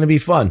show's going to be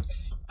fun.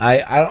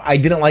 I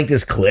didn't like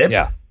this clip.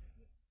 Yeah.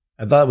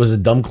 I thought it was a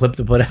dumb clip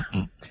to put out.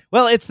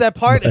 Well, it's that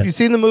part. If you've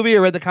seen the movie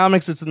or read the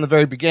comics, it's in the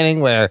very beginning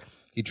where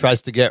he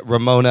tries to get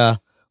Ramona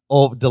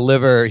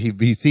deliver.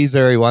 He sees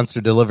her. He wants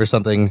to deliver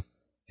something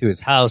to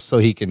his house so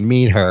he can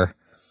meet her.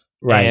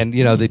 Right. And,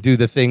 they do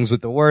the things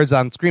with the words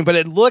on screen, but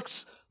it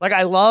looks like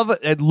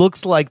it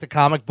looks like the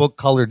comic book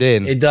colored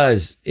in. It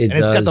does.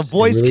 It's got the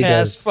voice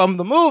cast from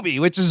the movie,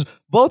 which is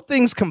both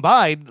things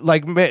combined.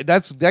 Like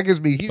that gives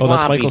me huge. Oh,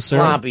 that's Michael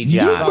Cera.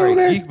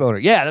 Geek boner.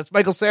 Yeah, that's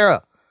Michael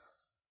Cera.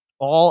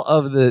 All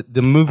of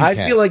the movie I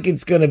cast. feel like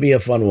it's going to be a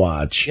fun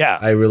watch. Yeah.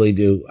 I really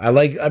do. I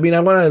want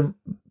to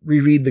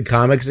reread the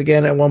comics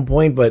again at one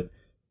point, but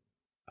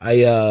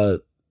I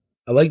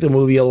like the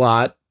movie a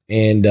lot,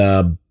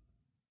 and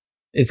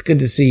it's good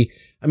to see.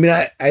 I mean,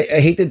 I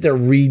hate that they're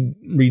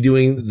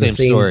redoing the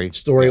same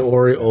story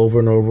over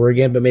and over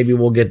again, but maybe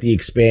we'll get the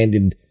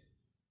expanded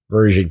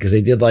version because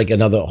they did like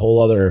another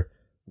whole other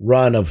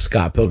run of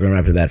Scott Pilgrim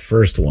after that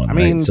first one. I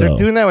mean, they're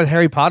doing that with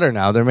Harry Potter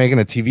now. They're making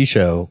a TV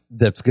show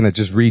that's going to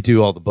just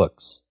redo all the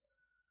books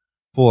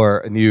for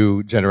a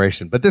new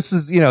generation. But this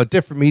is, a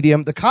different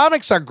medium. The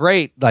comics are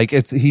great. Like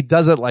he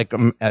does it like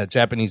a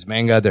Japanese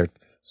manga. They're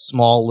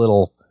small,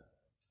 little,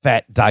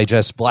 fat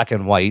digest, black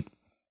and white.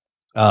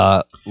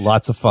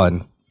 Lots of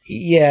fun.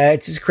 Yeah,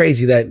 it's just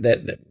crazy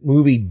that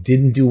movie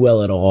didn't do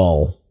well at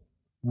all.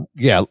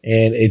 Yeah,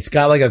 and it's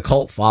got like a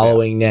cult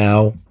following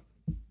now.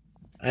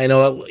 I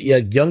know,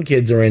 young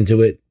kids are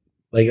into it.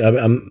 Like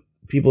I'm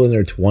people in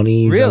their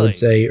 20s, really? I would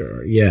say.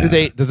 Or,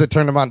 yeah. Does it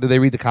turn them on? Do they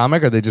read the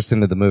comic, or are they just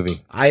into the movie?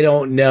 I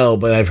don't know,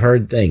 but I've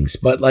heard things.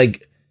 But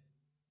like,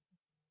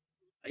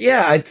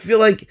 yeah, I feel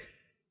like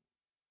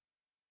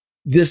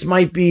this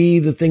might be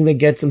the thing that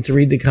gets them to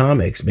read the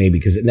comics, maybe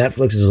because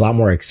Netflix is a lot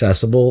more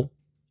accessible.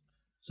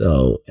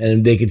 So,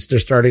 and they're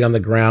starting on the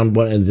ground.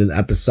 It's an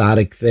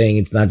episodic thing.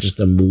 It's not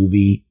just a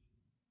movie.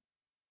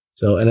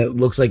 So, and it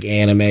looks like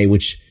anime,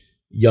 which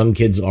young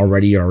kids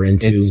already are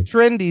into. It's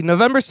trendy.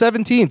 November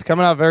 17th,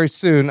 coming out very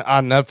soon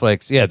on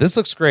Netflix. Yeah, this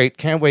looks great.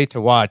 Can't wait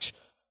to watch.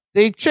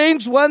 They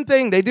changed one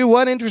thing. They do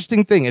one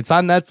interesting thing. It's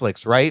on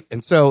Netflix, right?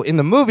 And so in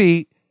the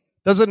movie,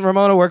 doesn't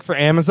Ramona work for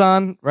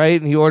Amazon,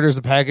 right? And he orders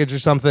a package or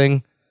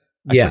something.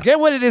 I forget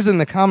what it is in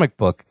the comic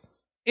book.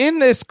 In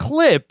this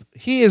clip,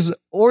 he is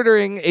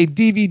ordering a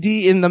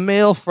DVD in the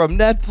mail from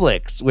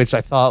Netflix, which I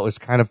thought was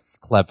kind of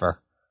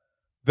clever.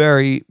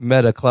 Very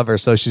meta clever.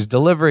 So she's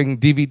delivering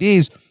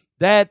DVDs.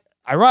 That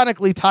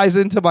ironically ties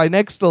into my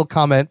next little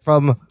comment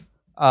from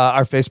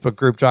our Facebook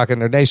group, Jock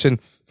and Nerd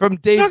Nation, from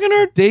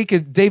David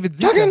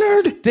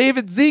Zika.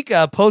 David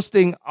Zika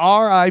posting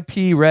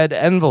RIP red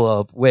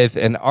envelope with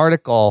an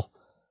article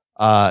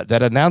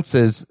that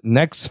announces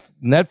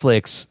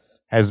Netflix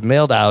has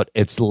mailed out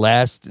its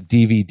last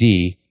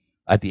DVD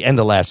at the end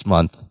of last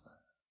month.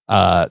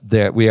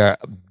 We are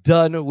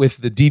done with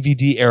the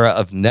DVD era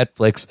of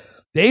Netflix.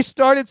 They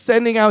started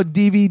sending out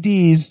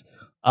DVDs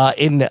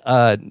in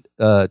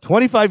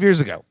 25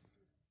 years ago.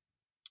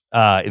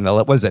 What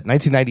is it,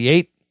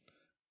 1998?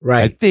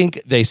 Right. I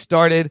think they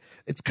started.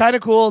 It's kind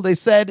of cool. They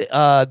said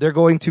they're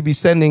going to be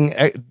sending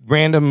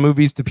random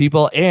movies to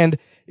people, and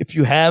if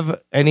you have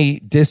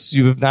any discs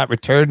you have not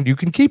returned, you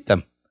can keep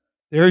them.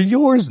 They're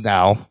yours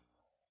now.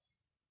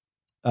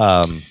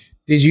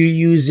 Did you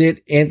use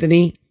it,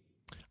 Anthony?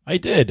 I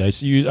did. I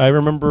see you. I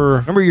remember.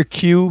 Remember your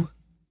cue?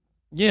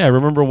 Yeah, I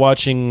remember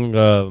watching.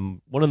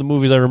 One of the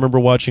movies I remember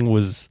watching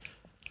was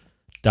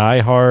Die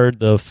Hard,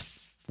 the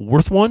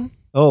fourth one.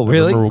 Oh,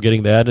 really? I remember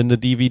getting that in the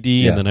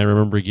DVD, and then I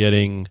remember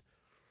getting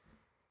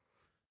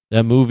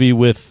that movie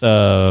with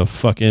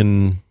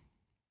fucking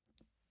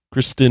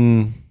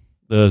Kristen,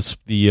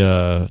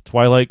 the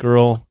Twilight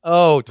girl.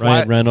 Oh,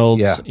 Ryan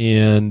Reynolds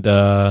and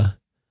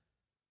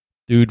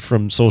dude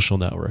from Social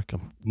Network.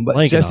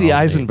 Jesse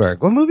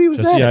Eisenberg. What movie was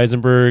that? Jesse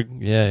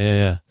Eisenberg.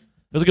 Yeah.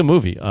 It was a good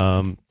movie.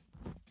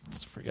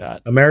 Just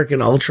forgot.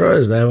 American Ultra,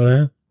 is that what I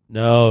have?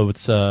 No,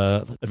 it's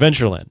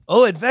Adventureland.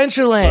 Oh,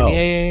 Adventureland.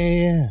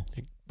 Yeah.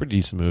 Pretty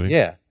decent movie.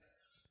 Yeah.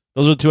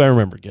 Those are the two I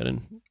remember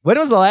getting. When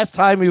was the last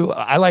time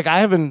I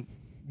haven't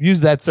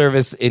used that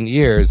service in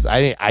years.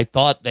 I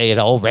thought they had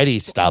already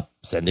stopped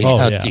sending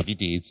out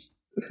DVDs.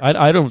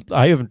 I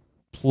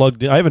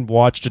haven't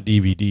watched a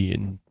DVD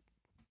in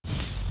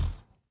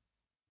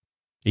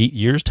 8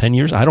 years, 10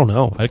 years. I don't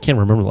know. I can't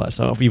remember the last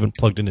time I've even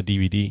plugged in a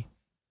DVD.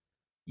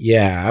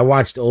 Yeah, I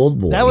watched Old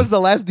Boy. That was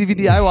the last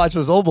DVD I watched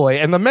was Old Boy,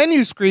 and the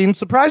menu screen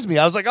surprised me.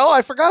 I was like, oh,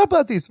 I forgot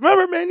about these.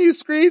 Remember menu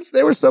screens?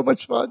 They were so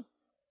much fun.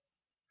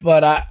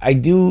 But I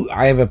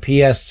have a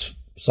PS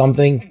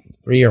something,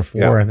 3 or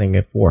 4, I think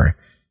at 4.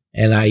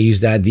 And I use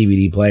that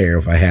DVD player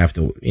if I have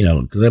to,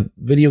 because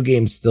video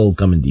games still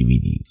come in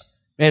DVDs.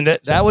 And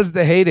that was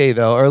the heyday,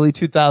 though, early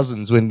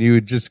 2000s, when you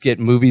would just get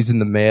movies in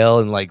the mail,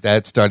 and like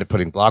that started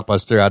putting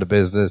Blockbuster out of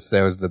business.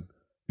 That was the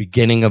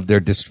beginning of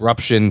their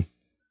disruption.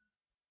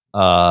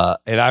 And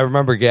I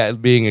remember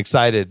being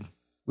excited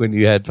when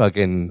you had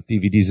fucking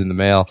DVDs in the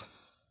mail.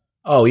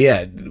 Oh,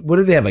 yeah. What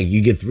did they have? Like,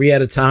 you get 3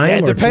 at a time? Yeah,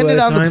 it or depended 2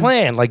 at a on the time?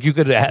 plan. Like, you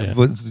could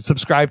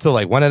subscribe to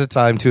like 1 at a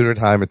time, 2 at a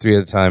time, or 3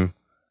 at a time.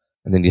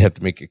 And then you have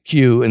to make your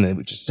queue, and then it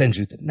would just send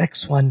you the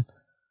next one.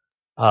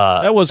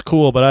 That was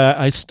cool, but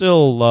I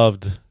still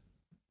loved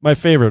my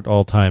favorite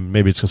all time.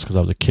 Maybe it's just because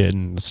I was a kid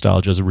and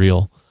nostalgia is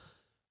real.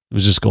 It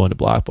was just going to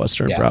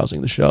Blockbuster and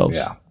browsing the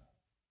shelves.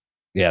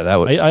 Yeah, that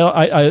was.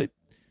 I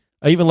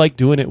even like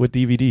doing it with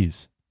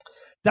DVDs.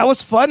 That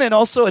was fun and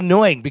also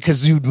annoying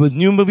because the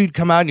new movie would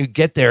come out and you'd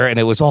get there and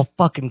it was all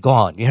fucking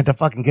gone. You had to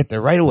fucking get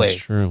there right away.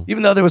 That's true.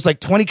 Even though there was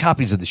like 20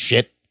 copies of the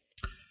shit.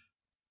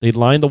 They'd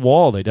line the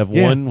wall. They'd have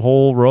one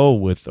whole row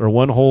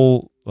one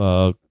whole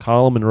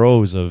column and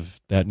rows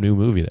of that new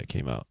movie that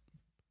came out.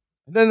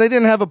 And then they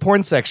didn't have a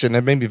porn section.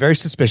 That made me very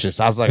suspicious.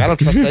 I was like, I don't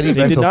trust any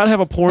They did not have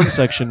a porn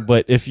section,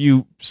 but if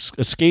you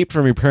escaped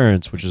from your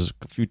parents, which is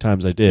a few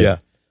times I did,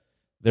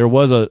 there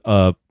was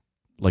a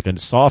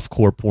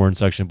softcore porn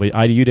section,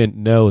 but you didn't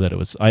know that it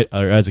was.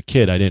 As a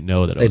kid, I didn't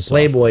know that it was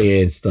Playboy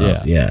softcore. and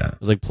stuff. Yeah, it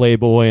was like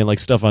Playboy and like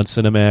stuff on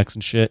Cinemax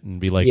and shit,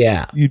 and be like,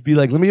 you'd be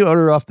like, let me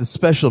order off the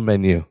special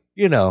menu.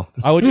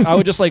 I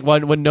would just like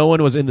when no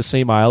one was in the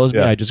same aisle as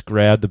me, I just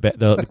grab the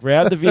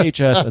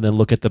VHS and then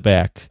look at the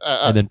back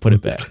and then put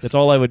it back. That's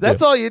all I would do.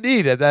 That's all you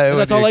needed.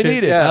 That's all I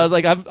needed. Yeah. I was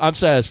like, I'm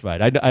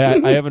satisfied.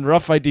 I have a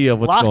rough idea of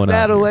what's going on. Lock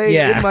that away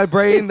in my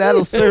brain.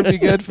 That'll serve me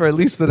good for at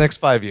least the next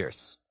 5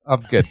 years.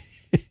 I'm good.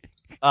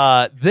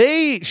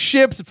 They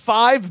shipped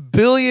 5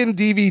 billion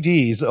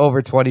DVDs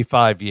over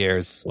 25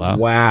 years.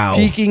 Wow.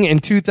 Peaking in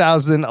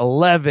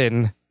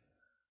 2011.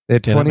 They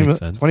had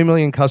 20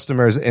 million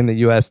customers in the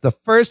U.S. The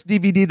first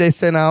DVD they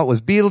sent out was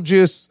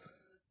Beetlejuice.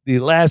 The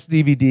last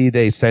DVD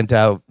they sent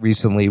out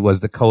recently was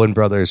the Coen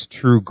Brothers'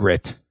 True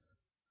Grit.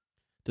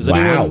 Does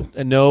anyone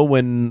know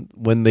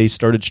when they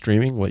started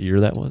streaming? What year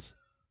that was?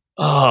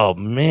 Oh,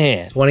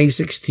 man.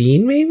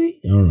 2016, maybe?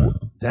 I don't know.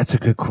 That's a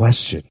good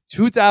question.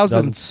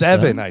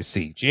 2007, I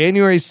see.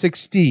 January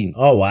 16.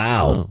 Oh,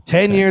 wow.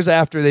 10 years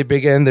after they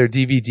began their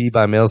DVD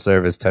by mail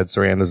service, Ted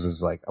Sarandos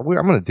is like, I'm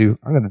going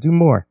to do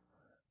more.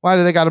 Why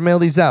do they got to mail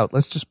these out?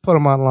 Let's just put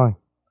them online.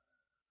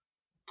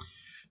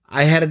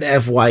 I had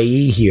an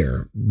FYE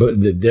here, but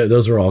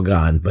those are all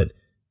gone. But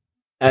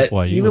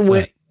FYE, even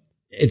when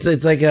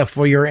it's like a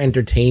for your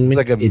entertainment,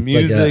 it's like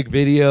music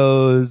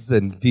videos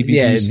and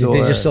DVD store. They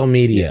just sell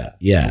media.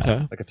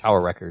 Yeah. Like a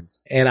Tower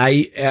Records. And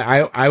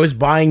I was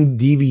buying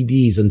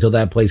DVDs until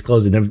that place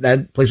closed. And if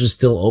that place was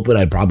still open,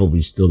 I'd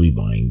probably still be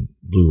buying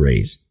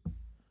Blu-rays.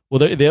 Well,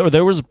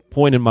 there was a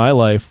point in my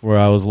life where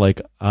I was like,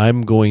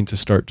 I'm going to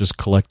start just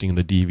collecting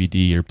the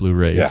DVD or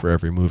Blu-ray for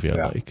every movie I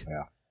like.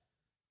 Yeah.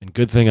 And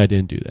good thing I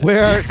didn't do that.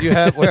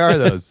 Where are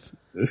those?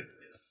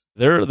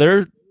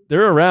 They're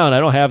around.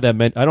 I don't have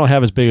that. I don't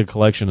have as big a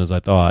collection as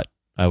I thought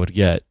I would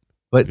get.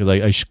 But because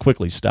I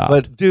quickly stopped.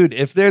 But dude,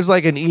 if there's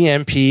like an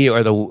EMP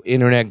or the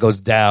internet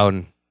goes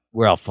down,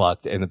 we're all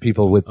fucked. And the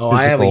people with physical,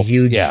 I have a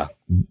huge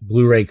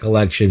Blu-ray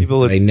collection. People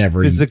with I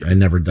never dust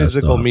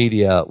physical off.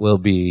 media will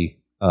be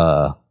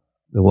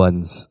the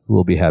ones who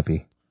will be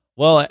happy.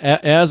 Well,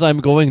 as I'm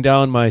going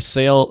down my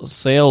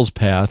sales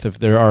path, if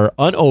there are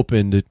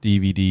unopened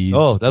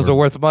DVDs, those are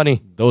worth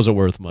money. Those are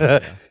worth money.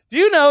 Yeah. Do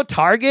you know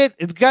Target?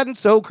 It's gotten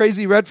so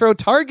crazy retro.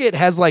 Target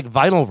has like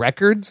vinyl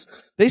records.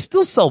 They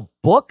still sell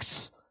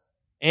books,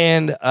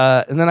 and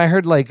then I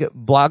heard like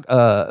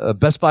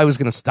Best Buy was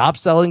going to stop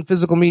selling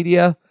physical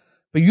media,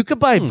 but you could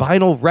buy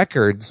vinyl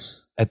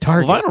records at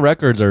Target. Well, vinyl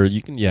records are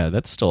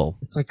that's still.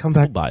 It's like come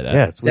back, buy that.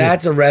 Yeah, it's weird.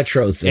 That's a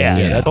retro thing. Yeah,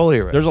 Yeah,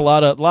 totally right. There's a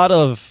lot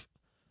of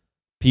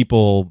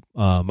people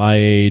my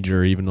age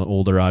or even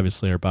older,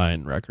 obviously, are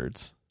buying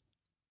records.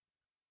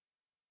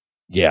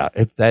 Yeah,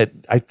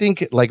 I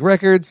think like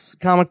records,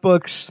 comic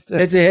books.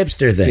 It's a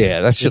hipster thing.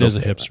 Yeah, that shit is a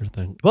hipster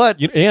thing.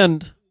 But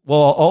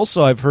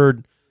also I've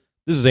heard,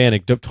 this is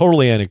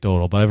totally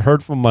anecdotal, but I've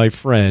heard from my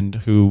friend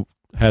who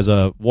has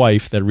a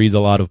wife that reads a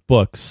lot of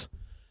books,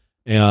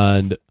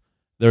 and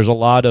there's a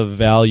lot of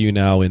value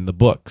now in the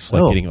books,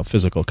 like getting a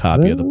physical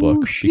copy of the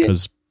book,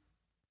 because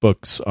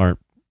books aren't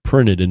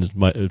printed in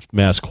as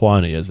mass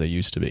quantity as they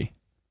used to be.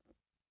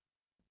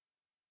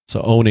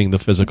 So owning the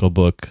physical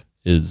book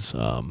is,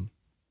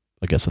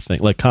 I guess, a thing,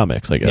 like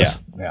comics, I guess.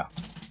 Yeah.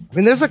 I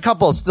mean, there's a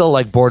couple still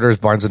like Borders,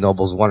 Barnes and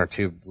Nobles, one or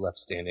two left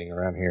standing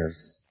around here,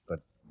 but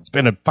it's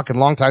been a fucking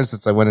long time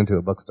since I went into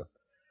a bookstore.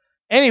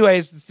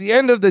 Anyways, it's the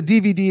end of the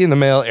DVD in the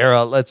mail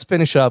era. Let's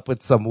finish up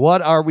with some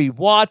What Are We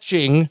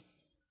Watching?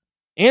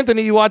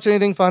 Anthony, you watch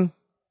anything fun?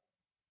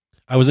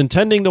 I was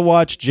intending to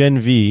watch Gen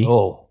V.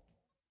 Oh.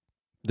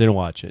 Didn't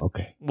watch it.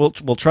 Okay. We'll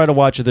try to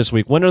watch it this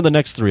week. When are the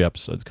next 3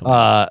 episodes coming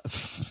out?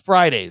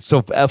 Fridays.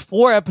 So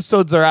 4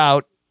 episodes are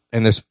out,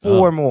 and there's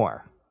 4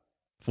 more.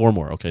 4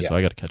 more. Okay, Yeah. so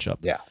I got to catch up.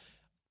 Yeah.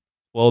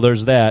 Well,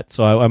 there's that.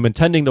 So I'm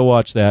intending to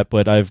watch that,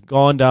 but I've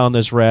gone down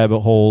this rabbit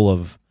hole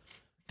of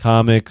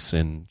comics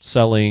and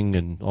selling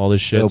and all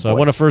this shit. Oh, so I boy.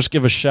 want to first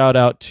give a shout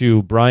out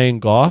to Brian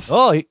Goff.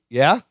 Oh,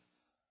 yeah?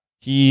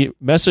 He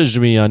messaged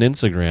me on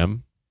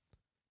Instagram,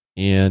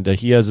 and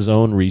he has his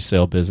own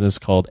resale business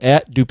called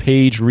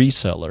 @DuPage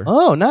Reseller.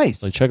 Oh,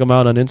 nice. So check him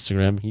out on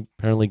Instagram. He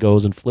apparently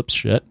goes and flips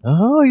shit.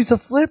 Oh, he's a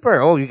flipper.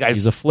 Oh, you guys.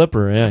 He's a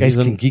flipper, yeah. You guys He's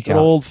can an geek out.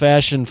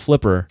 old-fashioned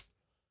flipper.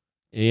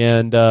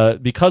 And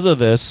because of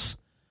this,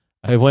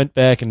 I went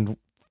back and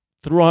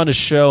threw on a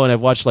show, and I've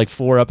watched like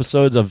 4 or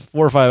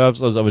 5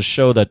 episodes of a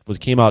show that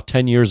came out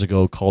 10 years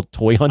ago called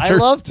Toy Hunter. I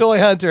love Toy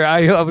Hunter.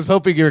 I was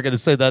hoping you were going to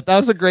say that. That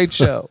was a great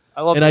show.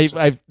 I love and that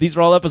show. these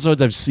are all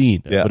episodes I've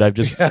seen, Yeah. but I've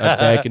just got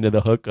back into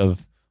the hook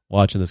of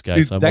watching this guy.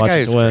 Dude, so I'm that guy watching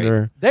is Toy great.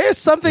 Hunter. There's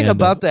something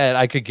about that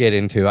I could get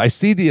into. I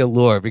see the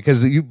allure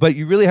because you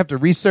really have to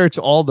research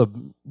all the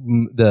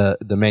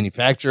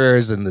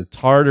manufacturers and the. It's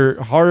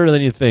harder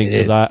than you think, It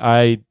is. because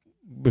I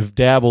have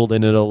dabbled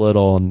in it a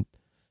little, and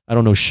I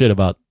don't know shit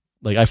about.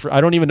 Like I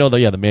don't even know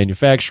the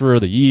manufacturer,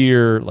 the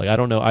year. Like I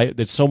don't know.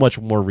 There's so much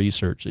more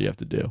research that you have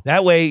to do.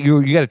 That way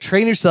you got to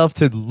train yourself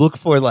to look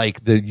for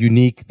like the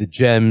unique, the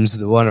gems,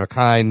 the one of a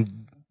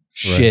kind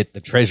shit,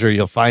 the treasure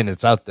you'll find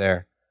that's out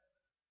there.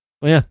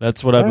 Well, yeah,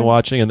 that's what I've been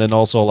watching, and then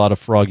also a lot of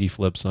Froggy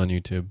flips on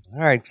YouTube.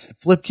 All right, just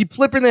keep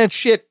flipping that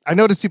shit. I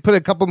noticed you put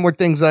a couple more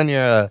things on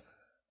your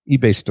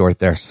eBay store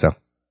there. So,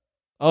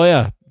 oh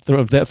yeah,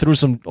 through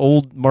some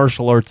old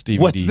martial arts DVDs.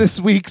 what's this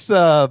week's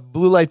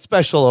blue light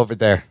special over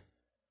there?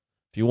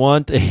 If you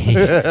want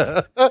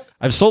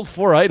I've sold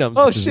 4 items.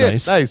 Oh which is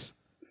shit, nice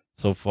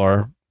so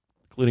far,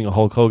 including a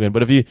Hulk Hogan.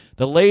 But the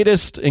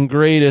latest and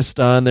greatest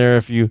on there,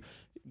 if you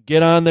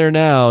get on there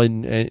now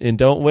and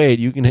don't wait,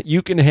 you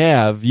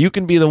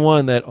can be the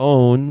one that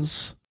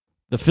owns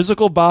the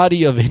physical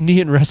body of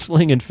Indian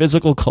wrestling and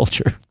physical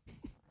culture.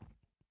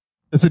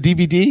 It's a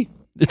DVD?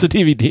 It's a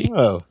DVD.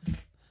 Oh.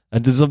 I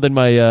did something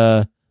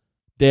my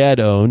dad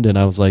owned, and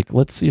I was like,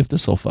 let's see if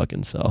this will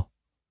fucking sell.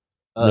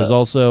 There's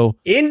also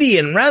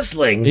Indian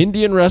wrestling.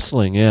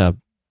 Yeah.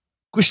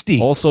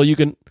 Kushti. Also, you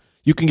can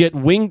get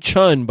Wing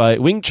Chun by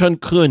Wing Chun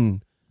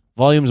Kun,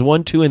 volumes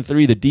 1, 2, and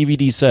 3, the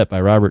DVD set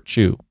by Robert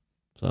Chu.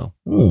 So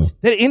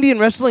that Indian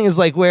wrestling is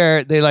like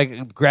where they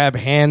like grab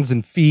hands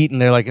and feet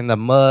and they're like in the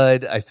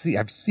mud.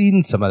 I've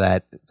seen some of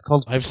that. It's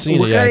called. I've seen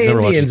What it. Yeah, kind I've of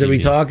never watched Indians the are we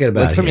DVD. talking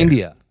about? Like from here?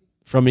 India.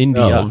 From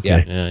India. Oh,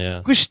 okay.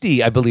 Yeah.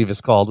 Kushti, I believe,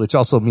 is called, which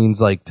also means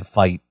like to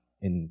fight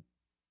in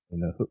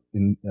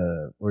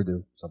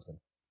Urdu something.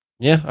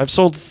 Yeah, I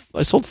sold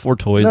 4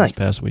 toys Nice. this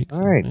past week.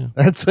 All right, yeah.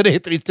 that's what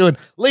Anthony's doing.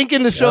 Link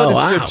in the show Oh,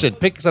 wow. description.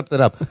 Pick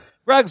something up.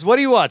 Rugs, what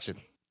are you watching?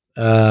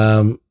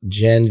 Gen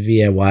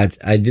V. I watched.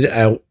 I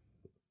didn't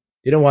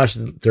watch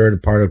the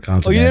third part of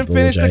Continental. Oh, you didn't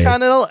finish which the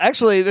Continental?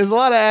 Actually, there's a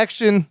lot of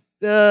action.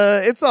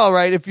 It's all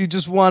right if you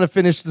just want to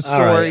finish the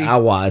story. All right,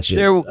 I'll watch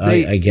it.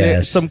 I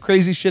guess some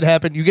crazy shit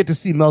happened. You get to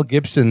see Mel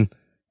Gibson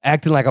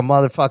acting like a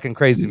motherfucking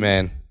crazy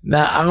man.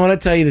 Now I want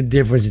to tell you the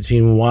difference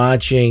between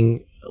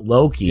watching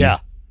Loki,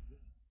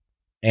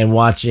 and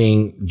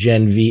watching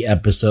Gen V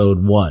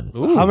episode 1.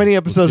 Ooh, how many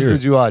episodes let's hear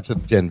did you watch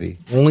of Gen V?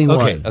 Only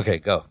one. Okay,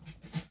 go.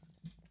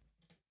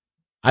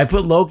 I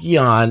put Loki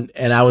on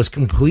and I was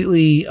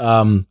completely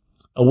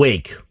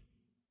awake,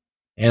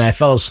 and I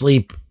fell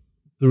asleep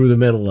through the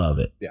middle of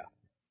it. Yeah.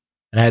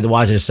 And I had to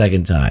watch it a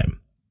second time.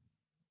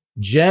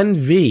 Gen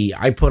V,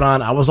 I put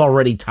on, I was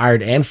already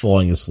tired and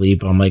falling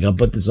asleep. I'm like, I'll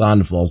put this on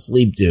to fall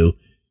asleep to.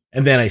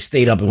 And then I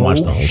stayed up and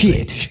watched the whole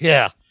thing.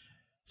 Yeah.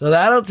 So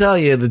that'll tell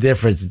you the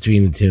difference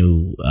between the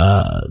two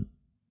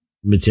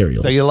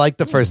materials. So you like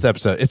the first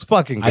episode? It's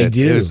fucking good. I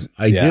do.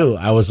 I do.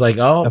 I was like,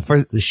 oh,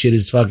 this shit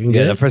is fucking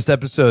good. The first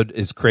episode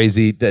is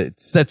crazy. That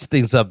sets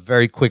things up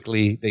very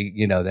quickly. They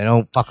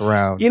don't fuck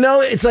around.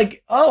 It's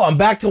like, oh, I'm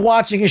back to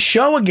watching a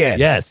show again.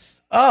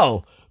 Yes.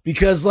 Oh,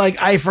 because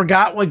like I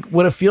forgot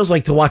what it feels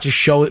like to watch a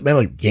show. Man,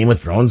 like Game of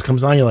Thrones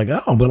comes on, you're like,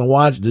 oh, I'm gonna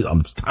watch.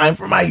 It's time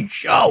for my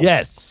show.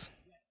 Yes.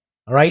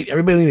 All right,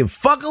 everybody, leave the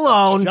fuck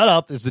alone. Shut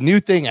up. There's a new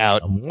thing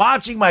out. I'm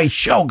watching my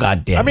show.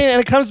 Goddamn. I mean, and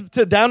it comes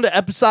down to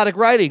episodic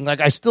writing. Like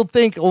I still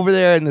think over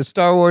there in the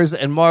Star Wars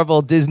and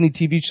Marvel, Disney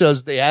TV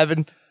shows, they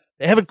haven't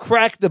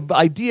cracked the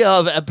idea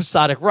of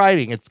episodic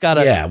writing. It's got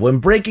to. Yeah, when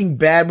Breaking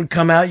Bad would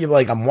come out, you're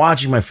like, I'm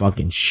watching my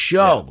fucking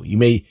show.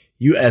 Yeah.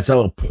 It's an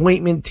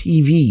appointment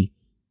TV.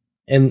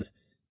 And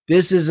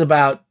this is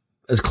about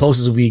as close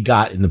as we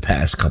got in the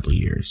past couple of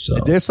years. So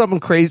there's something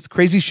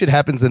crazy shit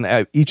happens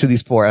in each of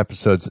these 4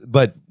 episodes.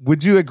 But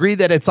would you agree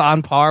that it's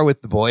on par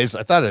with The Boys?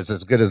 I thought it's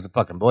as good as the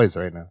fucking Boys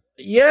right now.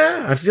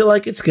 Yeah, I feel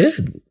like it's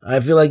good.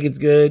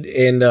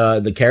 And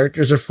the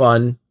characters are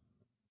fun.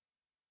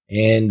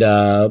 And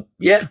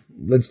yeah,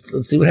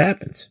 let's see what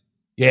happens.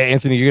 Yeah,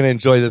 Anthony, you're gonna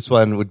enjoy this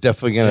one. We're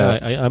definitely gonna.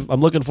 Yeah, I'm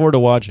looking forward to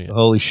watching it.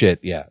 Holy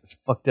shit! Yeah, it's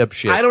fucked up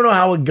shit. I don't know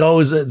how it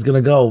goes. It's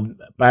gonna go.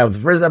 But the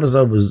first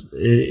episode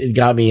it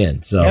got me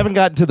in. So I haven't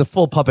gotten to the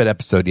full puppet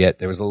episode yet.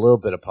 There was a little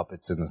bit of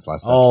puppets in this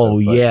last episode. Oh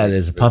yeah,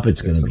 there's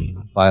puppets gonna be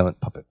violent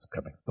puppets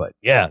coming. But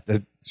yeah,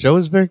 the show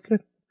is very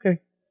good.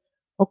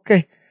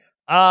 Okay.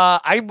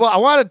 I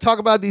want to talk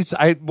about these.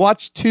 I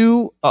watched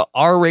 2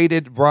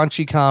 R-rated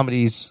raunchy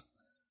comedies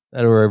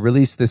that were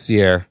released this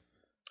year.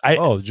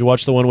 Did you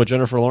watch the one with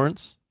Jennifer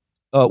Lawrence?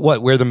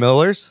 What? We're the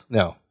Millers?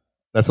 No,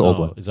 that's an old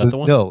one. Is that the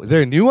one? No, is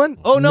there a new one?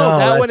 Oh no,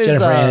 that one is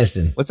Jennifer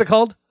Aniston. What's it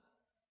called?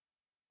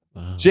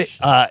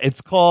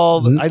 It's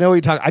called. I know what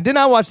you're talking. I did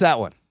not watch that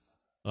one.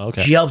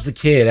 Okay. She helps the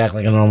kid act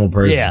like a normal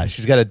person. Yeah,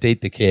 she's got to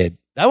date the kid.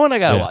 That one I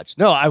gotta watch.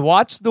 No, I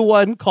watched the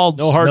one called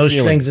No Hard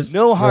Feelings.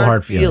 No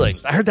Hard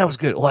Feelings. I heard that was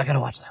good. Oh, I gotta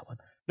watch that one.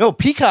 No,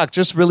 Peacock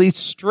just released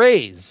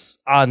Strays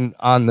on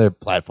the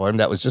platform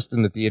that was just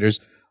in the theaters.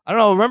 I don't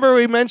know. Remember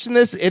we mentioned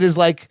this? It is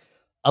like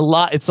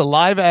it's a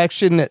live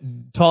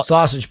action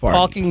sausage party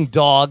talking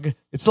dog.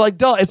 It's like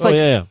dog. It's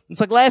It's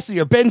like last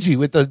year Benji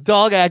with the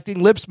dog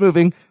acting, lips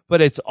moving,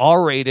 but it's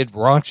R-rated,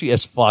 raunchy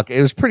as fuck.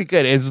 It was pretty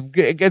good.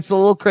 It gets a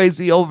little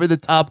crazy, over the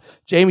top.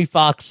 Jamie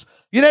Foxx.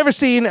 You never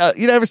seen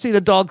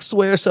a dog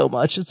swear so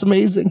much. It's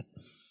amazing.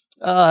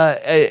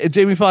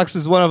 Jamie Foxx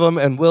is one of them,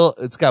 and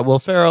it's got Will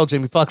Ferrell,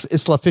 Jamie Foxx,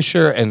 Isla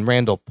Fisher, and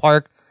Randall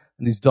Park.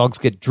 And these dogs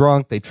get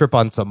drunk. They trip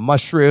on some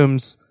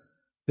mushrooms.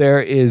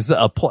 There is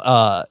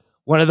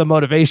one of the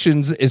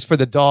motivations is for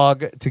the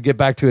dog to get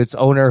back to its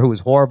owner, who is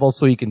horrible,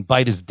 so he can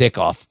bite his dick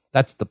off.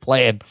 That's the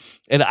plan.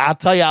 And I'll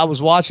tell you, I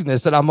was watching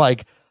this, and I'm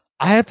like,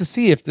 I have to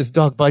see if this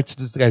dog bites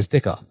this guy's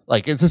dick off.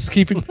 Like, this is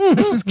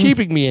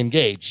keeping me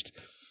engaged.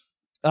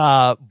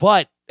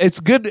 But it's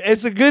good.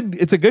 It's a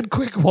good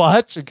quick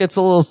watch. It gets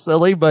a little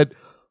silly, but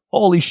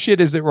holy shit,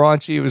 is it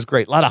raunchy? It was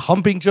great. A lot of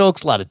humping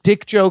jokes, a lot of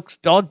dick jokes,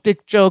 dog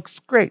dick jokes.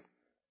 Great.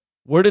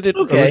 Where did it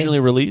originally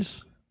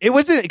release?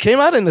 It came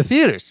out in the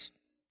theaters.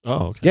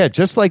 Oh, okay. Yeah,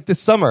 just like this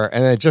summer,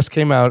 and it just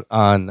came out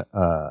on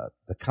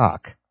the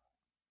Cock.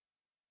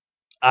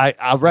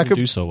 I recommend.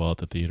 Do so well at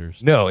the theaters.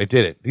 No, it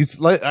didn't.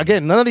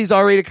 None of these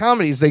R-rated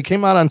comedies. They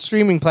came out on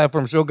streaming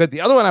platforms real good.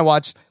 The other one I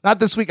watched, not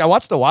this week. I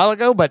watched a while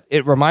ago, but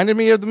it reminded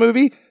me of the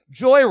movie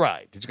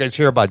Joyride. Did you guys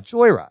hear about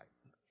Joyride?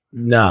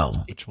 No.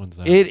 Which one's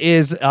that? It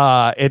is.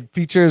 It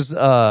features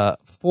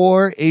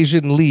 4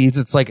 Asian leads.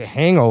 It's like a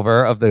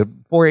Hangover of the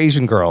 4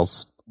 Asian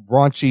girls.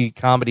 Raunchy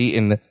comedy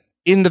in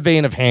the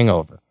vein of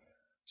Hangover.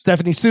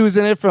 Stephanie Sue's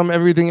in it from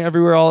Everything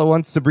Everywhere All at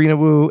Once. Sabrina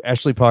Wu,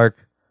 Ashley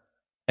Park.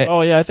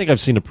 Oh yeah, I think I've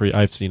seen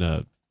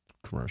a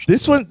commercial.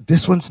 This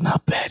one's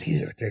not bad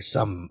either.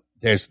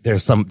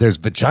 There's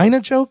vagina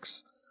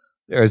jokes.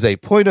 There is a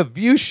point of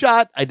view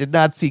shot I did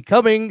not see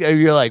coming. And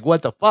you're like,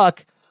 what the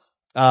fuck?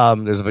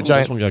 There's a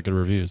vagina. This one got good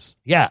reviews.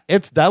 Yeah,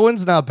 that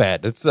one's not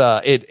bad. It's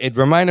it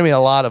reminded me a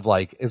lot of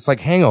it's like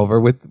Hangover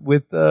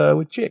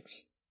with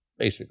chicks,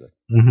 basically.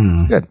 Mm-hmm.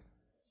 It's good.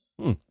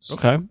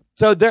 Okay.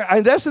 So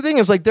that's the thing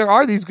is there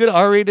are these good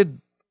R-rated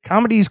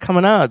comedies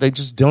coming out. They're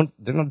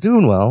not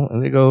doing well,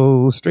 and they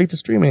go straight to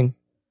streaming.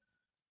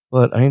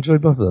 But I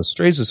enjoyed both of those.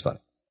 Strays was fun.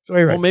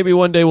 Well, maybe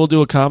one day we'll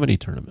do a comedy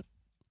tournament.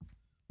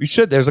 We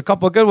should. There's a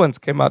couple of good ones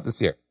came out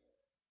this year.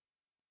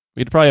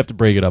 We'd probably have to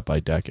break it up by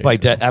decade.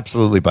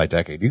 Absolutely by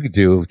decade. You could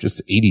do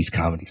just 80s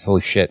comedies.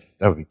 Holy shit.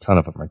 That would be a ton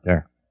of them right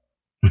there.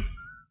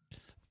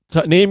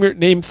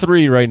 Name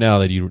 3 right now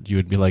that you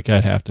would be like,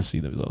 I'd have to see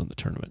them in the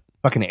tournament.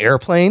 Fucking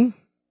Airplane.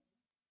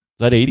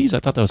 Is that 80s? I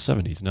thought that was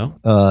 70s, no?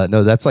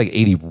 No, that's like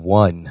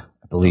 81,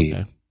 I believe.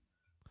 Okay.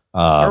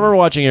 I remember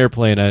watching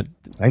Airplane at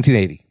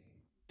 1980.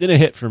 Didn't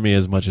hit for me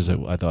as much as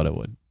I thought it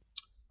would.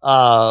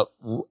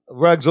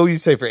 Ruggs, what would you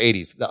say for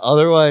 80s? The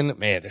other one,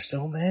 man, there's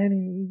so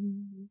many.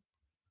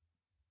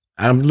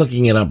 I'm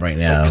looking it up right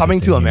now. Coming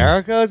to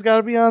America has got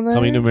to be on there.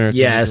 Coming to America.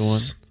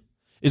 Yes.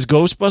 Is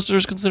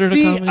Ghostbusters considered a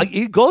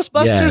comedy?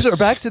 Ghostbusters or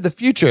Back to the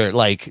Future?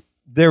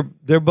 they're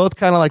both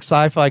kind of like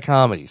sci-fi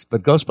comedies,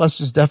 but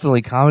Ghostbusters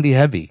definitely comedy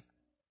heavy.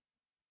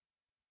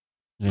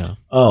 Yeah.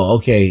 Oh,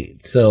 okay.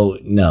 So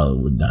no, it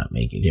would not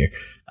make it here.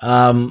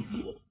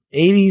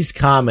 80s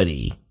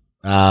comedy.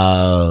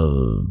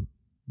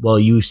 Well,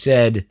 you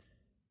said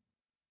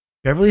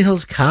Beverly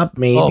Hills Cop,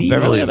 maybe. Oh,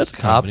 Beverly Yeah, Hills that's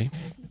a Cop. comedy.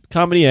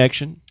 Comedy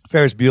action.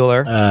 Ferris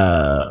Bueller.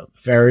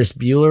 Ferris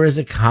Bueller is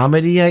a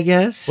comedy, I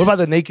guess. What about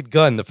The Naked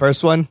Gun, the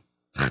first one?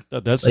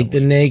 That's like the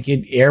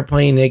Naked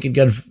Airplane, Naked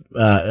Gun?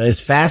 Is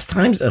Fast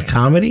Times a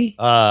comedy?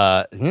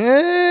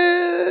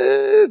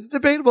 It's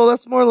debatable.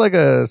 That's more like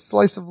a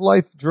slice of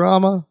life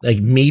drama. Like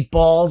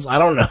Meatballs? I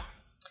don't know.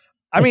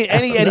 I mean,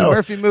 any Eddie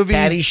Murphy movie.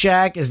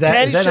 Caddyshack? Is that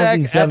Caddyshack,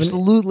 1970?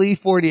 absolutely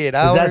 48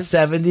 hours. Is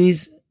that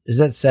 70s? Is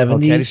that 70s? Oh,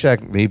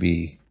 Caddyshack,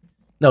 maybe.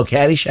 No,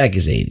 Caddyshack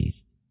is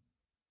 80s.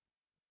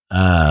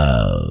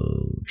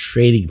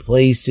 Trading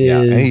Places.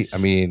 Yeah,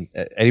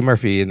 Eddie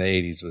Murphy in the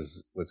 80s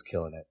was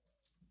killing it.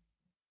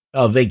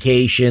 Oh,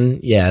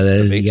 Vacation. Yeah,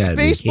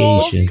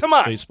 Spaceballs. Come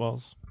on.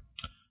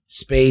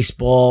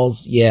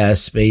 Spaceballs. Yeah,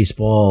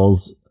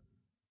 Spaceballs.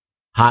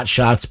 Hot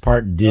Shots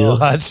Part 2. Oh,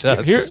 Hot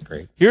Shots is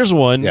great. Here's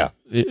one. Yeah.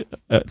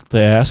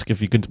 They ask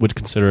if you would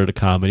consider it a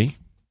comedy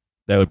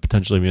that would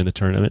potentially be in the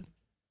tournament.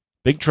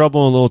 Big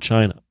Trouble in Little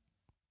China.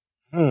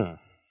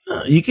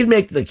 You could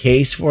make the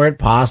case for it,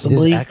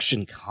 possibly. It is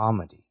action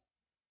comedy.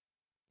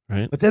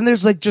 Right. But then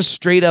there's like just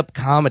straight up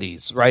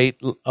comedies, right?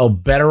 Oh,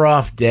 Better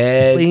Off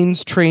Dead.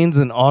 Planes, Trains,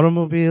 and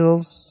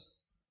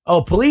Automobiles.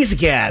 Oh, Police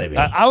Academy.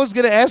 I was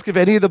going to ask if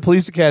any of the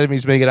police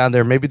academies make it on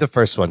there. Maybe the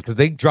first one, because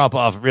they drop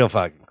off real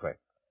fucking quick.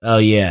 Oh,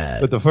 yeah.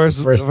 But the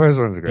first ones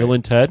are great. Bill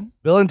and Ted?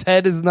 Bill and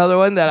Ted is another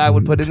one that I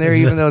would put in there,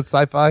 even though it's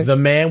sci-fi. The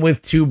Man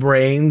with Two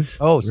Brains.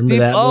 Oh,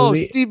 Remember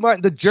Steve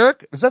Martin. The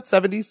Jerk. Was that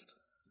 70s?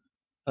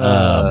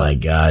 Oh, my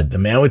God. The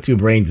Man with Two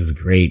Brains is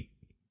great.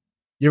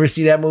 You ever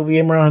see that movie,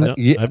 Imran?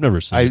 No, I've never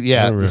seen it.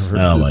 Yeah.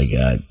 Oh, my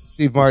God.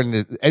 Steve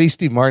Martin. Any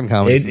Steve Martin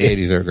comedies in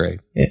the 80s are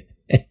great.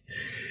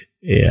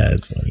 Yeah,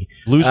 it's funny.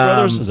 Blues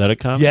Brothers, is that a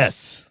comedy?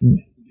 Yes.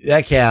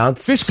 That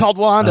counts. Fish Called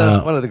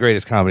Wanda. One of the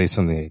greatest comedies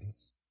from the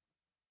 80s.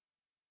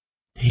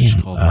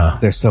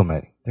 There's so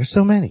many. There's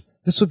so many.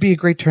 This would be a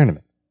great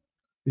tournament.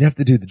 We'd have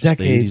to do the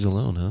decades. The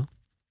 80s alone, huh?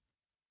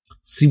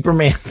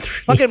 Superman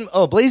 3. Fucking,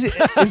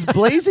 is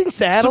Blazing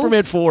Saddles?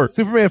 Superman 4.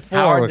 Superman 4.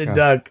 Howard the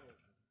Duck.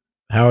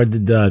 Howard the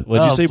Duck.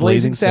 What'd you say,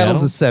 Blazing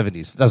Saddles? Is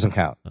 70s. Doesn't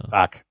count.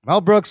 Fuck.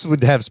 Mel Brooks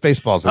would have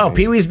Spaceballs. Oh,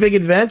 Pee-wee's Big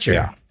Adventure.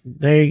 Yeah.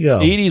 There you go.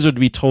 80s would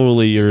be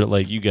totally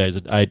you guys.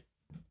 I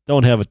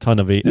don't have a ton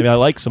of 80s. I mean, I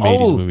like some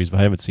 80s movies, but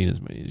I haven't seen as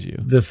many as you.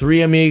 The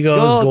Three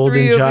Amigos,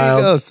 Golden Child.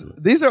 Amigos.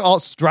 These are all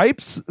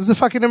Stripes. This is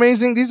fucking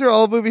amazing. These are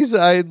all movies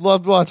that I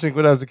loved watching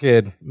when I was a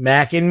kid.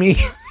 Mac and Me.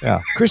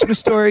 Yeah. Christmas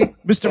Story.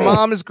 Mr.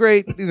 Mom is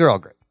great. These are all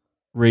great.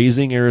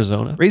 Raising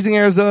Arizona. Raising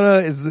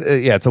Arizona is,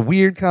 it's a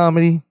weird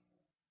comedy.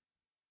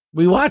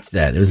 We watched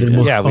that. It was we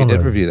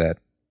did review that.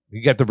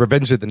 You got the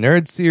Revenge of the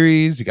Nerds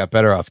series. You got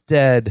Better Off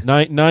Dead.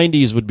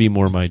 90s would be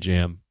more my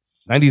jam.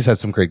 90s had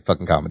some great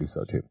fucking comedies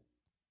though too.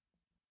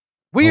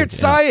 Weird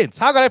Science.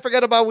 How could I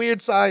forget about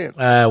Weird Science?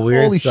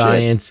 Weird Holy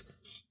Science. Shit.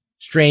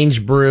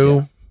 Strange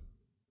Brew.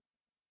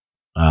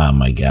 Yeah. Oh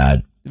my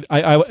God.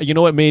 I you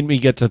know what made me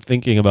get to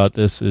thinking about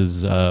this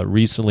is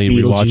recently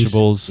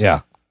Rewatchables.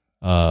 Yeah.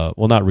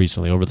 Well, not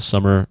recently. Over the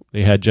summer,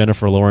 they had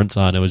Jennifer Lawrence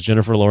on. It was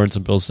Jennifer Lawrence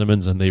and Bill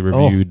Simmons, and they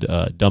reviewed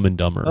Dumb and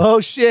Dumber. Oh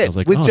shit! I was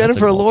like, with that's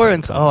Jennifer an all-time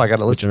Lawrence. comedy. Oh, I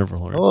gotta listen. Jennifer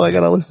Lawrence. Oh, I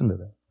gotta listen to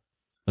that.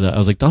 And I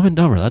was like, Dumb and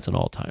Dumber. That's an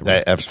all-time.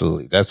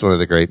 Absolutely, that's one of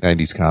the great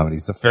 '90s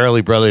comedies. The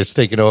Farrelly brothers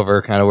taking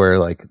over, kind of where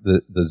like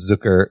the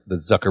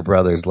Zucker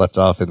brothers left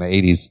off in the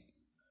 '80s.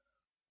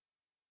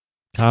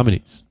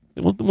 Comedies.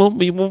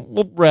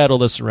 We'll rattle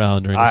this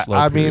around during the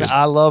slow period.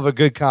 I love a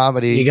good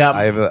comedy. You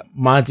got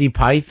Monty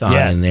Python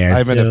in there.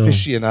 I'm too. an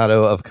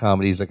aficionado of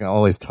comedies. I can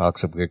always talk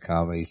some good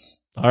comedies.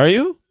 Are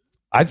you?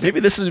 Maybe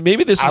this is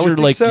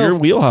your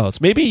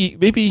wheelhouse.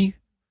 Maybe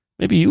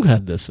you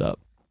had this up.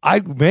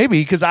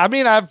 Because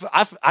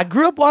I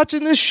grew up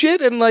watching this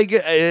shit and like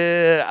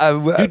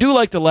you do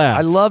like to laugh.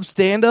 I love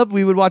stand up.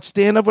 We would watch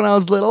stand up when I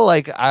was little,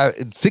 like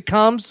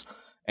sitcoms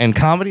and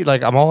comedy.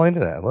 Like I'm all into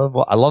that.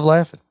 I love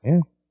laughing. Yeah.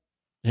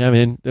 Yeah, I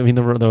mean,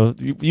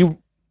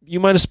 you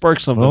might have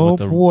sparked something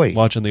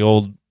watching the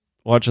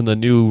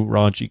new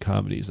raunchy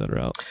comedies that are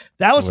out.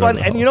 That was fun,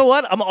 and you know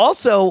what?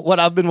 What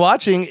I've been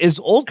watching is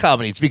old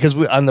comedies because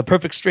on the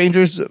Perfect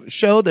Strangers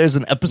show, there's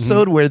an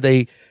episode where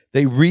they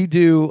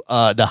redo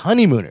the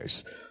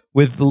Honeymooners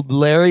with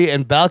Larry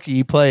and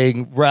Balky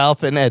playing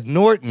Ralph and Ed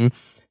Norton.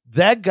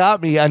 That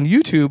got me on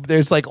YouTube.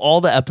 There's like all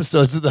the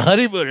episodes of the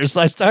Honeymooners.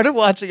 So I started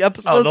watching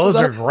episodes. Oh, those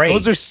are great.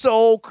 Those are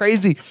so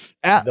crazy.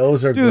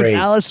 Those are Dude, great.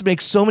 Alice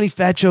makes so many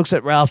fat jokes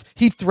at Ralph.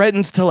 He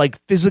threatens to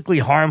like physically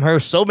harm her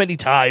so many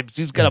times.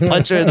 He's going to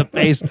punch her in the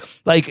face.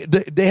 Like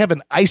they have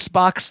an ice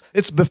box.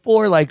 It's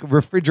before like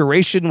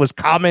refrigeration was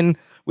common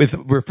with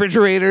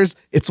refrigerators.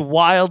 It's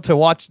wild to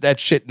watch that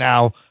shit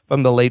now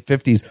from the late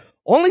 50s.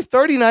 Only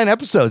 39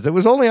 episodes. It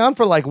was only on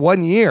for like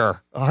 1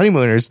 year,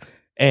 Honeymooners.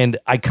 And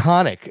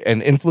iconic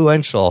and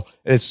influential.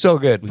 And it's so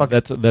good.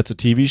 That's a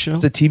TV show?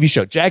 It's a TV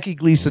show. Jackie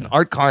Gleason,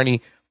 Art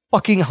Carney,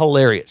 fucking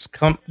hilarious.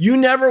 You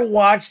never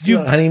watched the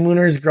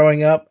Honeymooners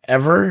growing up,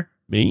 ever?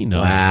 Me? No.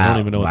 Wow. I don't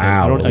even know what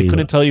that, I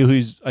couldn't tell you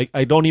who's.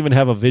 I don't even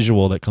have a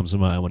visual that comes to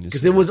mind when you.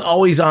 Because it was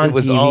always on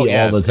TV all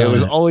the time. It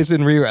was always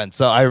in reruns.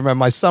 So I remember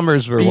my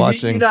summers were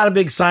watching. You're not a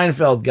big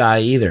Seinfeld guy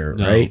either,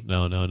 right?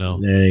 No.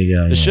 There you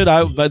go.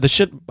 The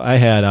shit I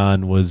had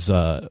on was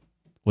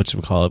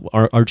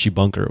whatchamacallit, Archie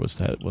Bunker was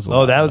that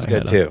was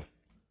good too.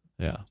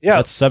 Yeah. Yeah.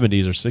 That's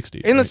 70s or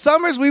 60s. In the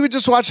summers, we would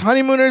just watch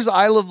Honeymooners,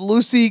 I Love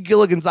Lucy,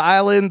 Gilligan's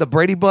Island, The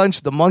Brady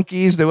Bunch, The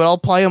Monkees. They would all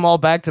play them all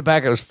back to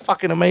back. It was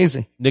fucking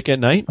amazing. Nick at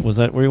Night? Was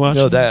that where you watched?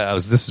 No,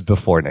 this is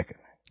before Nick.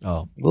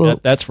 Oh, Well,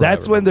 that's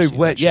when they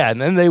went. Yeah,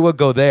 and then they would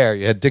go there.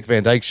 You had Dick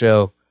Van Dyke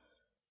Show.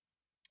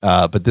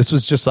 But this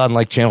was just on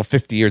like channel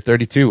 50 or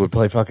 32 would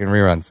play fucking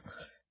reruns.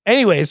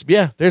 Anyways,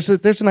 yeah, there's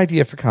an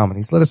idea for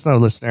comedies. Let us know,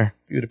 listener.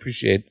 If you would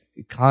appreciate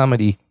a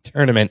comedy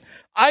tournament.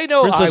 I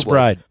know Princess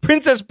Bride.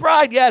 Princess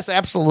Bride, yes,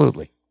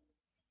 absolutely.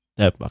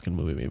 That fucking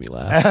movie made me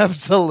laugh.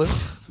 Absolutely.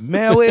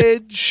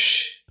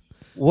 Marriage.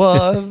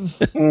 Love.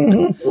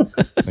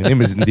 My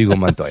name is Indigo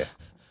Montoya.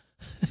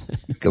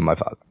 Kill my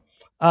father.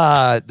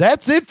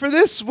 That's it for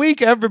this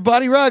week,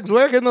 everybody. Ruggs,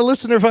 where can the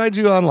listener find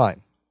you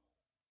online?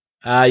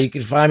 You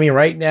can find me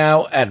right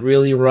now at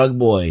Really Rug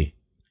Boy.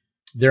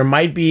 There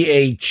might be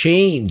a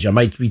change. I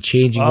might be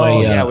changing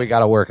my. We got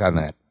to work on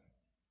that.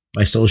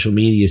 My social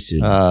media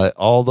soon.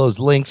 All those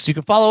links. You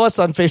can follow us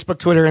on Facebook,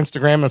 Twitter,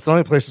 Instagram. That's the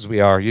only places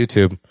we are.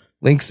 YouTube.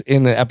 Links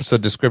in the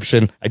episode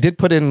description. I did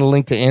put in the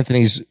link to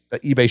Anthony's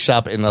eBay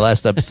shop in the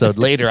last episode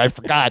later. I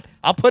forgot.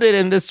 I'll put it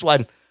in this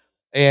one.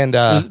 And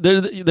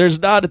there's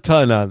not a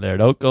ton on there.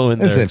 Don't go in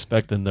there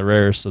expecting the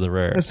rarest of the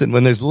rare. Listen,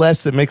 when there's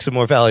less, it makes it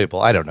more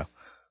valuable. I don't know.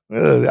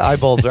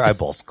 Eyeballs are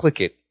eyeballs. Click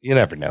it. You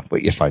never know,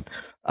 but you're fine.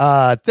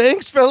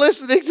 Thanks for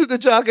listening to the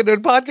Jock and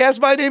Nerd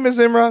podcast. My name is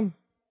Imran.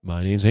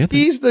 My name's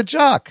Anthony. He's the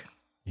jock.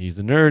 He's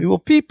the nerd. We will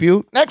peep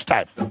you next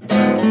time.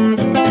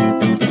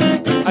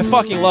 I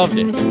fucking loved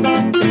it.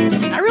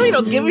 I really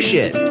don't give a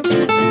shit.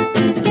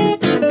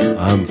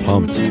 I'm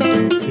pumped.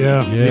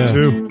 Yeah. Me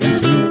too.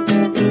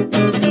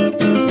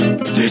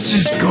 This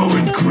is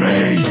going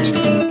great.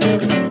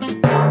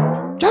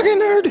 Jock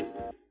and Nerd.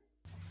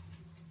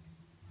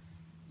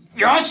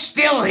 You're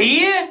still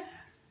here?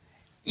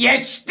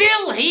 You're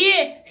still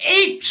here?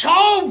 It's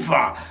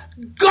over.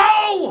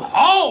 Go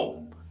home.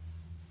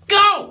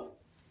 Go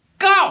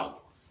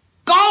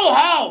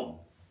home.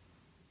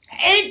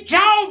 It's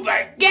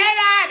over. Get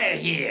out of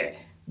here.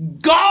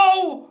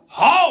 Go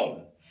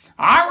home.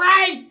 All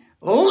right?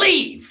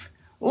 Leave.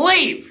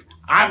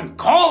 I'm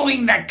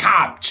calling the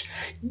cops.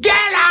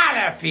 Get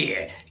out of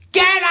here.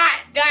 Get out.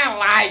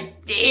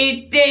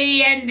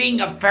 The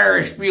ending of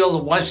Ferris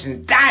Bueller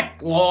wasn't that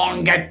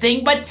long a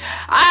thing, but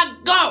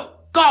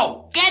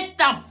go. Get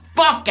the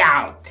fuck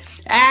out.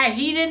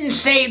 He didn't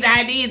say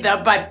that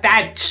either, but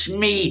that's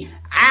me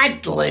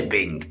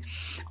ad-libbing.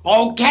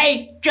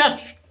 Okay?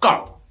 Just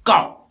go.